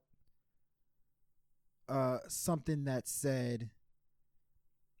out something that said,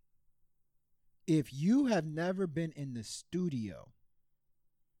 if you have never been in the studio,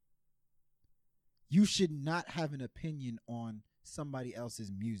 you should not have an opinion on somebody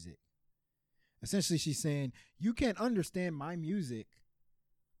else's music. Essentially, she's saying, you can't understand my music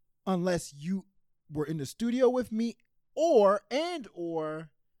unless you were in the studio with me or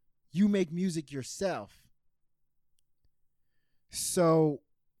you make music yourself. So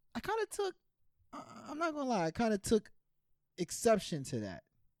I kind of took, I'm not going to lie, I kind of took exception to that.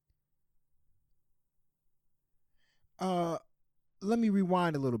 Let me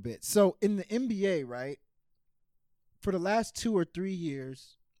rewind a little bit. So in the NBA, right, for the last 2 or 3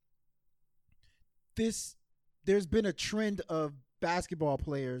 years, there's been a trend of basketball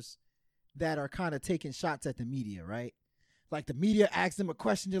players that are kind of taking shots at the media, right? Like, the media asks them a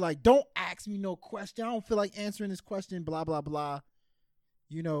question. They're like, don't ask me no question. I don't feel like answering this question, blah, blah, blah.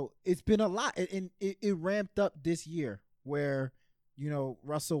 It's been a lot. And it ramped up this year where,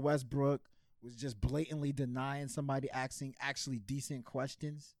 Russell Westbrook was just blatantly denying somebody asking actually decent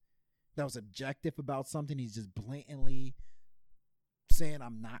questions that was objective about something. He's just blatantly saying,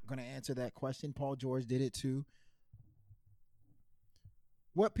 I'm not going to answer that question. Paul George did it too.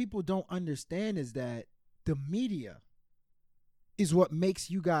 What people don't understand is that the media is what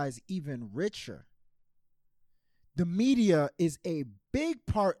makes you guys even richer. the media is a big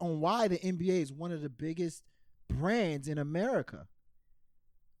part on why the NBA is one of the biggest brands in America.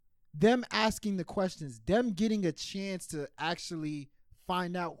 Them asking the questions, them getting a chance to actually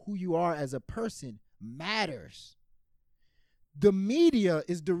find out who you are as a person matters. The media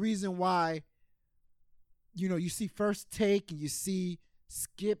is the reason why, you see First Take and you see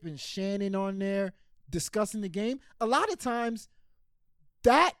Skip and Shannon on there discussing the game. A lot of times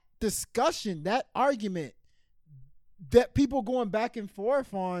that discussion, that argument, that people going back and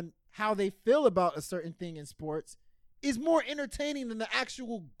forth on how they feel about a certain thing in sports is more entertaining than the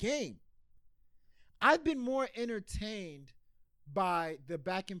actual game. I've been more entertained by the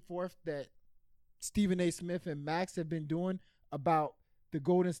back and forth that Stephen A. Smith and Max have been doing about the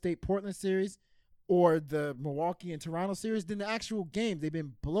Golden State Portland series or the Milwaukee and Toronto series than the actual game. They've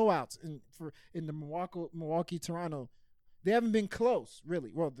been blowouts in the Milwaukee Toronto. They haven't been close,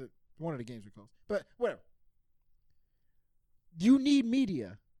 really. Well, one of the games were close, but whatever. You need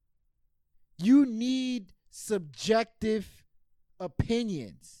media. You need subjective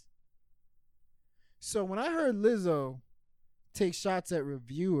opinions. So when I heard Lizzo take shots at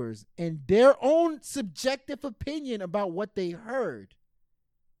reviewers and their own subjective opinion about what they heard,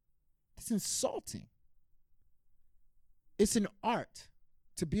 it's insulting. It's an art.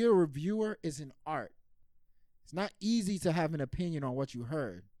 To be a reviewer is an art. It's not easy to have an opinion on what you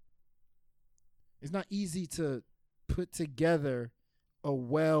heard. It's not easy to put together a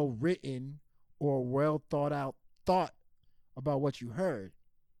well-written or well-thought-out thought about what you heard.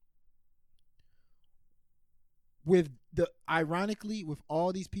 Ironically, with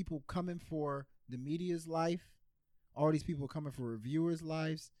all these people coming for the media's life, all these people coming for reviewers'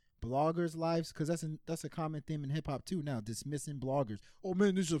 lives, bloggers' lives, because that's a common theme in hip-hop too now, dismissing bloggers. Oh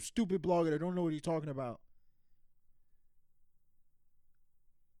man, this is a stupid blogger that don't know what he's talking about.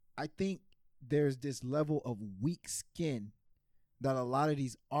 I think there's this level of weak skin that a lot of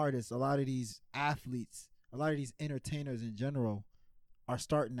these artists, a lot of these athletes, a lot of these entertainers in general are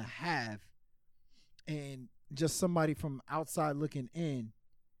starting to have. And just somebody from outside looking in,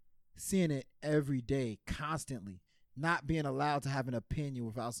 seeing it every day, constantly, not being allowed to have an opinion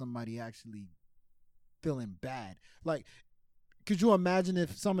without somebody actually feeling bad. Like, could you imagine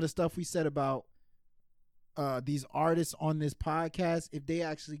if some of the stuff we said about these artists on this podcast, if they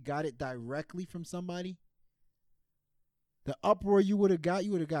actually got it directly from somebody? The uproar you would have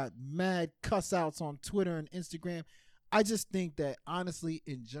got mad cuss outs on Twitter and Instagram. I just think that, honestly,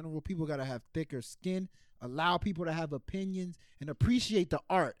 in general, people got to have thicker skin, allow people to have opinions, and appreciate the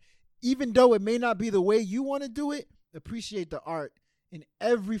art. Even though it may not be the way you want to do it, appreciate the art in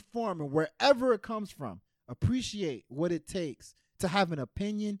every form and wherever it comes from. Appreciate what it takes to have an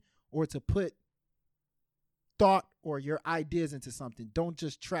opinion or to put thought or your ideas into something. Don't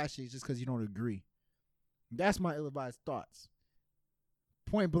just trash it just because you don't agree. That's my ill-advised thoughts.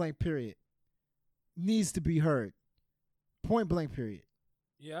 Point blank, period. Needs to be heard. Point blank, period.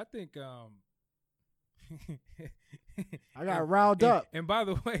 Yeah, I think I got riled up. And by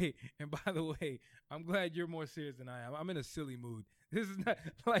the way, I'm glad you're more serious than I am. I'm in a silly mood. This is not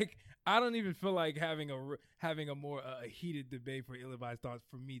like, I don't even feel like having a more heated debate for ill-advised thoughts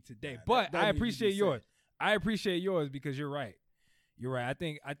for me today. But I appreciate yours. I appreciate yours because you're right. You're right.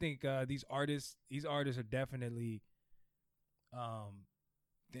 I think these artists are definitely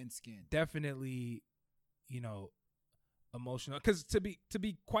thin skin. Definitely, emotional. Because to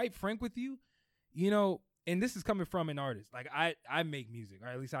be quite frank with you, and this is coming from an artist. Like I make music, or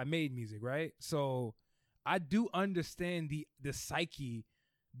at least I made music, right? So I do understand the psyche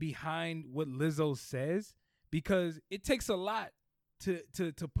behind what Lizzo says, because it takes a lot to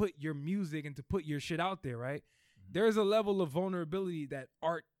put your music and to put your shit out there, right? Mm-hmm. There's a level of vulnerability that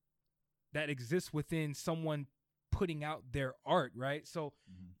exists within someone putting out their art, right? So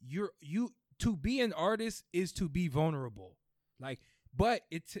you to be an artist is to be vulnerable. Like, but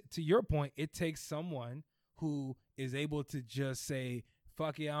to your point, it takes someone who is able to just say,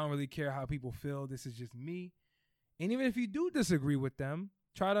 fuck it, I don't really care how people feel. This is just me. And even if you do disagree with them,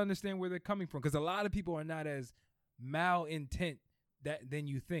 try to understand where they're coming from. Because a lot of people are not as malintent than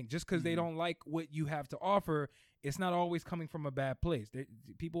you think. Just because they don't like what you have to offer, it's not always coming from a bad place.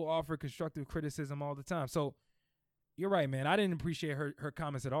 People offer constructive criticism all the time. So you're right, man. I didn't appreciate her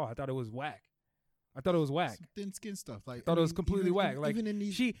comments at all. I thought it was whack. Some thin skin stuff. Like, I thought it was completely whack. Like, even in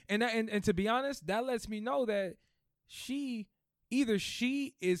these, and to be honest, that lets me know that she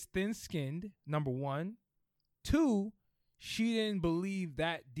is thin skinned. Number one, 2, she didn't believe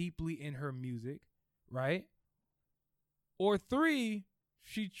that deeply in her music, right? Or 3,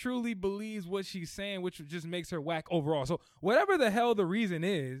 she truly believes what she's saying, which just makes her whack overall. So whatever the hell the reason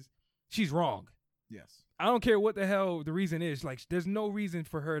is, she's wrong. Yes. I don't care what the hell the reason is. Like, there's no reason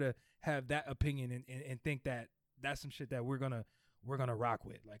for her to have that opinion and think that that's some shit that we're gonna rock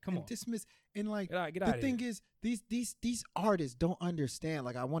with. Like, come on, dismiss and like get the thing is these artists don't understand.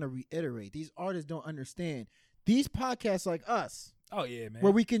 Like, I want to reiterate, these artists don't understand. These podcasts like us, oh yeah, man,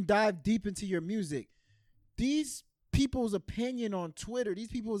 where we can dive deep into your music. These people's opinion on Twitter, these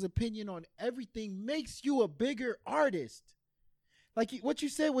people's opinion on everything makes you a bigger artist. Like what you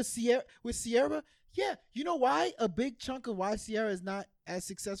said with Sierra, yeah, you know why? A big chunk of why Sierra is not as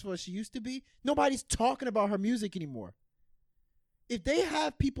successful as she used to be? Nobody's talking about her music anymore. If they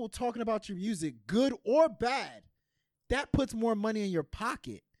have people talking about your music, good or bad, that puts more money in your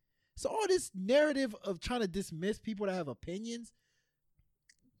pocket. So all this narrative of trying to dismiss people that have opinions,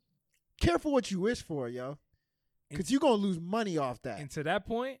 careful what you wish for, yo. Because you're going to lose money off that. And to that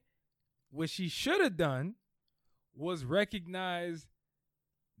point, what she should have done was recognize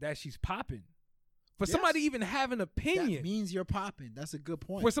that she's popping. For somebody to even have an opinion. That means you're popping. That's a good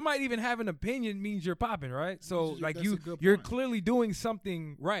point. For somebody to even have an opinion means you're popping, right? So like you're clearly doing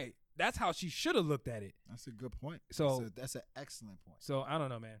something right. That's how she should have looked at it. That's a good point. So that's an excellent point. So I don't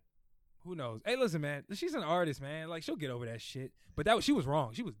know, man. Who knows? Hey, listen, man. She's an artist, man. Like, she'll get over that shit. But she was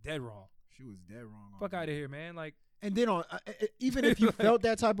wrong. She was dead wrong. She was dead wrong. Fuck out of here, man. Like, and then on even if you felt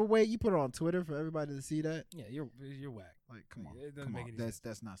that type of way, you put it on Twitter for everybody to see that. Yeah, you're whack. Like, come on, it doesn't make any sense.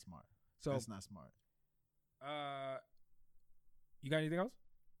 That's not smart. So that's not smart. You got anything else?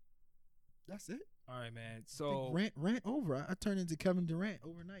 That's it. All right, man. So rant over. I turned into Kevin Durant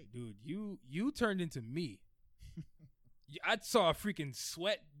overnight, dude. You turned into me. I saw a freaking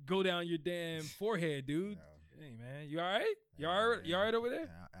sweat go down your damn forehead, dude. Yeah. Hey, man, you all right? You all right over there?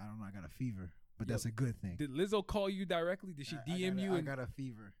 I don't know. I got a fever. But that's a good thing. Did Lizzo call you directly? Did she DM you? I got a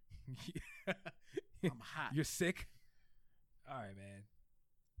fever. I'm hot. You're sick? All right,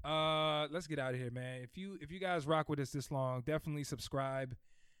 man. Let's get out of here, man. If you guys rock with us this long, definitely subscribe.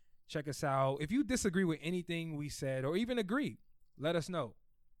 Check us out. If you disagree with anything we said or even agree, let us know.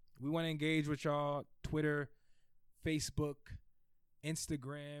 We want to engage with y'all. Twitter, Facebook,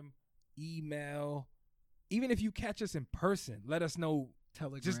 Instagram, email. Even if you catch us in person, let us know.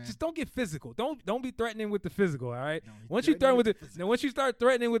 Telegram. Just don't get physical. Don't be threatening with the physical. All right. Once you start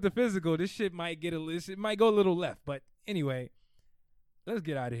threatening with the physical, this shit might go a little left. But anyway, let's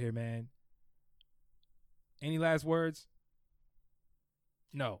get out of here, man. Any last words?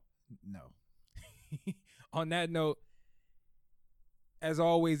 No. On that note, as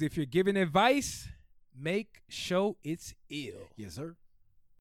always, if you're giving advice, make sure it's ill. Yes, sir.